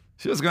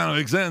 "She doesn't kind of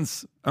make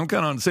sense. I'm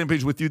kind of on the same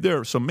page with you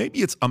there." So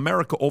maybe it's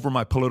America over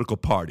my political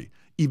party.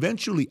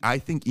 Eventually, I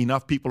think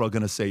enough people are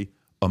going to say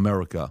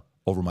America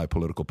over my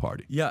political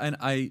party. Yeah, and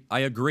I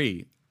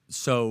agree.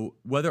 So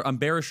whether I'm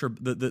bearish or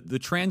the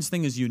trans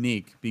thing is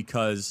unique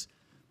because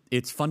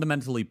it's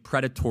fundamentally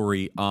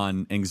predatory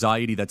on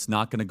anxiety that's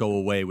not going to go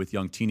away with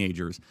young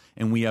teenagers.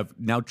 And we have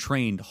now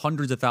trained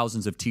hundreds of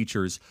thousands of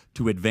teachers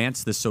to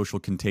advance this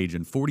social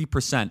contagion.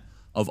 40%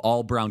 of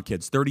all brown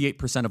kids,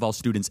 38% of all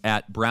students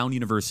at Brown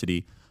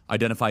University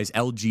identifies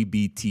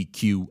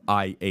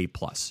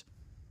LGBTQIA+.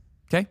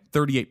 Okay?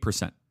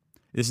 38%.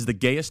 This is the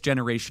gayest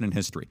generation in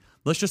history.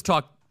 Let's just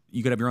talk.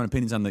 You could have your own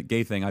opinions on the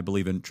gay thing. I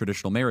believe in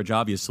traditional marriage,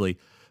 obviously.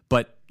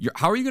 But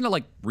how are you going to,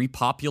 like,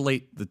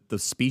 repopulate the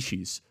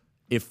species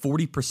if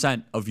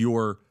 40% of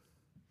your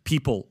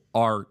people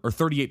are, or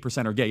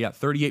 38% are gay? Yeah,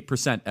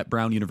 38% at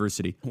Brown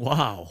University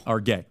are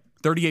gay.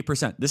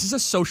 38%. This is a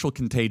social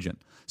contagion.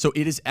 So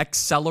it is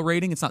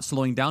accelerating. It's not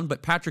slowing down.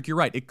 But Patrick, you're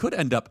right. It could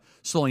end up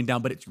slowing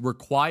down, but it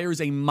requires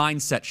a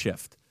mindset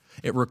shift.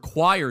 It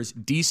requires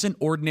decent,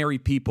 ordinary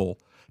people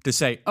to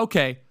say,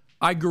 okay,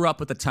 I grew up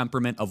with the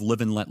temperament of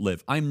live and let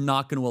live. I'm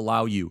not going to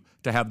allow you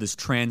to have this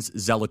trans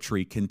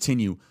zealotry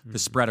continue to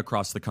spread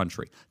across the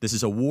country. This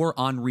is a war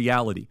on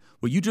reality.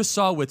 What you just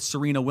saw with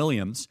Serena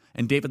Williams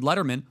and David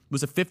Letterman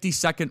was a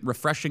 50-second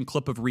refreshing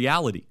clip of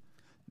reality.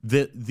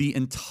 The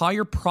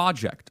entire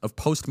project of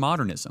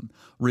postmodernism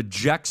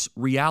rejects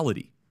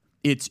reality.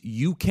 It's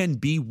you can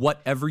be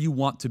whatever you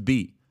want to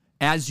be,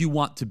 as you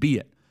want to be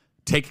it.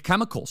 Take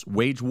chemicals,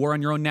 wage war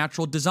on your own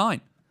natural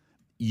design.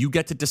 You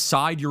get to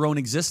decide your own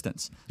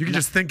existence. You can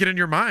just think it in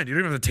your mind. You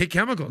don't even have to take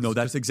chemicals. No,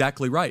 that's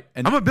exactly right.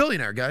 And I'm a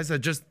billionaire, guys.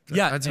 That's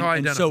how I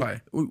identify.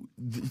 So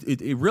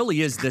it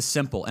really is this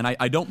simple. And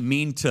I don't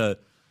mean to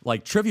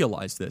like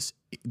trivialize this.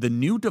 The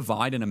new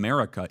divide in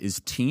America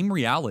is team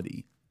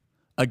reality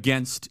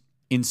against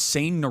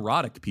insane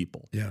neurotic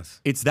people. Yes.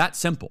 It's that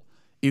simple.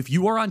 If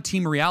you are on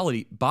team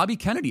reality, Bobby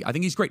Kennedy, I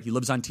think he's great. He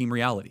lives on team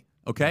reality.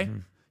 Okay? Mm-hmm.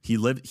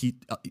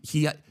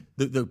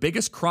 The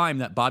biggest crime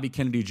that Bobby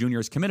Kennedy Jr.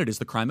 has committed is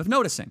the crime of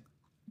noticing.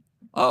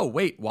 Oh,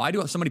 wait, why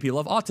do so many people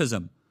have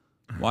autism?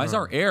 Why is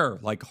our air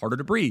like harder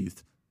to breathe?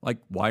 Like,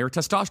 why are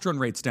testosterone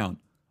rates down?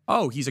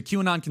 Oh, he's a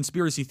QAnon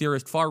conspiracy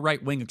theorist, far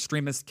right-wing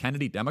extremist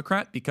Kennedy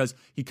Democrat because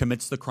he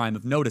commits the crime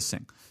of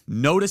noticing.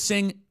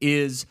 Noticing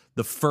is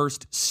the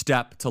first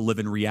step to live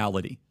in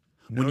reality.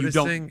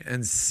 Noticing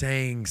and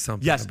saying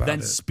something about it. Yes,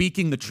 then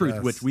speaking the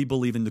truth, which we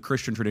believe in the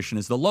Christian tradition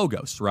is the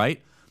logos,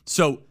 right?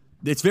 So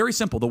it's very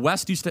simple. The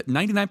West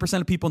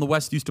 99% of people in the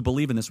West used to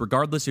believe in this,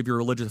 regardless of your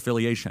religious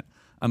affiliation.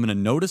 I'm going to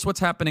notice what's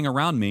happening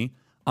around me.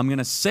 I'm going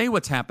to say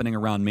what's happening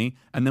around me,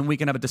 and then we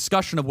can have a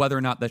discussion of whether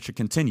or not that should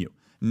continue.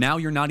 Now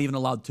you're not even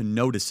allowed to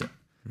notice it.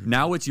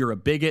 Now it's you're a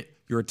bigot,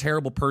 you're a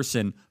terrible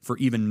person for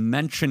even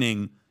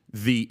mentioning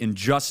the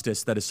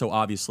injustice that is so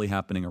obviously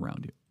happening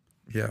around you.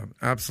 Yeah,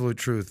 absolute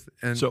truth.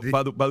 And so,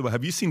 by the way,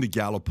 have you seen the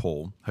Gallup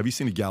poll? Have you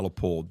seen the Gallup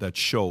poll that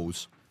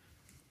shows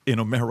in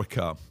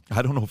America?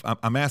 I don't know if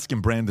I'm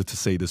asking Brandon to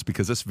say this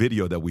because this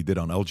video that we did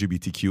on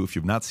LGBTQ, if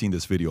you've not seen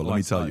this video, let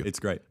me tell you. It's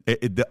great.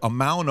 The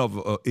amount of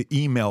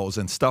emails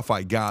and stuff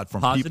I got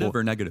from positive people.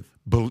 Positive or negative?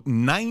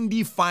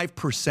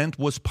 95%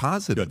 was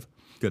positive.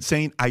 Good.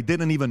 Saying, I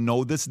didn't even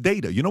know this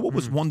data. You know what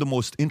was one of the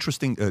most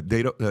interesting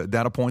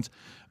data points?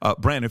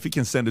 Brandon, if you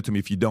can send it to me.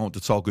 If you don't,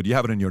 it's all good. You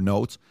have it in your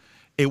notes.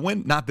 It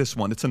went, not this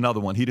one, it's another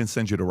one. He didn't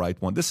send you the right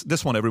one.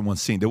 This one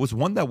everyone's seen. There was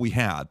one that we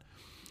had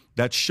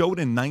that showed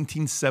in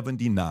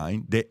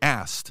 1979, they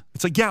asked,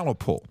 it's a Gallup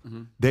poll,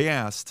 they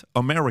asked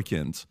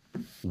Americans,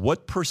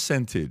 what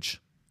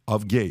percentage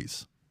of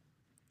gays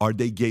are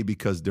they gay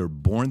because they're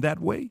born that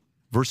way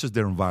versus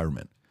their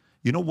environment?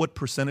 You know what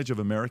percentage of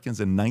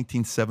Americans in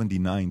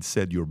 1979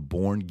 said you're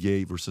born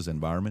gay versus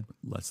environment?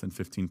 Less than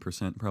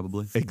 15%,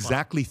 probably.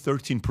 Exactly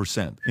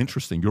 13%.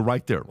 Interesting. You're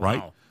right there,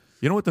 right?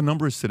 You know what the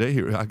number is today?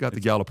 Here, I got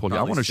the Gallup poll.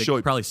 I want to show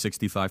you. Probably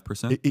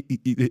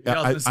 65%.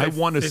 I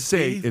want to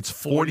say it's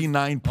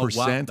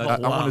 49%. Oh, wow.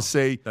 I want to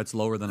say that's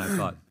lower than I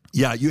thought.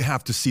 Yeah, you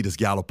have to see this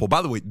Gallup poll.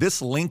 By the way,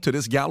 this link to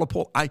this Gallup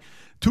poll,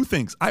 two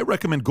things. I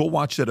recommend go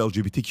watch that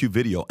LGBTQ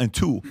video. And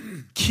two,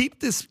 keep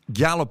this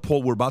Gallup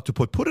poll we're about to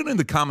put it in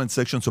the comment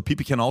section so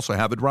people can also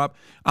have it, Rob.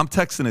 I'm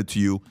texting it to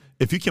you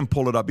if you can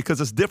pull it up because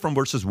it's different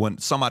versus when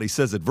somebody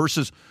says it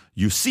versus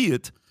you see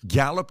it,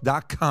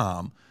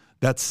 gallup.com,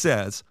 that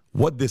says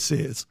what this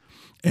is.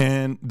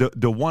 And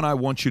the one I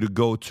want you to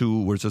go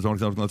to where it says, I'm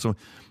going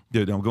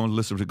to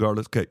list it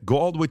regardless. Okay, go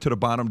all the way to the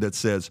bottom that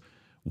says,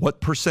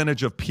 what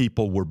percentage of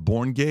people were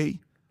born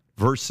gay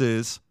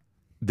versus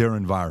their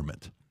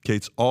environment? Okay,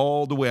 it's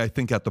all the way, I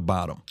think, at the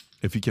bottom,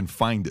 if you can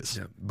find this.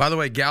 Yeah. By the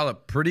way,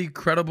 Gallup, pretty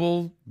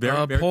credible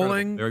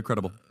polling. Very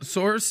credible.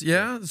 Source,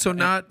 yeah. So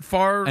not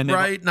far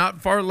right,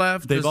 not far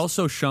left. They've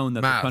also shown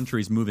that the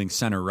country's moving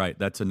center right.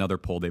 That's another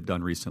poll they've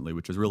done recently,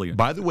 which is really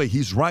interesting. By the way,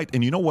 he's right.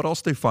 And you know what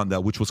else they found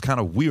out, which was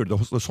kind of weird?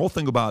 This whole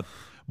thing about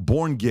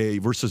born gay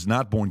versus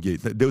not born gay.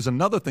 There was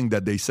another thing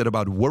that they said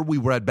about where we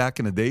were at back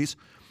in the days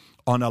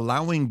on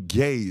allowing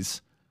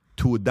gays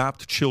to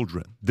adopt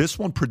children. This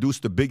one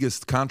produced the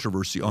biggest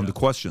controversy on the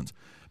questions.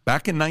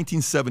 Back in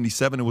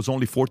 1977, it was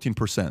only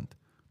 14%.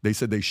 They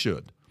said they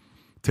should.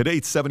 Today,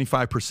 it's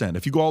 75%.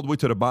 If you go all the way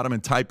to the bottom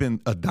and type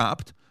in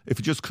adopt, if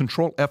you just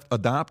Control F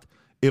adopt,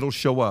 it'll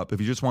show up. If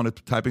you just want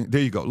to type in,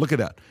 there you go. Look at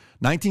that.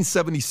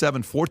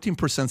 1977,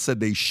 14% said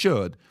they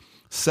should.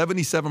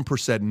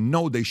 77%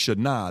 no, they should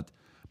not.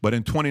 But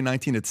in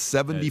 2019, it's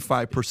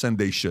 75%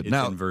 they should. It's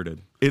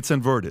inverted. It's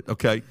inverted,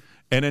 okay?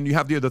 And then you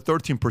have the other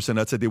 13%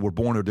 that said they were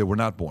born or they were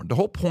not born. The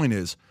whole point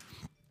is,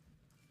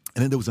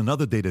 and then there was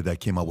another data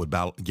that came out with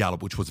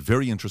Gallup, which was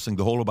very interesting,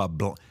 the whole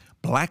about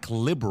black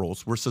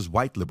liberals versus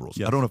white liberals.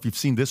 Yes. I don't know if you've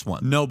seen this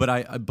one. No,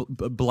 but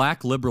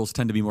black liberals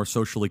tend to be more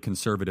socially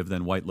conservative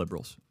than white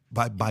liberals.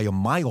 By a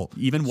mile.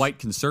 Even white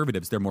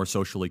conservatives, they're more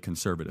socially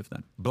conservative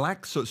than.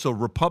 So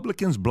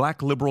Republicans,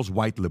 black liberals,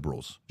 white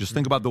liberals. Just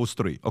think about those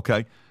three,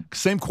 okay?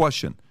 Same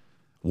question.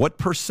 What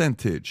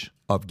percentage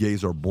of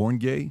gays are born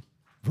gay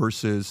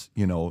versus,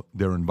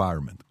 their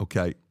environment,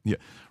 okay? Yeah.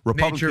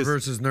 Nature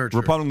versus nurture.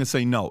 Republicans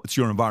say, no, it's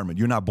your environment.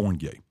 You're not born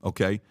gay,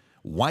 okay?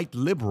 White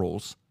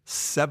liberals,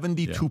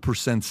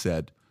 72%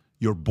 said,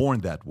 you're born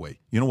that way.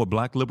 You know what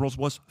black liberals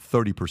was?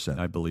 30%.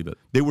 I believe it.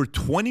 They were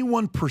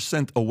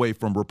 21% away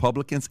from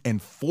Republicans and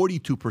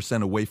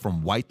 42% away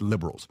from white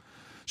liberals.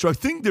 So I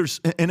think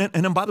there's, and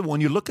then by the way,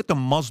 when you look at the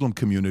Muslim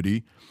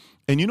community,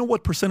 and you know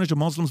what percentage of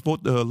Muslims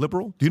vote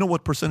liberal? Do you know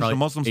what percentage Probably of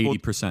Muslims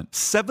 80%. vote?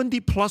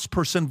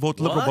 70+% vote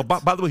liberal.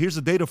 But by the way, here's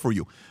the data for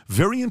you.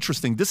 Very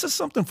interesting. This is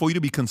something for you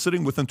to be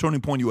considering within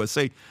Turning Point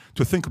USA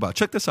to think about.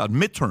 Check this out.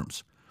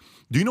 Midterms.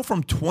 Do you know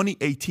from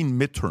 2018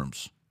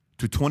 midterms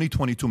to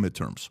 2022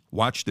 midterms?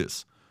 Watch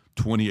this.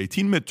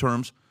 2018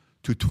 midterms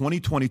to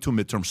 2022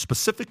 midterms,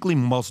 specifically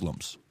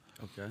Muslims.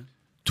 Okay.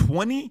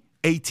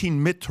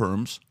 2018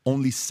 midterms,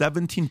 only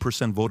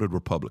 17% voted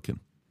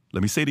Republican.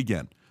 Let me say it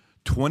again.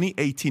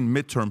 2018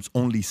 midterms,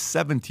 only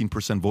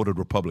 17% voted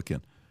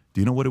Republican.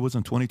 Do you know what it was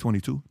in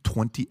 2022?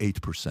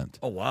 28%.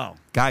 Oh, wow.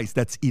 Guys,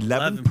 that's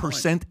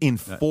 11% in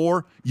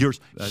 4 years.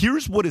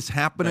 Here's what is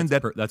happening.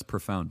 That's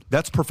profound.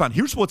 That's profound.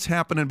 Here's what's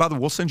happening. By the way,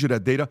 we'll send you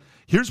that data.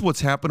 Here's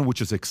what's happening,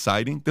 which is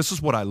exciting. This is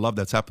what I love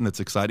that's happened that's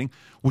exciting,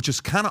 which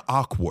is kind of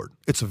awkward.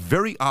 It's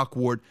very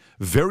awkward,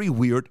 very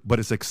weird, but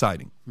it's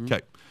exciting.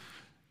 Okay.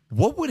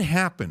 What would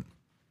happen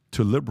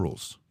to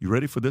liberals? You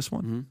ready for this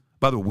one?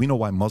 By the way, we know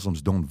why Muslims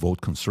don't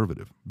vote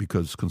conservative,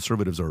 because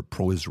conservatives are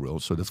pro-Israel.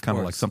 So that's kind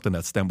of like something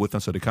that stemmed with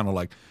them. So they kind of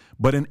like,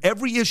 but in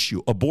every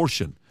issue,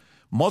 abortion,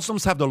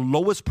 Muslims have the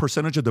lowest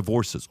percentage of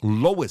divorces,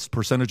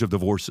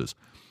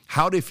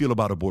 How they feel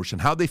about abortion,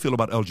 how they feel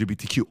about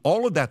LGBTQ,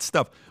 all of that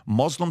stuff,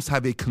 Muslims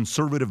have a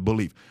conservative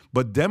belief.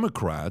 But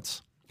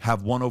Democrats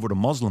have won over the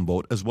Muslim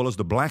vote as well as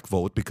the black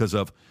vote because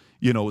of,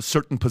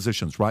 certain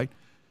positions, right?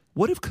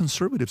 What if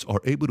conservatives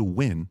are able to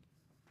win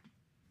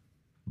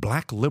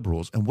black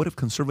liberals, and what if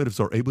conservatives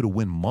are able to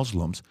win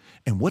Muslims?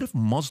 And what if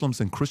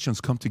Muslims and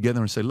Christians come together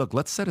and say, look,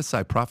 let's set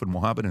aside Prophet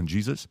Muhammad and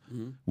Jesus.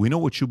 We know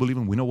what you believe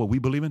in. We know what we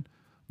believe in.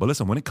 But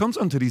listen, when it comes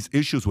onto these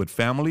issues with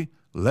family,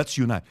 let's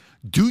unite.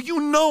 Do you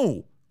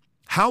know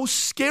how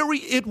scary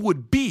it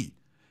would be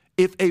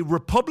if a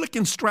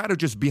Republican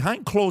strategist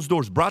behind closed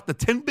doors brought the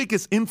 10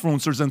 biggest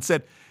influencers and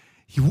said,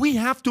 we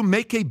have to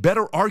make a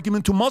better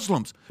argument to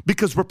Muslims,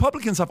 because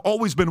Republicans have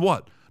always been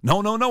what?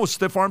 No,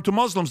 stiff arm to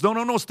Muslims.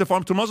 No, stiff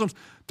arm to Muslims.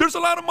 There's a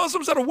lot of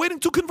Muslims that are waiting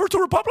to convert to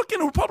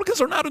Republican.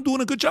 Republicans are not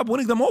doing a good job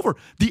winning them over.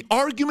 The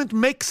argument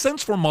makes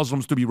sense for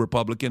Muslims to be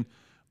Republican,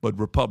 but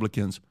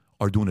Republicans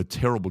are doing a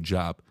terrible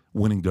job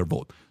winning their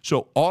vote.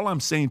 So all I'm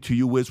saying to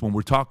you is, when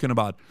we're talking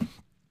about,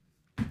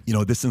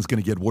 this thing's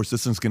going to get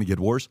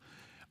worse,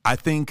 I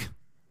think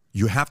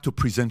you have to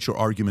present your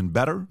argument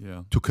better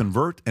to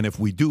convert. And if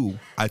we do,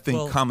 I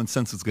think common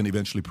sense is going to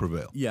eventually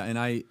prevail. Yeah, and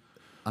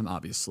I'm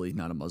obviously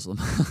not a Muslim,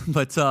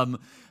 but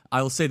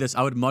I will say this.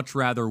 I would much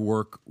rather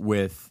work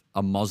with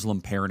a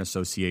Muslim parent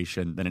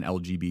association than an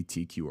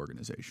LGBTQ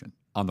organization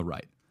on the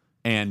right.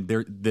 And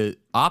the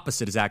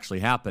opposite is actually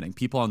happening.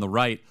 People on the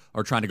right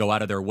are trying to go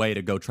out of their way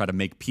to go try to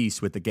make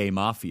peace with the gay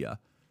mafia.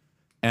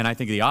 And I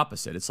think the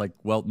opposite. It's like,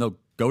 well, no,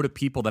 go to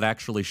people that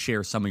actually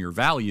share some of your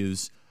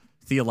values,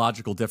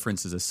 theological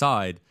differences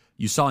aside.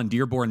 You saw in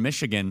Dearborn,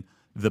 Michigan,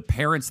 the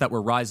parents that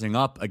were rising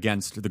up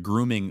against the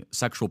grooming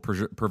sexual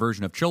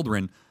perversion of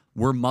children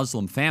were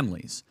Muslim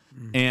families.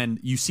 And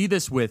you see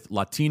this with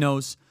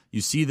Latinos. You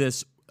see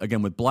this,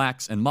 again, with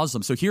blacks and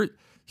Muslims. So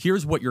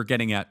here's what you're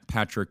getting at,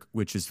 Patrick,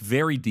 which is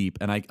very deep,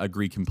 and I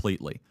agree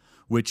completely,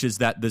 which is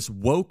that this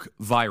woke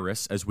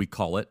virus, as we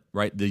call it,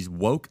 right, these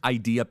woke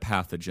idea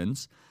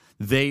pathogens,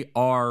 they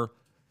are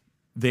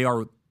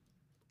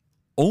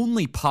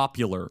only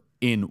popular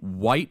in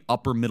white,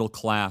 upper middle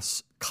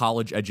class,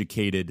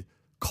 college-educated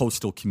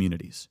coastal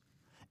communities.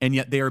 And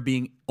yet they are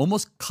being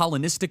almost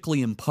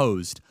colonistically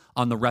imposed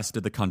on the rest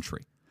of the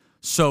country.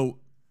 So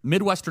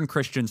Midwestern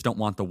Christians don't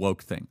want the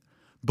woke thing.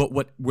 But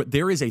what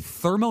there is a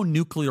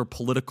thermonuclear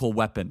political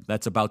weapon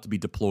that's about to be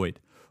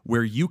deployed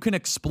where you can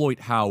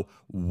exploit how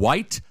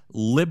white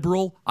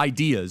liberal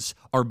ideas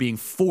are being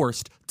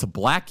forced to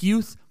black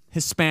youth,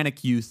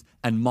 Hispanic youth,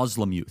 and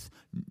Muslim youth.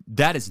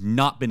 That has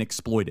not been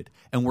exploited.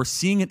 And we're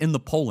seeing it in the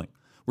polling.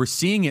 We're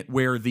seeing it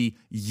where the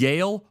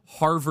Yale,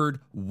 Harvard,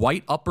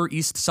 white Upper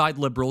East Side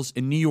liberals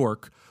in New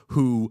York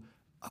who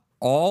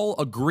all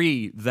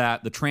agree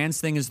that the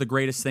trans thing is the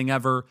greatest thing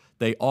ever.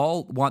 They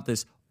all want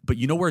this. But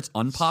you know where it's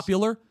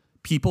unpopular?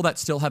 People that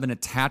still have an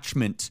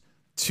attachment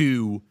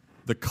to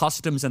the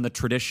customs and the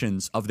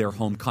traditions of their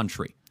home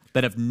country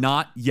that have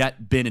not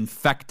yet been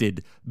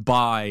infected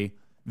by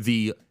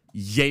the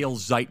Yale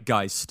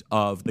zeitgeist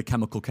of the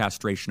chemical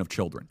castration of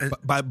children.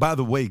 By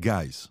the way,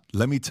 guys,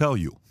 let me tell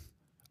you,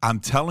 I'm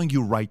telling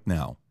you right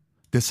now,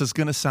 this is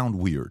going to sound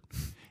weird.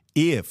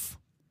 If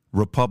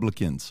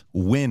Republicans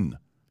win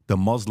the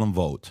Muslim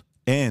vote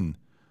and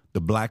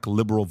the black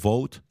liberal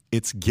vote,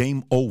 it's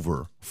game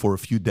over for a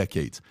few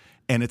decades.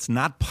 And it's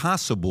not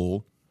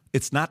possible,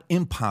 it's not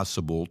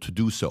impossible to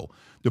do so.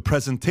 The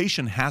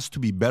presentation has to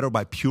be better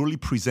by purely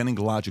presenting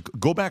logic.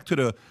 Go back to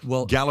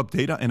the Gallup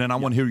data, and then I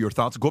want to hear your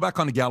thoughts. Go back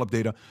on the Gallup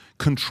data.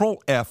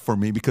 Control F for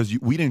me, because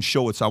we didn't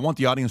show it, so I want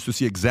the audience to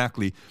see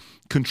exactly.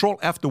 Control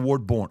F the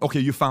word born. Okay,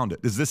 you found it.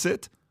 Is this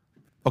it?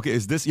 Okay,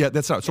 is this? Yeah,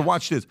 that's right. So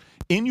watch this.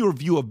 In your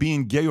view of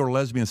being gay or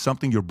lesbian,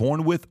 something you're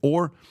born with,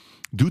 or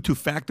due to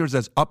factors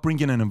as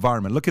upbringing and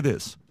environment. Look at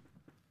this.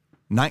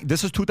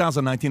 This is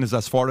 2019 is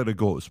as far as it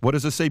goes. What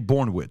does it say?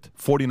 Born with,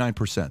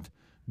 49%.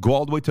 Go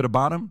all the way to the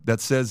bottom.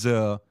 That says in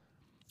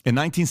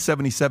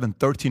 1977,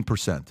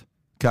 13%.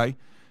 Okay?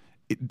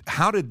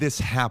 How did this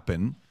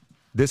happen?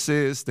 This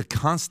is the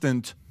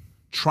constant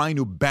trying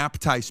to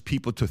baptize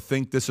people to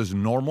think this is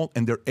normal,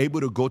 and they're able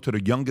to go to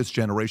the youngest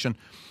generation.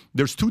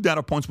 There's two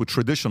data points with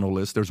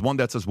traditionalists. There's one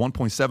that says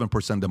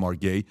 1.7% of them are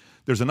gay.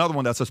 There's another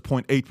one that says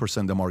 0.8%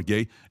 of them are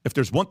gay. If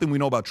there's one thing we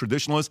know about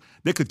traditionalists,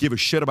 they could give a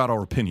shit about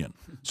our opinion.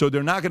 So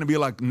they're not going to be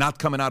like not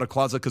coming out of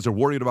closet because they're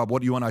worried about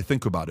what you and I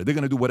think about it. They're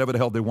going to do whatever the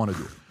hell they want to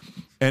do.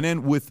 And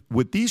then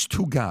with these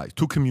two guys,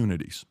 two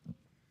communities,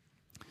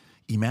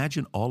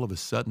 imagine all of a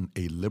sudden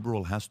a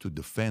liberal has to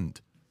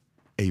defend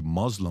a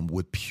Muslim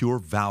with pure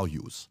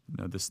values.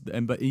 No,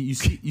 but you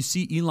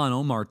see Ilhan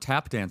Omar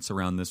tap dance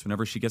around this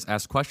whenever she gets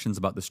asked questions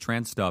about this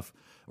trans stuff,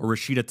 or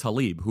Rashida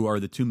Tlaib, who are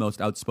the two most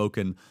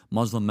outspoken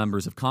Muslim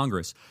members of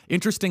Congress.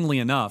 Interestingly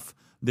enough,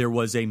 there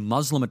was a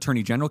Muslim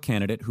attorney general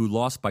candidate who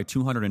lost by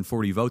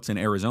 240 votes in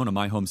Arizona,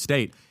 my home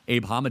state,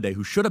 Abe Hamadeh,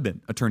 who should have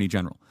been attorney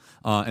general.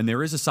 And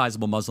there is a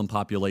sizable Muslim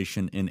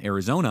population in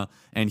Arizona,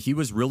 and he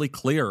was really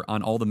clear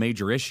on all the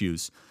major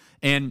issues.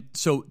 And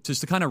so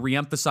just to kind of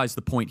reemphasize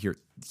the point here,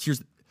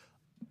 here's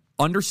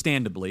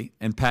understandably,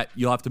 and Pat,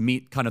 you'll have to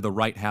meet kind of the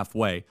right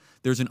halfway,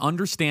 there's an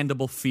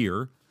understandable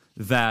fear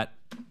that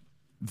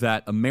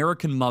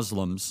American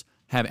Muslims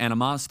have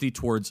animosity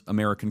towards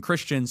American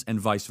Christians and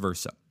vice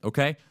versa,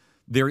 okay?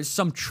 There is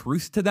some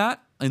truth to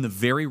that in the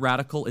very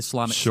radical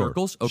Islamic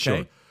circles, okay?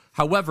 Sure.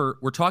 However,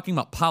 we're talking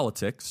about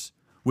politics,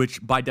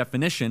 which by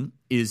definition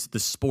is the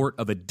sport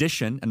of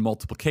addition and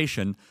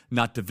multiplication,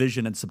 not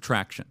division and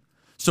subtraction.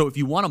 So if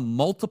you want to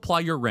multiply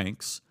your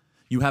ranks,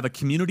 you have a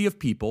community of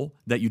people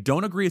that you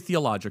don't agree with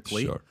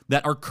theologically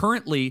that are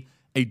currently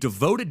a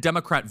devoted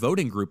Democrat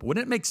voting group.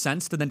 Wouldn't it make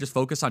sense to then just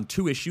focus on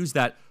two issues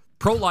that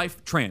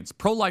pro-life, trans,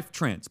 pro-life,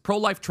 trans,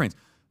 pro-life, trans?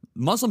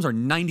 Muslims are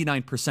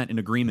 99% in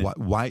agreement.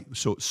 Why?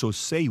 So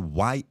say,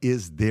 why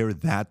is there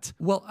that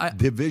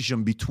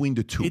division between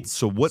the two?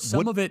 So what?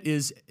 Some of it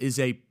is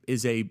a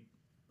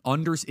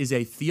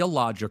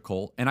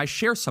theological, and I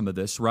share some of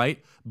this,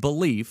 right?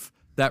 Belief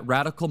that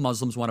radical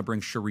Muslims want to bring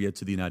Sharia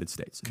to the United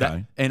States.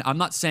 Okay. And I'm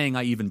not saying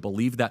I even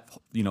believe that,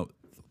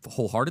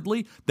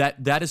 wholeheartedly.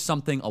 That is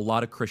something a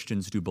lot of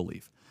Christians do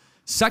believe.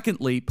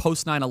 Secondly,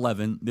 post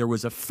 9/11, there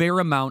was a fair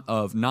amount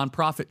of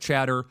nonprofit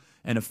chatter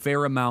and a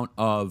fair amount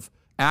of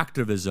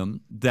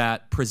activism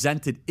that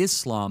presented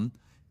Islam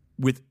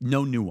with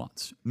no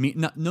nuance.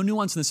 No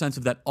nuance in the sense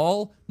of that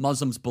all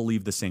Muslims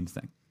believe the same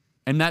thing.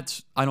 And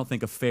that's, I don't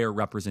think, a fair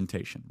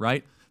representation,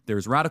 right?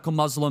 There's radical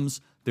Muslims.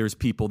 There's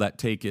people that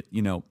take it,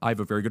 I have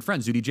a very good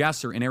friend, Zuhdi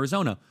Jasser in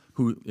Arizona,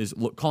 who is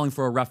calling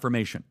for a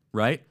reformation,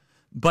 right?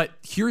 But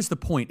here's the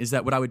point, is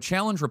that what I would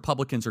challenge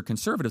Republicans or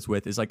conservatives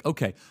with is like,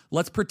 okay,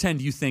 let's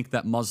pretend you think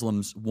that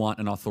Muslims want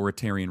an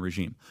authoritarian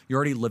regime. You're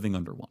already living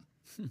under one.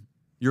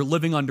 You're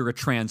living under a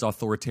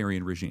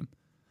trans-authoritarian regime.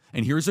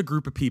 And here's a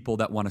group of people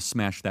that want to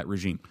smash that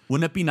regime.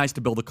 Wouldn't it be nice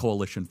to build a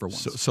coalition for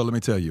once? So let me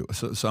tell you.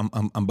 So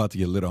I'm about to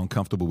get a little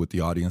uncomfortable with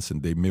the audience,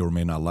 and they may or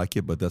may not like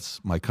it, but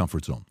that's my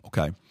comfort zone,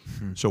 okay?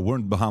 So we're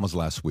in Bahamas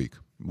last week.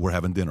 We're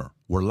having dinner.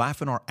 We're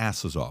laughing our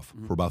asses off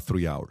for about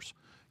 3 hours.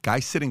 Guy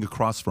sitting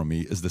across from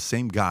me is the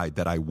same guy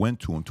that I went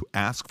to him to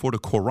ask for the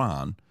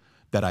Quran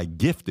that I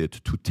gifted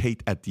to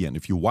Tate at the end.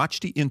 If you watch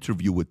the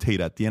interview with Tate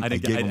at the end, I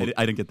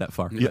didn't get that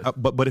far. Yeah,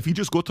 but if you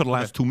just go to the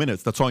last 2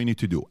 minutes, that's all you need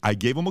to do. I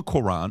gave him a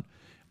Quran.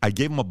 I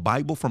gave him a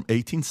Bible from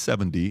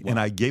 1870, and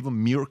I gave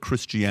him Mere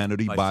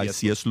Christianity by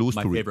C.S. Lewis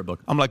to read. My favorite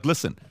book. I'm like,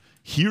 listen,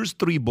 here's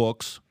 3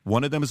 books.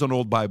 One of them is an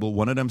old Bible.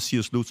 One of them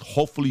C.S. Lewis.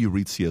 Hopefully you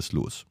read C.S.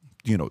 Lewis.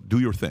 Do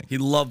your thing. He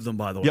loved them,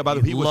 by the way. Yeah, by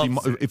the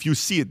way, if you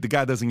see it, the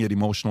guy doesn't get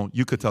emotional.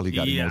 You could tell he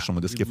got emotional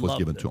when this gift was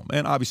given to him.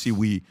 And obviously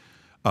we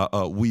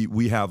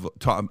have.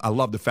 I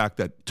love the fact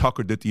that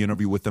Tucker did the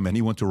interview with him, and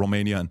he went to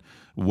Romania, and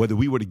whether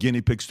we were the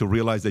guinea pigs to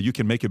realize that you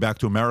can make it back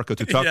to America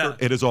to Tucker,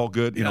 it is all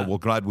good. We're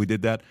glad we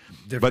did that.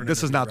 But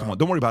this is not the one.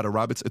 Don't worry about it,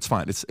 Rob. It's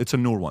fine. It's a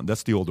newer one.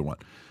 That's the older one.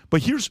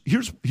 But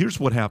here's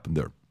what happened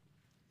there.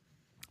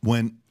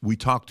 When we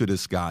talked to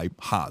this guy,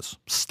 Haas,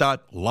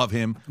 stud, love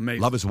him,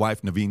 love his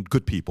wife, Naveen,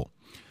 good people.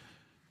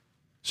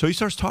 So he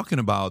starts talking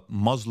about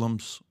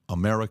Muslims,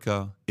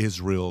 America,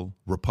 Israel,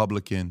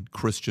 Republican,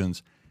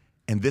 Christians,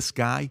 and this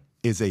guy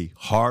is a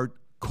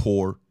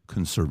hardcore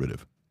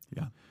conservative.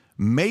 Yeah.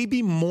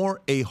 Maybe more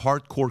a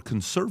hardcore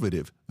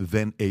conservative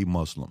than a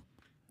Muslim.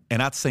 And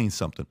that's saying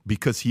something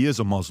because he is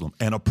a Muslim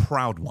and a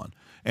proud one.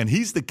 And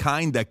he's the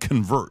kind that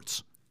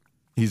converts.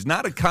 He's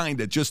not a kind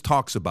that just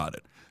talks about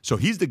it. So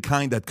he's the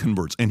kind that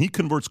converts, and he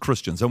converts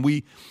Christians.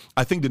 And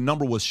I think the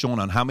number was shown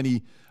on how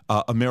many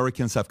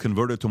Americans have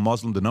converted to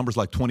Muslim. The number's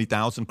like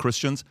 20,000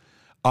 Christians,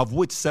 of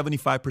which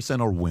 75%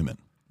 are women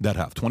that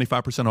have.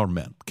 25% are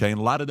men, okay?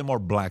 And a lot of them are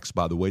blacks,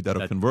 by the way, that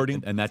are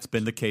converting. And that's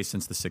been the case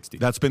since the 60s.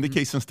 That's been the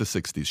case since the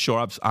 60s.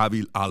 Sharps,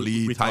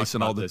 Ali,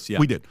 Tyson, all this. Yeah.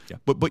 We did. Yeah.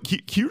 But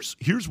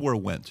here's where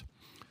it went.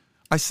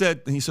 I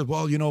said, and he said,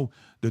 well,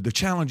 the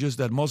challenge is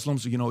that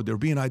Muslims, they're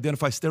being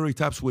identified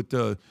stereotypes with,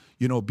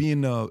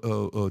 being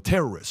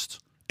terrorists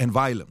and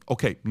violent.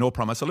 Okay, no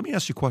problem. I said, let me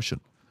ask you a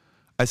question.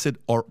 I said,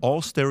 are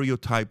all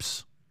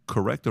stereotypes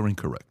correct or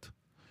incorrect?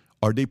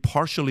 Are they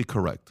partially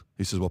correct?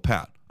 He says, well,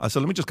 Pat. I said,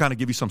 let me just kind of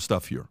give you some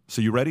stuff here.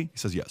 So you ready? He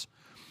says, yes.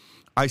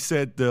 I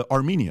said,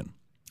 Armenian.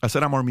 I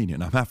said, I'm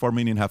Armenian. I'm half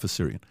Armenian, half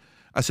Assyrian.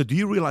 I said, do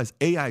you realize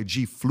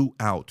AIG flew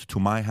out to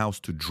my house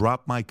to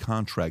drop my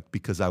contract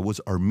because I was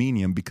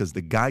Armenian, because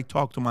the guy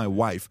talked to my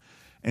wife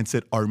and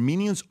said,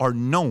 Armenians are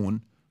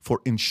known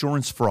for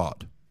insurance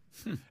fraud.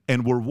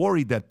 And we're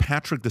worried that,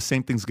 Patrick, the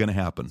same thing's going to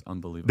happen. It's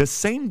unbelievable. The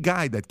same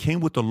guy that came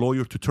with a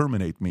lawyer to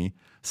terminate me,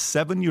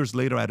 7 years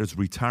later at his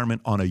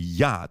retirement on a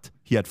yacht,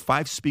 he had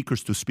 5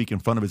 speakers to speak in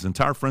front of his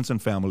entire friends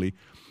and family.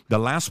 The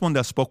last one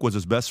that spoke was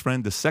his best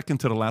friend. The second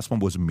to the last one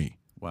was me.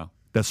 Wow.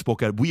 That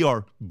spoke at. We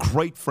are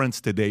great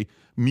friends today,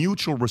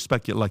 mutual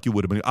respect, like you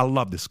would have been. I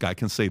love this guy. I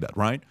can say that,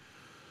 right?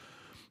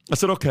 I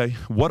said, okay,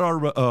 what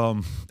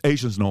are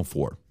Asians known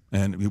for?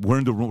 And we're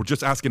in the room. We're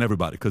just asking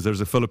everybody because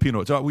there's a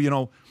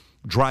Filipino.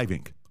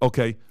 Driving.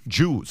 Okay,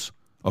 Jews.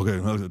 Okay,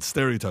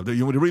 stereotype.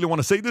 You really want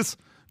to say this?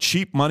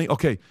 Cheap money.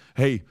 Okay,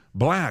 hey,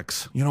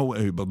 blacks.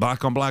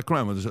 Black on black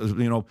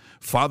crime.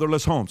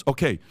 Fatherless homes.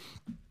 Okay.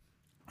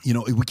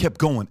 We kept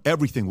going.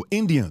 Everything.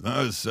 Indians,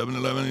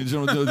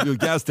 7-Eleven,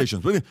 gas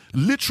stations.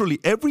 Literally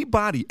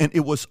everybody. And it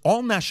was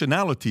all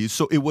nationalities,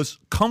 so it was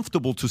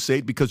comfortable to say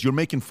it because you're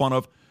making fun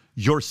of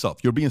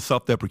yourself. You're being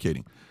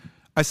self-deprecating.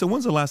 I said,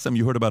 when's the last time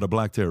you heard about a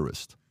black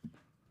terrorist?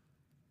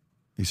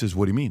 He says,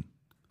 what do you mean?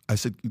 I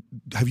said,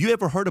 have you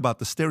ever heard about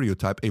the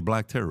stereotype, a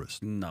black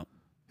terrorist? No.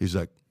 He's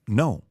like,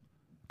 no.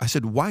 I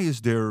said, why is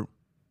there,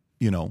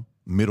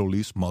 Middle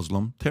East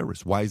Muslim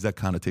terrorists? Why is that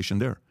connotation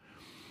there?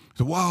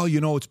 So, well,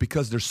 it's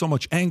because there's so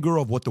much anger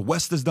of what the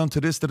West has done to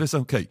this.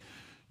 Okay,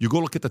 you go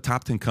look at the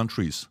top 10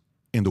 countries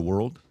in the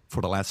world for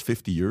the last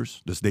 50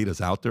 years. This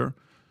data's out there.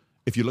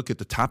 If you look at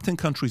the top 10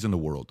 countries in the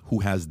world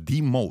who has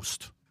the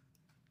most,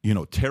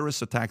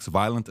 terrorist attacks,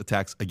 violent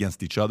attacks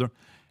against each other,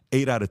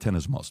 8 out of 10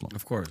 is Muslim.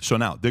 Of course. So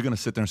now they're going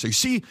to sit there and say,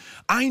 see,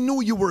 I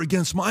knew you were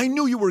against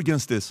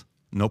this.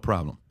 No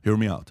problem. Hear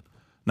me out.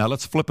 Now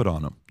let's flip it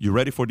on them. You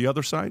ready for the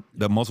other side?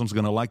 That Muslims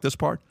going to like this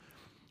part?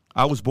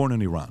 I was born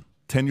in Iran.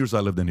 10 years I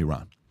lived in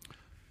Iran.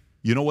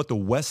 You know what the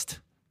West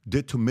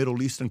did to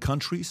Middle Eastern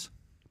countries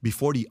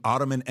before the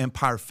Ottoman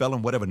Empire fell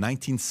in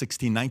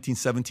 1916,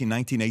 1917,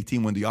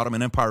 1918, when the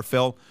Ottoman Empire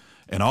fell,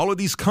 and all of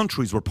these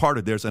countries were part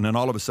of theirs, and then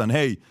all of a sudden,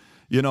 hey,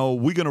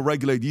 we're going to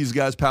regulate these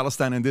guys,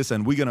 Palestine and this,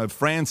 and we're going to,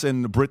 France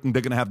and Britain,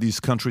 they're going to have these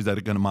countries that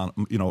are going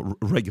to,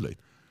 regulate.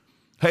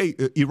 Hey,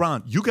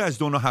 Iran, you guys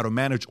don't know how to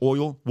manage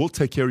oil. We'll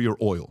take care of your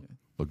oil.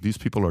 Look, these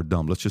people are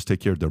dumb. Let's just take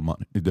care of their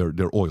money,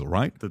 their oil,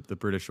 right? The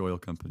British oil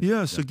company.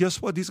 Yeah, so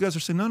guess what? These guys are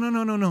saying,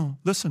 no.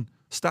 Listen,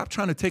 stop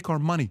trying to take our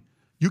money.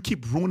 You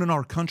keep ruining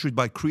our country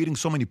by creating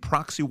so many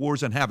proxy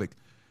wars and havoc.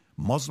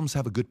 Muslims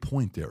have a good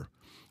point there.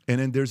 And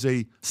then there's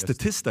a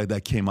statistic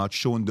that came out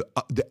showing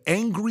the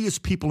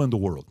angriest people in the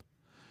world.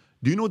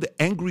 Do you know the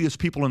angriest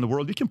people in the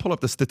world? You can pull up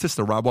the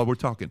statistic, Rob, while we're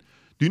talking.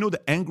 Do you know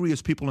the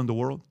angriest people in the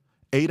world?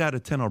 8 out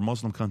of 10 are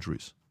Muslim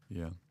countries.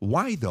 Yeah.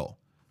 Why, though?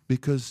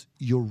 Because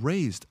you're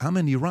raised. I'm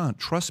in Iran.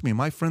 Trust me,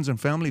 my friends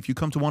and family, if you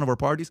come to one of our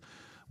parties,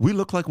 we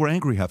look like we're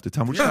angry half the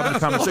time. We're just having a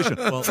conversation.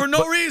 For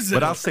no reason.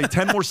 But I'll say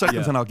 10 more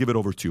seconds and I'll give it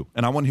over to you.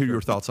 And I want to hear your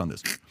thoughts on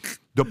this.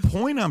 The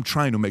point I'm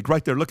trying to make,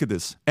 right there, look at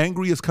this.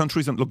 Angriest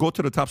countries, and go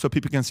to the top so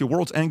people can see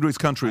world's angriest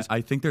countries.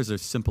 I think there's a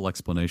simple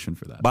explanation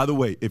for that. By the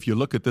way, if you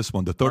look at this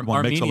one, the third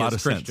one makes a lot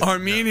of sense.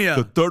 Armenia.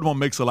 The third one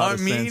makes a lot of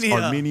sense.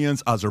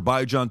 Armenians,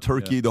 Azerbaijan,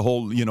 Turkey, the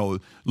whole,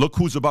 look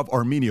who's above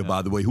Armenia,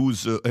 by the way.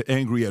 Who's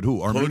angry at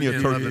who?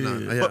 Armenia,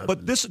 Turkey.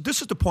 But this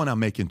is the point I'm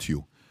making to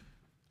you.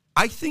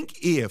 I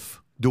think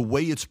if the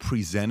way it's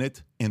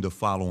presented in the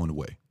following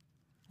way.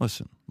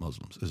 Listen,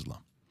 Muslims, Islam.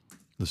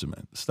 Listen,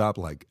 man, stop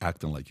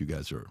acting like you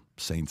guys are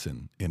saints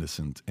and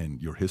innocent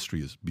and your history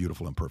is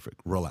beautiful and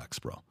perfect. Relax,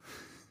 bro.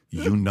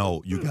 You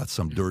know you got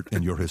some dirt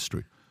in your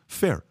history.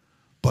 Fair.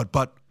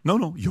 But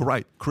no, you're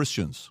right.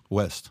 Christians,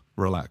 West,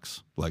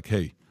 relax.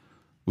 Hey,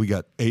 we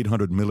got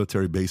 800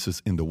 military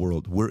bases in the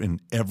world. We're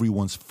in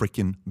everyone's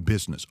freaking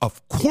business.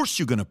 Of course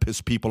you're going to piss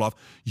people off.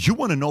 You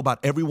want to know about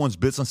everyone's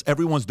business,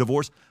 everyone's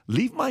divorce?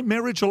 Leave my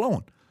marriage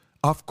alone.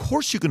 Of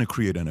course you're going to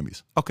create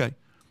enemies. Okay.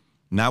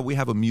 Now we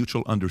have a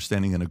mutual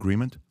understanding and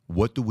agreement.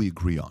 What do we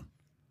agree on?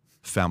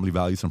 Family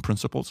values and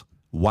principles.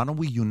 Why don't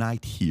we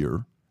unite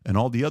here and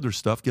all the other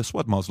stuff? Guess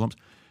what, Muslims?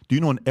 Do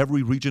you know in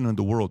every region in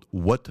the world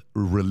what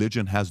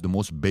religion has the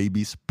most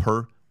babies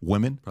per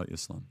women? Probably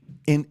Islam.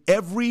 In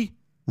every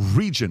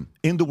region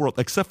in the world,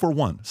 except for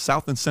one,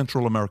 South and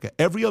Central America,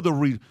 every other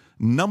region,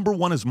 number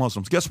one is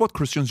Muslims. Guess what,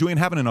 Christians? You ain't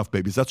having enough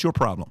babies. That's your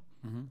problem.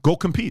 Mm-hmm. Go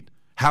compete.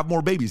 Have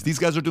more babies. These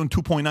guys are doing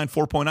 2.9,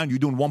 4.9. You're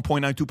doing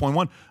 1.9,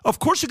 2.1. Of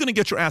course you're going to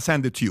get your ass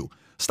handed to you.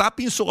 Stop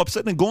being so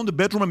upset and go in the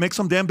bedroom and make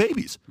some damn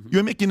babies. Mm-hmm.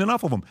 You're making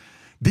enough of them.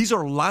 These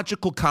are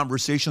logical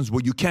conversations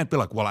where you can't be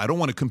like, well, I don't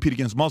want to compete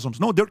against Muslims.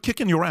 No, they're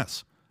kicking your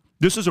ass.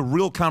 This is a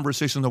real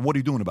conversation of what are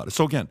you doing about it.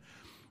 So again,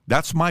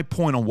 that's my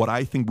point on what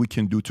I think we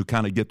can do to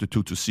kind of get the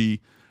two to see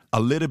a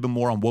little bit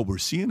more on what we're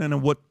seeing and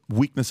on what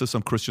weaknesses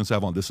some Christians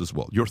have on this as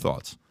well. Your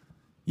thoughts?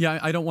 Yeah,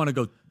 I don't want to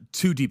go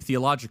too deep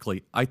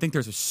theologically. I think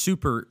there's a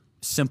super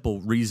simple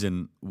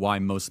reason why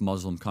most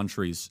Muslim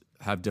countries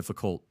have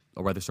difficult,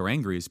 or rather so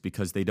angry, is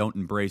because they don't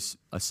embrace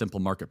a simple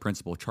market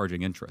principle of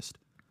charging interest.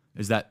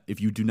 Is that if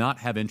you do not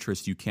have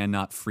interest, you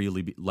cannot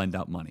freely lend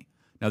out money.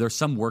 Now, there's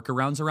some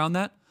workarounds around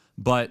that,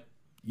 but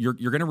you're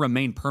going to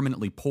remain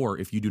permanently poor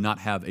if you do not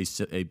have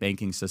a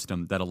banking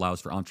system that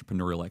allows for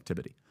entrepreneurial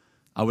activity.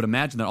 I would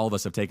imagine that all of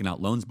us have taken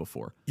out loans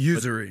before.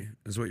 Usury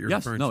is what you're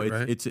referring to,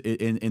 right? It's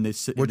in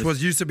this, which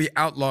was used to be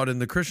outlawed in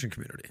the Christian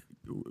community.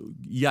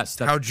 Yes,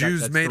 how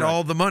Jews made correct.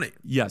 All the money.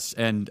 Yes,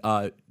 and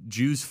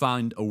Jews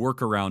find a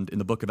workaround in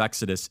the book of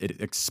Exodus.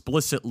 It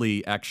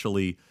explicitly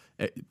actually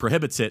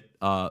prohibits it,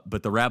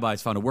 but the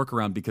rabbis found a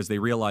workaround because they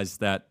realized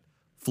that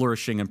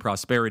flourishing and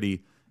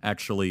prosperity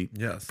actually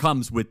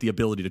comes with the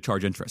ability to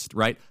charge interest,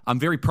 right? I'm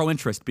very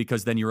pro-interest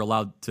because then you're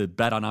allowed to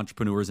bet on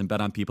entrepreneurs and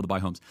bet on people to buy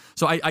homes.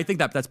 So I think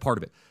that's part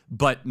of it,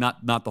 but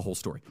not the whole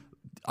story.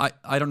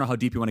 I don't know how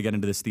deep you want to get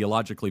into this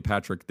theologically,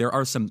 Patrick. There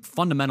are some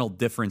fundamental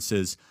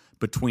differences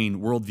between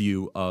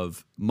worldview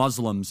of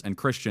Muslims and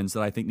Christians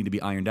that I think need to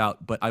be ironed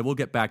out, but I will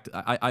get back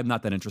to, I'm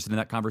not that interested in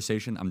that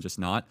conversation. I'm just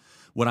not.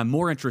 What I'm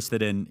more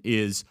interested in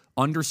is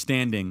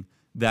understanding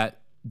that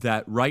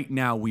right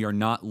now we are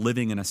not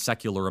living in a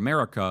secular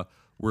America.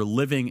 We're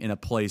living in a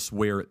place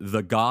where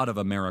the God of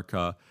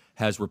America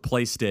has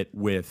replaced it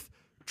with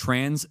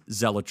trans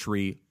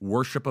zealotry,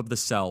 worship of the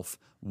self,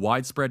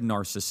 widespread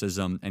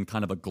narcissism, and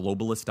kind of a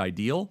globalist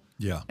ideal.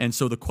 Yeah. And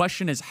so the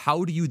question is,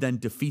 how do you then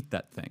defeat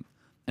that thing?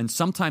 And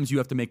sometimes you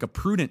have to make a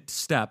prudent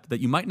step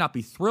that you might not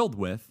be thrilled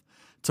with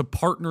to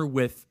partner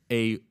with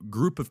a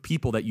group of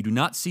people that you do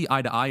not see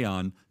eye to eye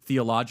on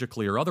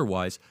theologically or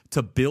otherwise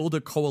to build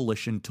a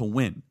coalition to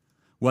win.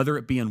 Whether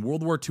it be in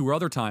World War II or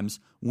other times,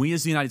 we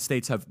as the United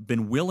States have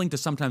been willing to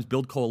sometimes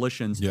build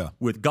coalitions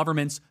with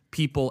governments,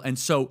 people. And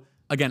so,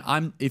 again,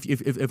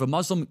 if a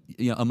Muslim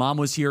imam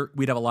was here,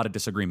 we'd have a lot of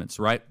disagreements,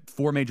 right?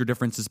 4 major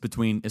differences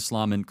between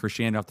Islam and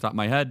Christianity off the top of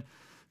my head.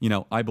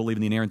 I believe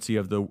in the inerrancy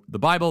of the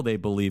Bible. They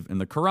believe in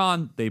the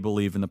Quran. They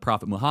believe in the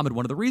Prophet Muhammad.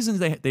 One of the reasons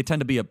they tend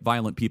to be a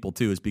violent people,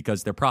 too, is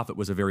because their prophet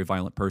was a very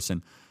violent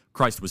person.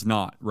 Christ was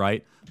not,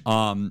 right?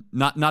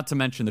 Not to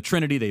mention the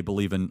Trinity. They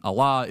believe in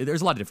Allah.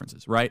 There's a lot of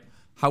differences, right?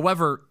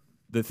 However,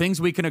 the things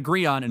we can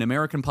agree on in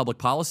American public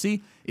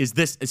policy is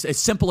this. It's as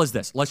simple as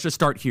this. Let's just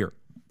start here.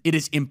 It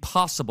is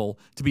impossible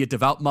to be a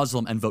devout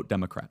Muslim and vote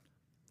Democrat.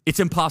 It's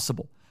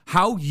impossible.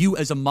 How you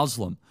as a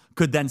Muslim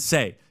could then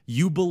say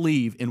you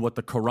believe in what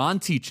the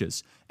Quran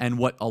teaches and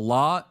what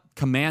Allah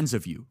commands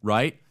of you,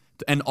 right?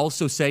 And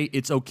also say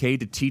it's okay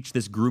to teach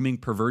this grooming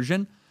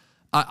perversion.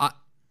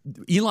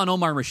 Ilhan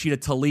Omar and Rashida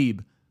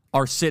Tlaib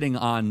are sitting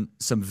on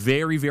some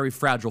very, very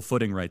fragile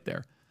footing right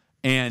there.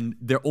 And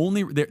they're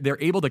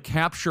able to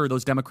capture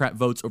those Democrat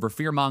votes over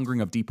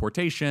fear-mongering of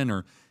deportation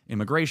or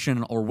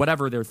immigration or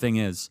whatever their thing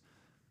is.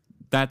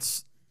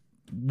 That's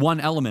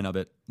one element of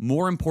it.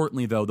 More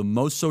importantly, though, the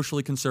most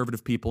socially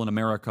conservative people in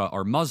America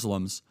are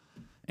Muslims,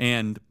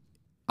 and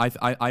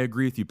I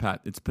agree with you,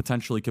 Pat. It's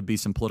potentially could be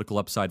some political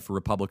upside for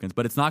Republicans,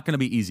 but it's not going to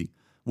be easy.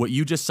 What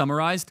you just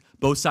summarized,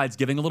 both sides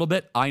giving a little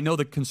bit. I know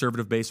the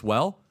conservative base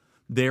well.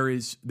 There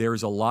is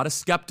a lot of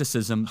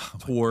skepticism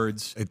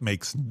towards. It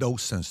makes no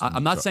sense.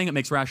 I'm not saying it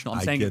makes rational.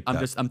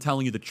 I'm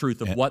telling you the truth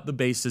of what the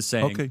base is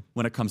saying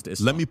when it comes to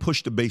Islam. Let me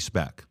push the base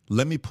back.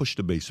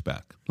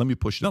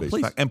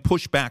 And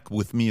push back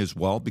with me as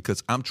well,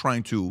 because I'm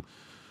trying to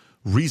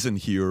reason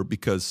here,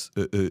 because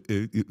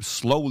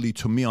slowly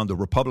to me on the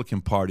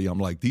Republican Party, I'm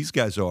like, these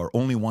guys are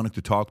only wanting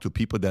to talk to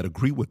people that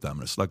agree with them.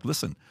 It's like,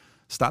 listen,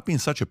 stop being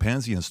such a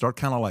pansy and start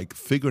kind of like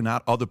figuring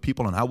out other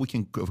people and how we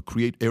can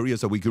create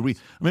areas that we can reach.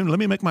 I mean, let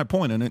me make my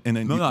point, and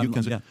then you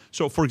can. Yeah.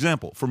 So, for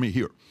example, for me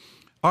here,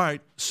 all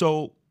right.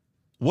 So,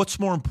 what's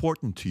more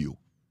important to you,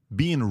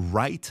 being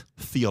right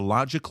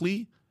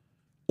theologically,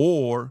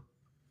 or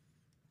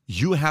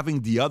you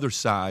having the other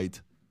side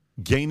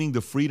gaining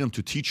the freedom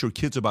to teach your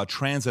kids about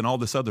trans and all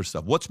this other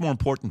stuff? What's more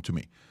important to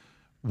me?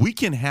 We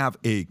can have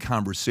a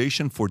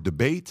conversation for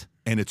debate,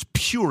 and it's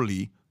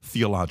purely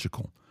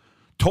theological.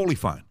 Totally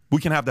fine.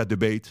 We can have that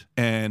debate,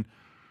 and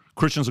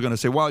Christians are going to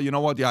say, well, you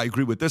know what? Yeah, I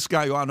agree with this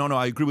guy. Oh, no,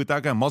 I agree with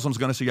that guy. Muslims are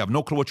going to say, you have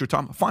no clue what you're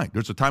talking about. Fine.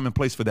 There's a time and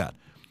place for that.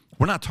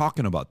 We're not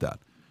talking about that.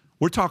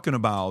 We're talking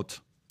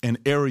about an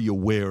area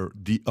where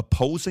the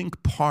opposing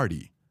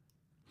party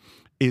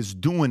is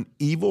doing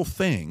evil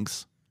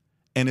things,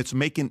 and it's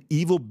making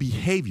evil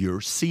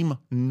behavior seem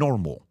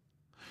normal.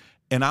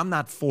 And I'm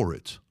not for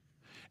it.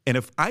 And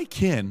if I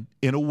can,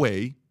 in a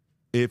way,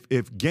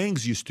 if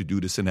gangs used to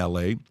do this in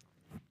L.A.,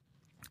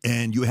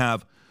 and you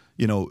have,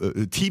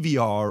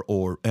 TVR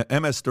or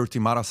MS-13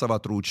 Mara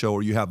Salvatrucha,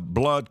 or you have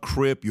Blood,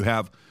 Crip, you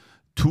have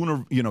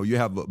Tuner, you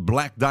have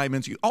Black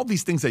Diamonds, all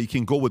these things that you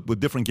can go with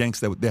different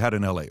gangs that they had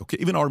in L.A., okay?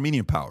 Even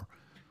Armenian power.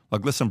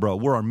 Like, listen, bro,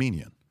 we're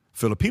Armenian.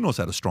 Filipinos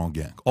had a strong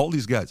gang. All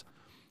these guys.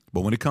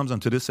 But when it comes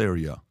onto this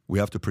area, we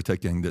have to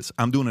protect this.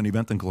 I'm doing an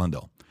event in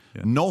Glendale.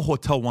 Yeah. No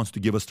hotel wants to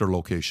give us their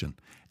location.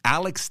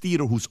 Alex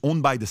Theater, who's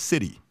owned by the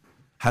city,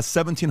 has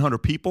 1,700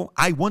 people.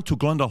 I went to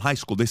Glendale High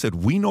School. They said,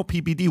 we know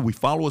PBD. We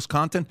follow his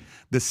content.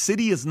 The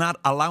city is not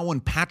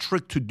allowing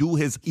Patrick to do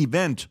his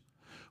event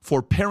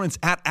for parents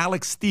at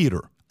Alex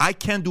Theater. I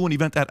can't do an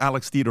event at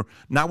Alex Theater.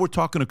 Now we're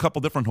talking a couple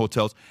different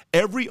hotels.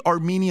 Every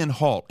Armenian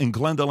hall in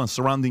Glendale and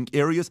surrounding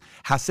areas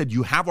has said,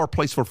 you have our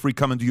place for free.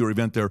 Come and do your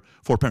event there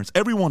for parents.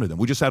 Every one of them.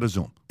 We just had a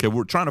Zoom. Okay,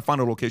 we're trying to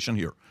find a location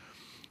here.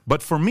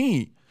 But for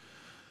me,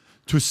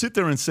 to sit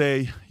there and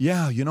say,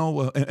 yeah,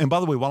 and by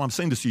the way, while I'm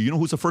saying this to you, you know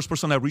who's the first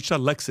person that reached out?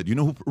 Lexit. You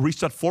know who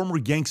reached out? Former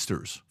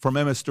gangsters from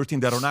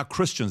MS-13 that are not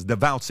Christians,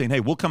 devout, saying, hey,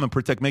 we'll come and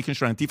protect, making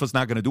sure Antifa's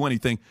not going to do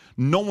anything.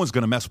 No one's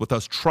going to mess with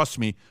us. Trust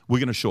me, we're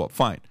going to show up.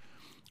 Fine.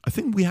 I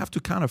think we have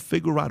to kind of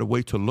figure out a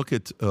way to look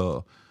at,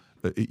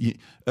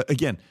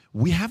 again,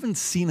 we haven't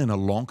seen in a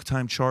long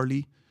time,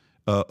 Charlie,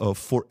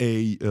 for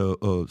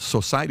a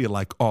society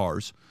like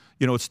ours.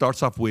 It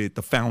starts off with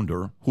the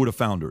founder. Who are the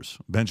founders?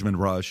 Benjamin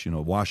Rush,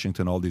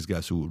 Washington, all these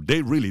guys who,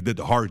 they really did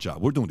the hard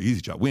job. We're doing the easy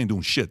job. We ain't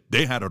doing shit.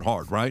 They had it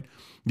hard, right?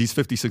 These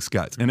 56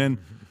 guys. And then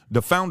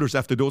the founders,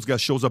 after those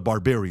guys, shows up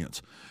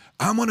barbarians.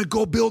 I'm going to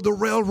go build a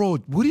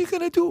railroad. What are you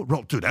going to do?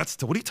 Dude,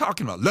 what are you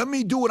talking about? Let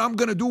me do it. I'm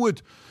going to do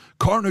it.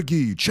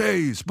 Carnegie,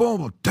 Chase,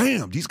 boom.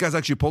 Damn, these guys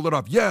actually pulled it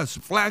off. Yes,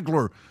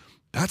 Flagler.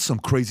 That's some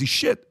crazy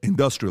shit.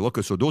 Industrial.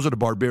 Okay, so those are the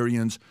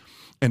barbarians,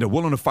 and they're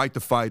willing to fight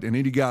the fight. And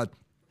then you got,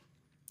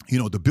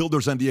 the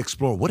builders and the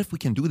explorer. What if we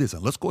can do this?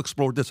 And let's go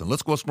explore this, and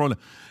let's go explore that.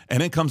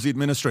 And then comes the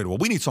administrator. Well,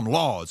 we need some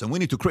laws, and we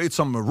need to create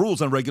some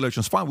rules and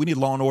regulations. Fine, we need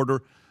law and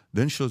order.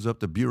 Then shows up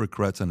the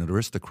bureaucrats and the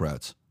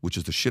aristocrats, which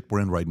is the shit we're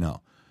in right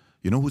now.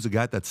 You know who's the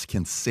guy that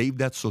can save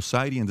that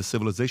society and the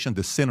civilization?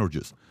 The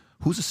synergist.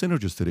 Who's a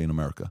synergist today in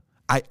America?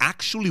 I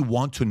actually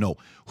want to know,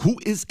 who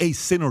is a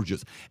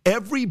synergist?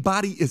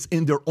 Everybody is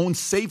in their own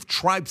safe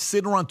tribe,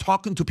 sitting around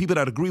talking to people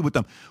that agree with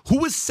them.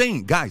 Who is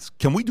saying, guys,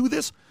 can we do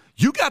this?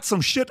 You got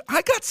some shit.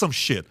 I got some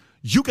shit.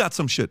 You got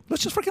some shit.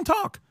 Let's just freaking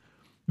talk.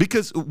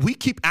 Because we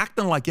keep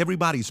acting like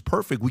everybody's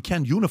perfect. We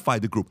can't unify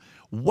the group.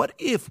 What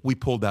if we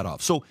pull that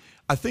off? So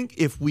I think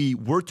if we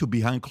were to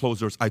behind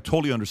closed doors, I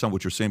totally understand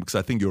what you're saying, because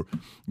I think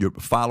your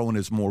following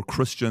is more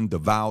Christian,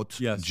 devout,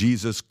 yes.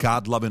 Jesus,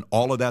 God-loving,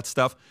 all of that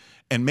stuff.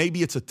 And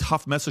maybe it's a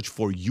tough message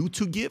for you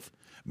to give.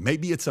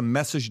 Maybe it's a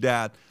message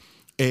that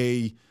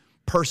a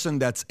person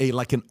that's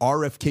like an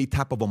RFK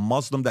type of a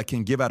Muslim that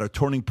can give at a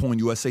Turning Point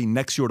USA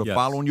next year, the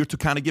following year, to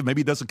kind of give.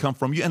 Maybe it doesn't come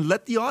from you. And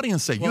let the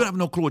audience say, you have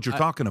no clue what you're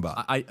talking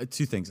about.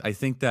 Two things. I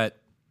think that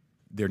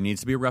there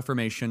needs to be a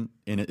reformation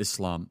in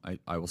Islam.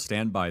 I will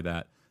stand by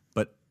that.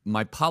 But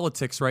my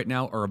politics right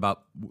now are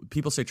about,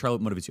 people say, Charlie,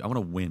 what motivates you? I want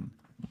to win.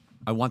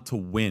 I want to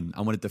win.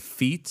 I want to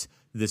defeat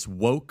this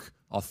woke,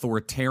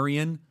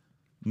 authoritarian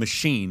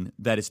machine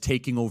that is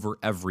taking over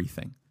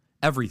everything.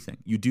 Everything.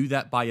 You do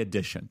that by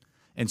addition.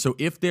 And so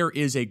if there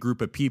is a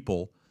group of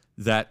people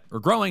that are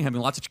growing,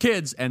 having lots of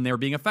kids, and they're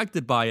being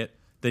affected by it,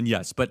 then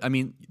yes. But I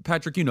mean,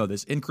 Patrick, you know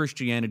this. In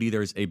Christianity,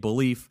 there's a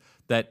belief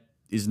that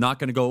is not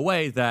going to go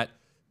away, that,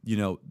 you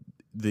know,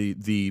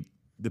 the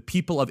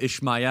people of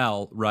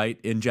Ishmael, right,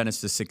 in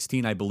Genesis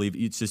 16, I believe,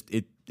 it's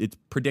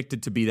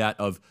predicted to be that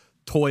of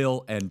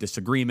toil and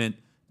disagreement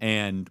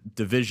and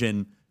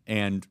division,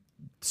 and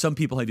some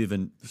people have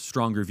even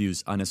stronger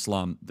views on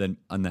Islam than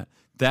on that.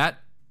 That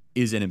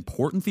is an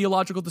important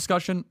theological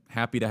discussion.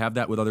 Happy to have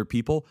that with other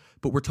people,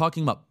 but we're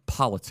talking about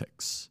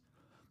politics.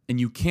 And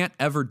you can't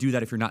ever do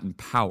that if you're not in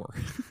power.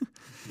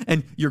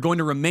 And you're going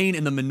to remain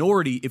in the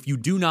minority if you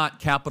do not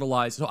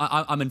capitalize. So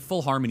I'm in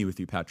full harmony with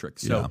you, Patrick.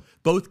 So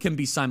both can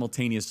be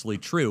simultaneously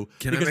true.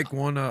 Can I make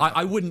one?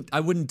 I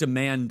wouldn't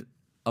demand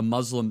a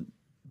Muslim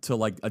to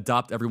like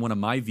adopt every one of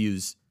my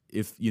views.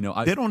 If you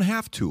know, they don't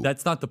have to.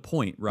 That's not the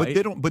point, right? But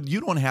they don't. But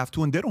you don't have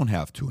to, and they don't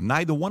have to.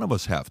 Neither one of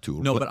us have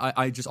to. No, but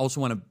I just also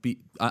want to be.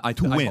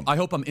 To win. I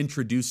hope I'm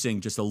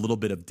introducing just a little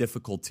bit of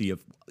difficulty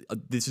of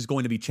this is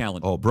going to be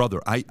challenging. Oh,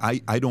 brother,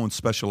 I don't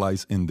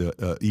specialize in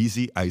the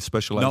easy. I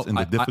specialize in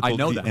the difficulty. I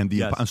know that. And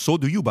the and so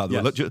do you, by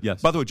the way. Yes.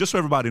 By the way, just so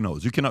everybody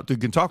knows, you can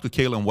talk to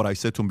Kayla on what I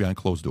said to him behind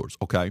closed doors.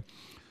 Okay.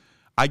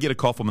 I get a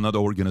call from another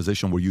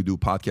organization where you do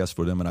podcasts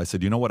for them, and I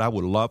said, you know what? I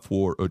would love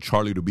for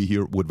Charlie to be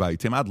here with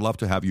Tim. I'd love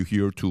to have you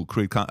here to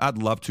create. I'd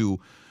love to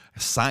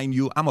sign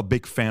you. I'm a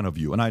big fan of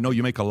you, and I know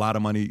you make a lot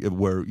of money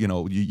where you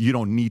know you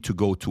don't need to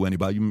go to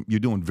anybody.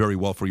 You're doing very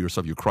well for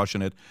yourself. You're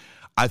crushing it.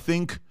 I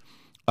think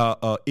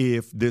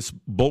if this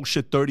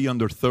bullshit 30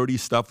 under 30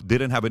 stuff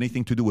didn't have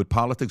anything to do with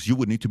politics, you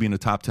would need to be in the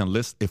top 10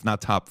 list, if not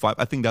top 5.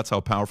 I think that's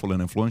how powerful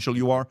and influential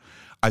you are.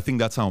 I think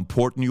that's how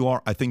important you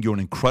are. I think you're an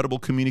incredible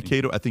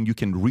communicator. I think you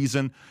can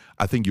reason.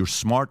 I think you're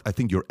smart. I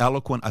think you're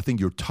eloquent. I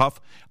think you're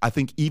tough. I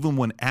think even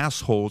when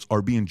assholes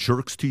are being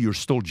jerks to you, you're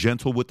still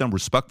gentle with them,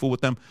 respectful with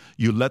them.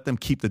 You let them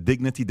keep the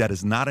dignity. That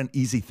is not an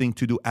easy thing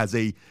to do as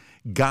a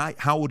guy.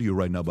 How old are you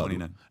right now, buddy?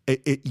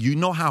 29. You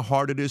know how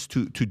hard it is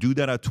to do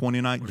that at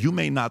 29? You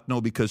may not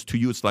know because to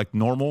you it's like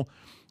normal.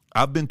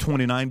 I've been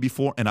 29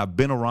 before, and I've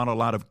been around a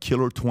lot of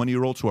killer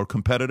 20-year-olds who are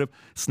competitive.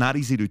 It's not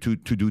easy to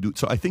do.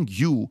 So I think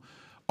you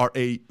are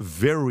a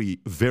very,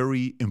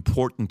 very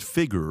important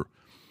figure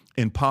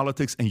in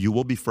politics, and you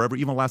will be forever.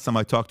 Even last time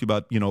I talked to you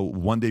about, you know,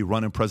 one day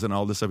running president,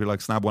 all this stuff, you're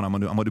like, snap one, I'm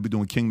going to be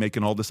doing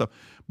kingmaking, all this stuff.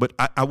 But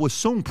I was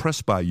so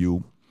impressed by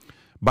you,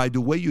 by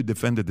the way you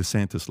defended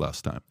DeSantis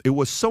last time. It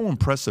was so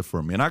impressive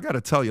for me. And I got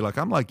to tell you, like,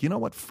 I'm like, you know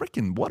what?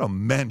 Freaking, what a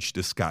mensch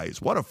this guy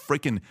is. What a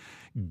freaking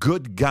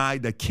good guy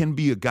that can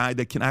be a guy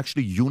that can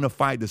actually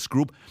unify this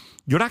group.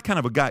 You're that kind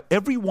of a guy.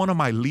 Every one of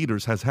my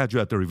leaders has had you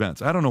at their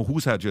events. I don't know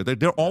who's had you.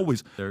 They're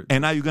always,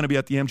 and now you're going to be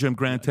at the MGM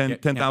Grand,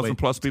 10,000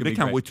 plus people. They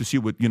can't wait to see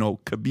with, you know,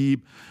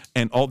 Khabib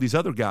and all these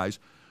other guys.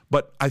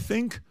 But I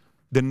think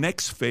the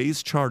next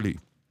phase, Charlie,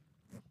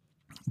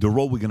 the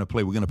role we're going to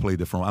play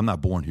different. I'm not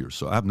born here,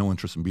 so I have no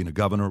interest in being a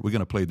governor. We're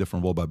going to play a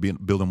different role by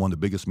building one of the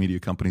biggest media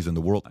companies in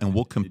the world, and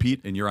we'll compete.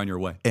 And you're on your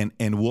way. And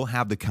we'll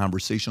have the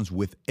conversations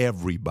with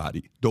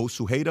everybody. Those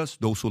who hate us,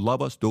 those who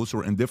love us, those who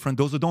are indifferent,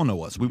 those who don't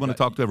know us. We want to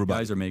talk to everybody.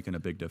 You guys are making a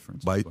big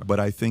difference. But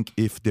I think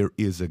if there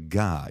is a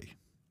guy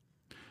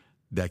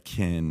that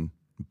can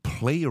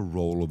play a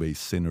role of a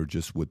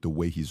synergist with the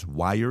way he's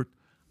wired,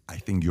 I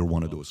think you're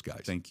one of those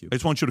guys. Thank you. I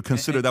just want you to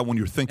consider that when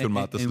you're thinking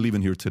about this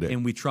leaving here today.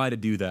 And we try to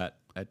do that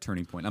at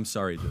Turning Point. I'm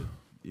sorry.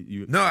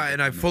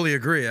 I fully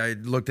agree. I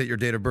looked at your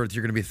date of birth.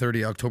 You're going to be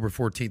 30 October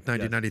 14th,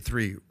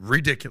 1993. Yes.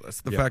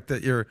 Ridiculous. The fact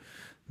that you're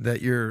He's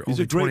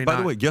only a great. 29. By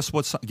the way, guess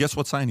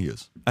what sign he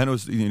is? I know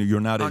you're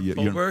not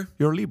October?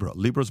 You're a Libra.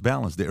 Libra's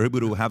balanced. They're able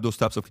to have those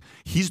types of.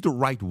 He's the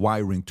right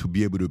wiring to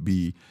be able to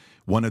be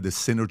one of the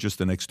synergists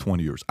the next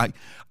 20 years. I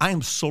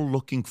am so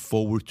looking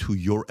forward to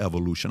your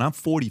evolution. I'm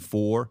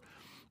 44.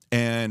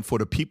 And for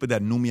the people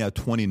that knew me at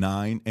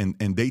 29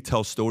 and they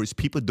tell stories,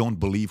 people don't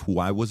believe who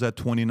I was at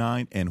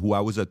 29 and who I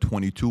was at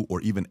 22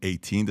 or even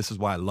 18. This is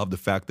why I love the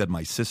fact that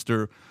my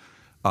sister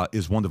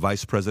is one of the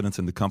vice presidents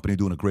in the company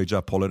doing a great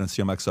job, Paulette and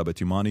CMX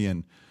Sabatimani,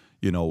 and,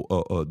 you know,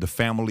 the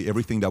family,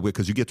 everything that way,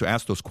 because you get to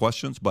ask those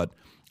questions. But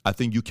I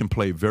think you can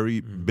play a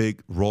very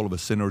big role of a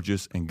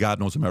synergist, and God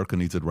knows America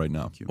needs it right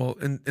now. Well,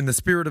 in the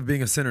spirit of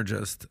being a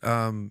synergist,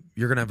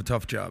 you're going to have a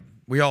tough job.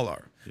 We all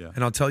are. Yeah.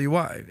 And I'll tell you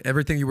why.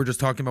 Everything you were just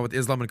talking about with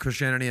Islam and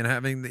Christianity and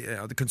having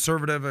the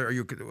conservative,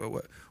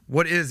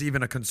 what is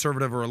even a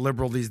conservative or a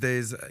liberal these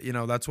days? You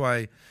know, that's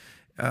why,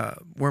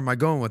 where am I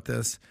going with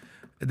this?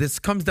 This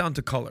comes down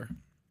to color.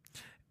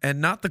 And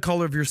not the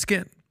color of your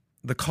skin,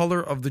 the color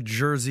of the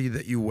jersey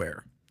that you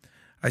wear.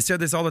 I say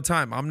this all the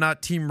time. I'm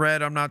not team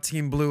red. I'm not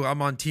team blue.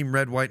 I'm on team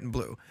red, white, and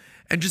blue.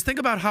 And just think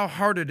about how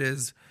hard it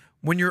is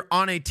when you're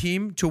on a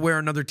team to wear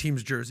another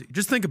team's jersey.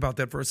 Just think about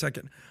that for a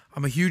second.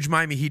 I'm a huge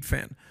Miami Heat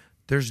fan.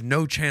 there's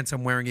no chance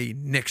I'm wearing a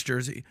Knicks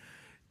jersey.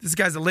 This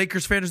guy's a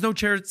Lakers fan. There's no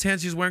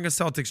chance he's wearing a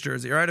Celtics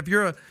jersey. All right, if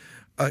you're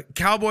a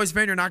Cowboys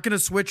fan, you're not going to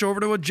switch over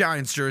to a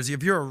Giants jersey.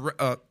 If you're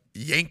a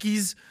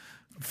Yankees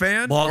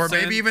fan, Boston,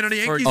 or maybe even a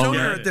Yankees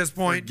owner at this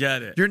point,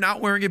 you're not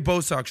wearing a Bo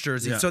Sox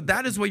jersey. Yeah. So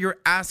that is what you're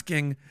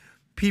asking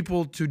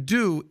people to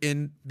do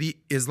in the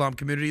Islam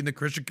community, in the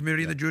Christian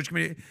community, in the Jewish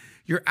community.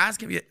 You're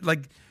asking,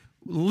 like,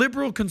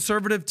 liberal,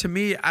 conservative, to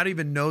me, I don't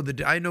even know.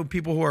 I know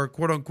people who are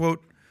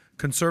quote-unquote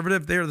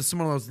conservative. They are some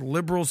of those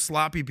liberal,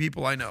 sloppy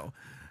people I know.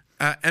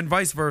 And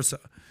vice versa.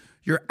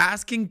 You're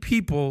asking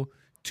people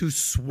to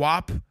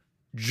swap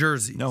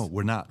jerseys. No,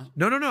 we're not.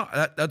 No.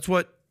 That's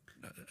what.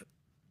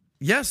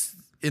 Yes,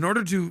 in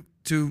order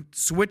to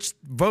switch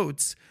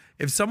votes,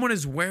 if someone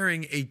is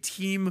wearing a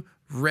team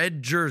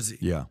red jersey,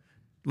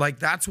 like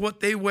that's what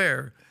they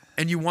wear,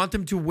 and you want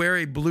them to wear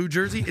a blue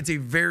jersey, it's a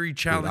very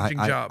challenging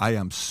job. I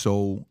am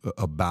so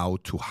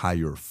about to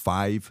hire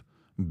 5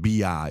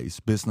 BIs,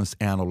 business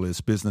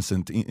analysts, business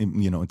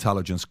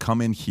intelligence,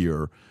 come in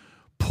here,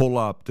 pull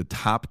up the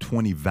top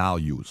 20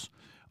 values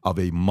of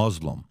a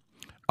Muslim,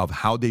 of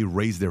how they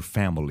raise their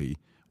family,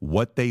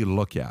 what they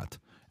look at,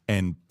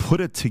 and put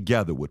it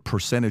together with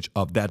percentage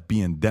of that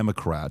being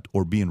Democrat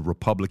or being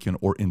Republican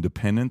or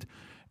independent.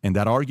 And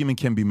that argument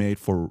can be made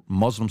for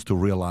Muslims to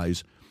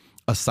realize,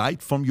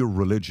 aside from your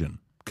religion,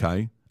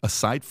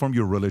 aside from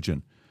your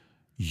religion,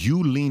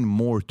 you lean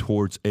more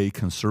towards a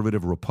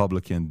conservative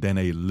Republican than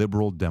a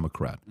liberal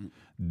Democrat.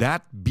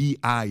 That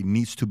BI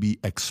needs to be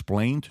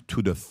explained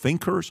to the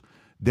thinkers.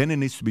 Then it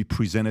needs to be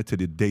presented to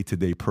the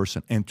day-to-day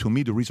person. And to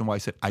me, the reason why I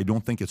said I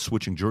don't think it's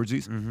switching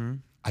jerseys,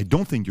 I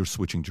don't think you're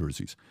switching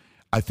jerseys.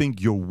 I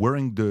think you're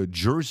wearing the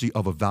jersey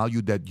of a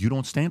value that you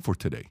don't stand for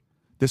today.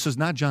 This is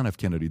not John F.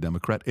 Kennedy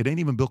Democrat. It ain't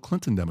even Bill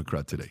Clinton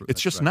Democrat today. It's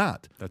just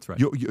not. That's right.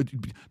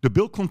 The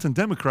Bill Clinton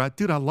Democrat,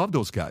 dude, I love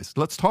those guys.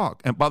 Let's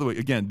talk. And by the way,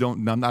 again,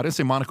 I didn't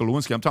say Monica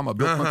Lewinsky. I'm talking about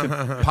Bill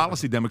Clinton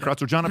policy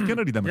Democrats or John F.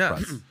 Kennedy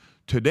Democrats. Yes.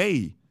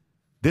 Today,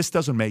 this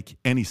doesn't make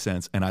any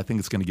sense, and I think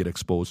it's going to get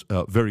exposed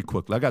very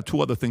quickly. I got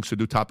 2 other things to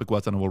do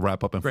topic-wise, and we'll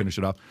wrap up and finish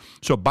it off.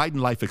 So Biden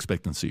life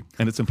expectancy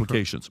and its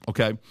implications,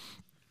 okay?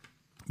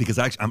 Because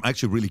I'm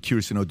actually really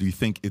curious to know, do you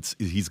think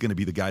he's going to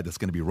be the guy that's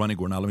going to be running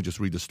or not? Let me just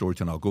read the story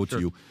and I'll go to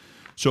you.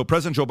 So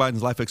President Joe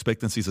Biden's life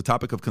expectancy is a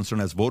topic of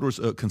concern as voters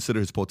consider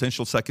his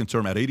potential second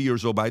term. At 80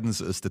 years old,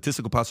 Biden's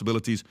statistical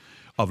possibilities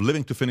of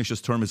living to finish his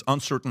term is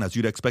uncertain. As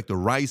you'd expect,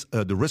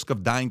 the risk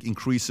of dying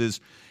increases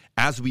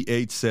as we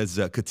age, says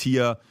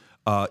Katia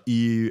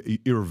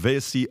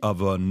Irvesi of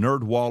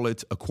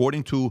NerdWallet.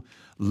 According to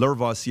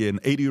Lervasi, an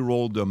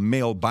 80-year-old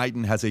male,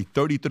 Biden has a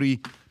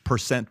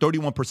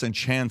 31%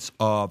 chance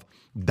of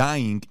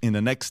dying in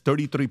the next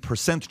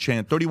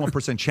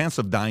 31% chance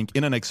of dying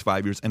in the next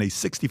 5 years, and a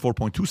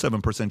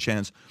 64.27%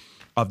 chance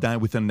of dying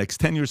within the next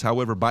 10 years.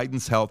 However,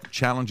 Biden's health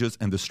challenges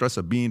and the stress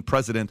of being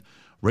president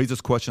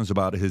raises questions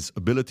about his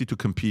ability to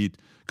complete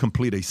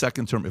a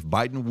second term. If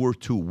Biden were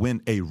to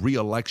win a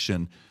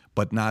re-election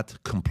but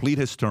not complete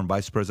his term,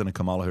 Vice President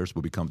Kamala Harris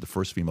will become the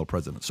first female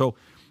president. So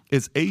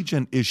is age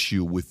an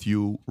issue with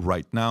you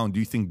right now, and do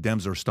you think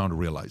Dems are starting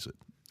to realize it?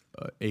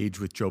 Age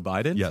with Joe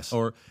Biden? Yes.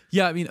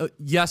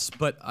 Yes,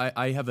 but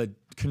I have a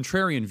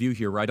contrarian view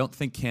here where I don't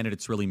think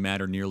candidates really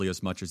matter nearly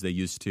as much as they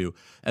used to,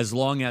 as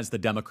long as the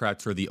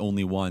Democrats are the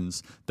only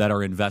ones that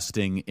are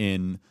investing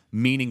in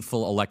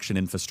meaningful election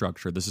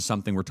infrastructure. This is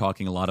something we're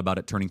talking a lot about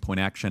at Turning Point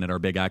Action at our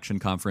Big Action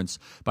Conference.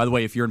 By the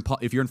way, if you're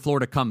in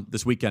Florida, come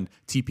this weekend,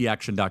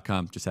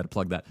 tpaction.com. Just had to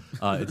plug that.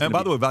 And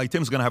by the way, Valley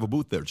Tim's going to have a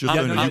booth there. You're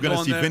going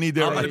to see Vinny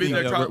there.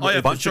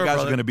 A bunch of guys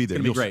are going to be there.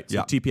 It's going to be great.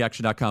 So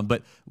tpaction.com.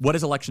 But what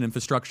is election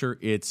infrastructure?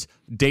 It's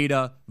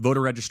data,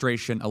 voter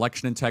registration,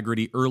 election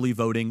integrity, early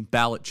voting,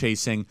 ballot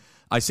chasing.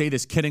 I say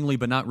this kiddingly,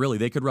 but not really.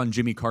 They could run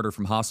Jimmy Carter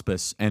from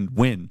hospice and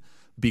win,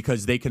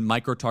 because they can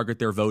micro-target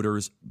their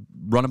voters,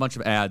 run a bunch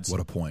of ads. What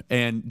a point.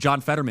 And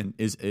John Fetterman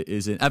is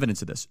an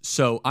evidence of this.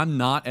 So I'm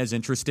not as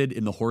interested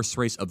in the horse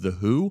race of the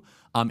who.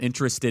 I'm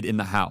interested in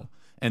the how.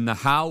 And the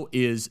how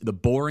is the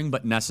boring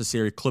but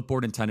necessary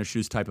clipboard and tennis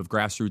shoes type of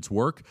grassroots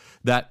work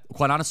that,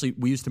 quite honestly,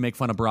 we used to make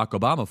fun of Barack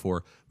Obama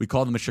for. We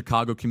called him a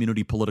Chicago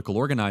community political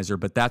organizer,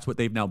 but that's what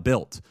they've now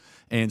built.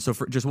 And so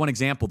for just one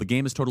example, the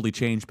game has totally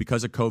changed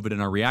because of COVID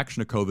and our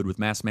reaction to COVID with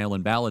mass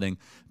mail-in balloting.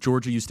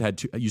 Georgia used to have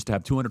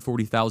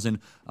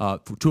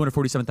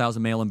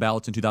 247,000 mail-in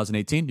ballots in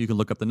 2018. You can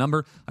look up the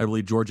number. I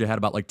believe Georgia had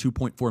about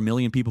 2.4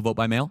 million people vote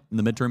by mail in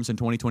the midterms in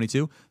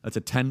 2022. That's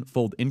a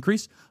 10-fold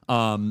increase.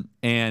 But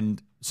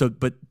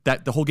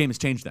the whole game has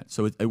changed then.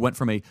 So it went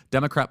from a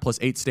Democrat plus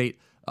 8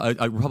 state,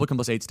 a Republican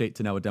plus 8 state,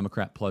 to now a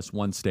Democrat plus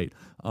 1 state.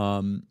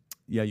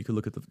 You could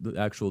look at the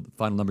actual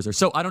final numbers there.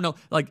 So I don't know,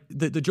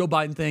 the Joe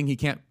Biden thing, he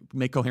can't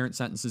make coherent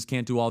sentences,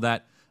 can't do all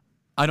that.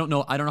 I don't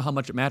know how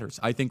much it matters.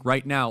 I think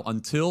right now,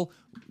 until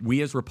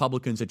we as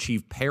Republicans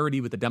achieve parity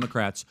with the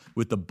Democrats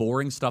with the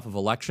boring stuff of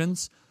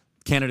elections,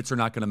 candidates are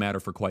not going to matter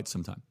for quite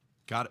some time.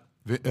 Got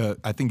it.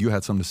 I think you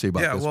had something to say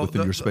about this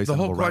within your space. The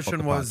whole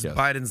question was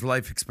Biden's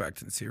life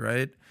expectancy,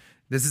 right?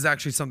 This is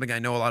actually something I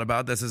know a lot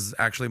about. This is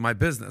actually my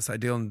business. I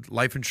deal in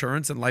life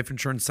insurance and life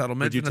insurance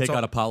settlement. Did you take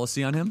out a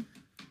policy on him?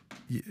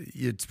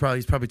 He's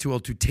probably too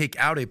old to take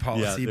out a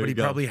policy, but he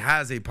probably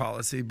has a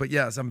policy. But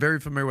yes, I'm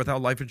very familiar with how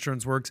life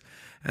insurance works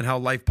and how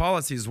life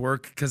policies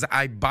work because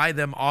I buy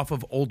them off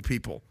of old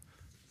people.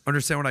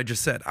 Understand what I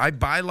just said? I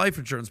buy life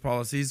insurance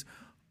policies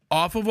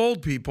off of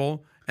old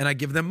people and I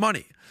give them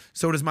money.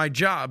 So it is my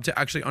job to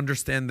actually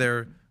understand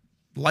their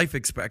life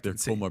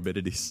expectancy. Their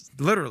comorbidities.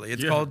 Literally,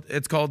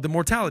 it's called the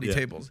mortality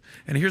tables.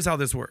 And here's how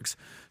this works.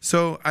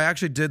 So I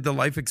actually did the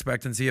life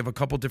expectancy of a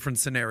couple different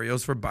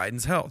scenarios for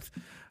Biden's health.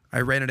 I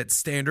ran it at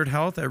standard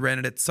health, I ran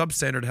it at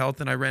substandard health,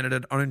 and I ran it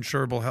at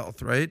uninsurable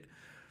health, right?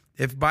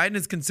 If Biden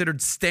is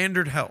considered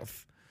standard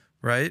health,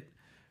 right,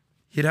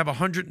 he'd have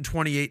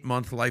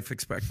 128-month life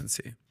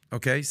expectancy,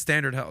 okay?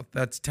 Standard health,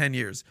 that's 10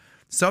 years.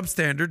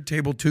 Substandard,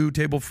 table 2,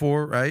 table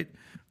 4, right?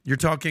 You're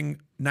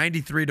talking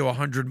 93 to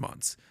 100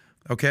 months.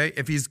 Okay,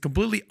 if he's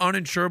completely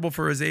uninsurable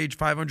for his age,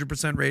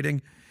 500%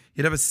 rating,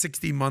 he'd have a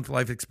 60-month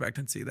life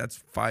expectancy. That's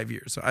 5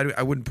 years. So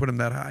I wouldn't put him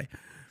that high.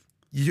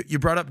 You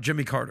brought up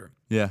Jimmy Carter.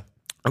 Yeah.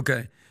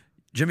 Okay.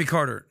 Jimmy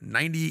Carter,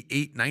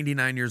 98,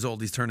 99 years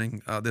old. He's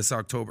turning this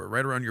October,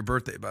 right around your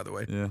birthday, by the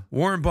way. Yeah.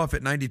 Warren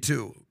Buffett,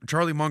 92.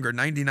 Charlie Munger,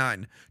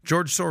 99.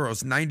 George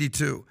Soros,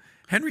 92.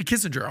 Henry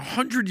Kissinger,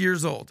 100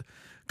 years old.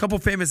 A couple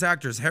famous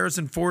actors.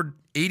 Harrison Ford,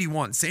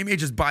 81. Same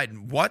age as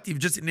Biden. What? He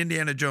was just in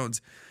Indiana Jones.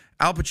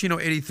 Al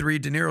Pacino, 83,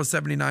 De Niro,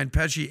 79,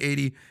 Pesci,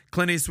 80,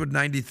 Clint Eastwood,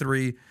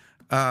 93.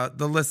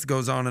 The list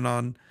goes on and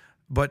on.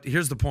 But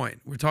here's the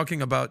point. We're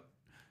talking about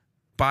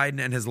Biden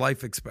and his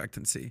life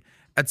expectancy.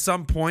 At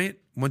some point,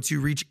 once you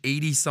reach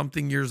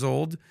 80-something years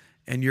old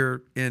and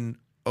you're in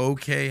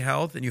okay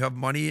health and you have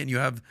money and you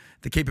have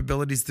the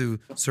capabilities to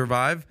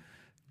survive,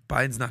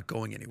 Biden's not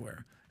going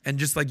anywhere. And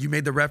just like you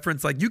made the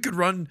reference, like you could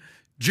run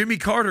Jimmy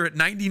Carter at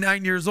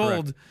 99 years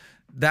old. Correct.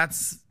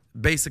 That's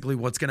basically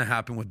what's going to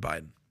happen with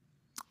Biden.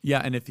 Yeah,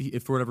 and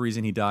if for whatever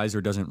reason he dies or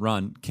doesn't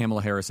run,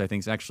 Kamala Harris, I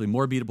think, is actually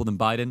more beatable than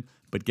Biden,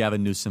 but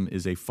Gavin Newsom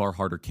is a far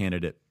harder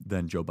candidate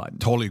than Joe Biden.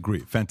 Totally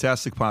agree.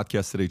 Fantastic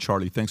podcast today,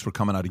 Charlie. Thanks for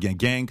coming out again.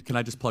 Gang. Can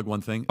I just plug one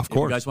thing? Of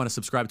course. If you guys want to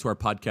subscribe to our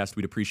podcast,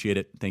 we'd appreciate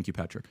it. Thank you,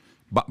 Patrick.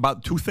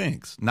 About two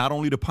things. Not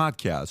only the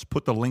podcast,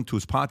 put the link to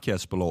his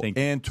podcast below,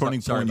 and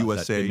Turning Point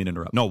USA. Didn't mean to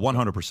interrupt. No,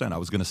 100%. I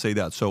was going to say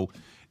that. So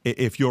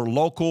if you're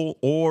local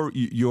or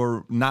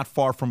you're not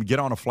far from, get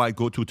on a flight,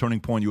 go to Turning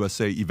Point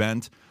USA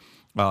event.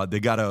 They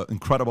got an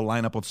incredible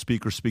lineup of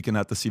speakers speaking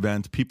at this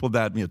event. People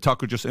that,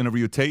 Tucker just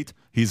interviewed Tate.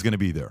 He's going to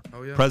be there.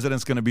 Oh, yeah.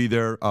 President's going to be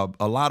there.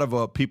 A lot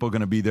of people are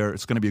going to be there.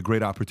 It's going to be a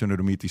great opportunity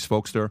to meet these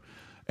folks there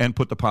and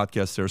put the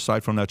podcast there.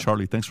 Aside from that,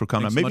 Charlie, thanks for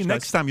coming. Maybe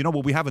next time,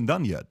 what we haven't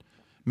done yet.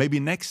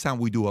 Maybe next time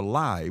we do a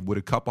live with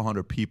a couple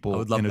hundred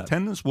people in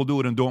attendance. We'll do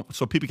it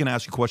so people can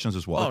ask you questions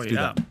as well. Let's do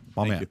that.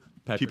 My man.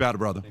 Patrick. Keep at it,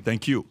 brother.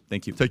 Thank you.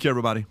 Thank you. Take care,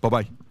 everybody.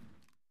 Bye-bye.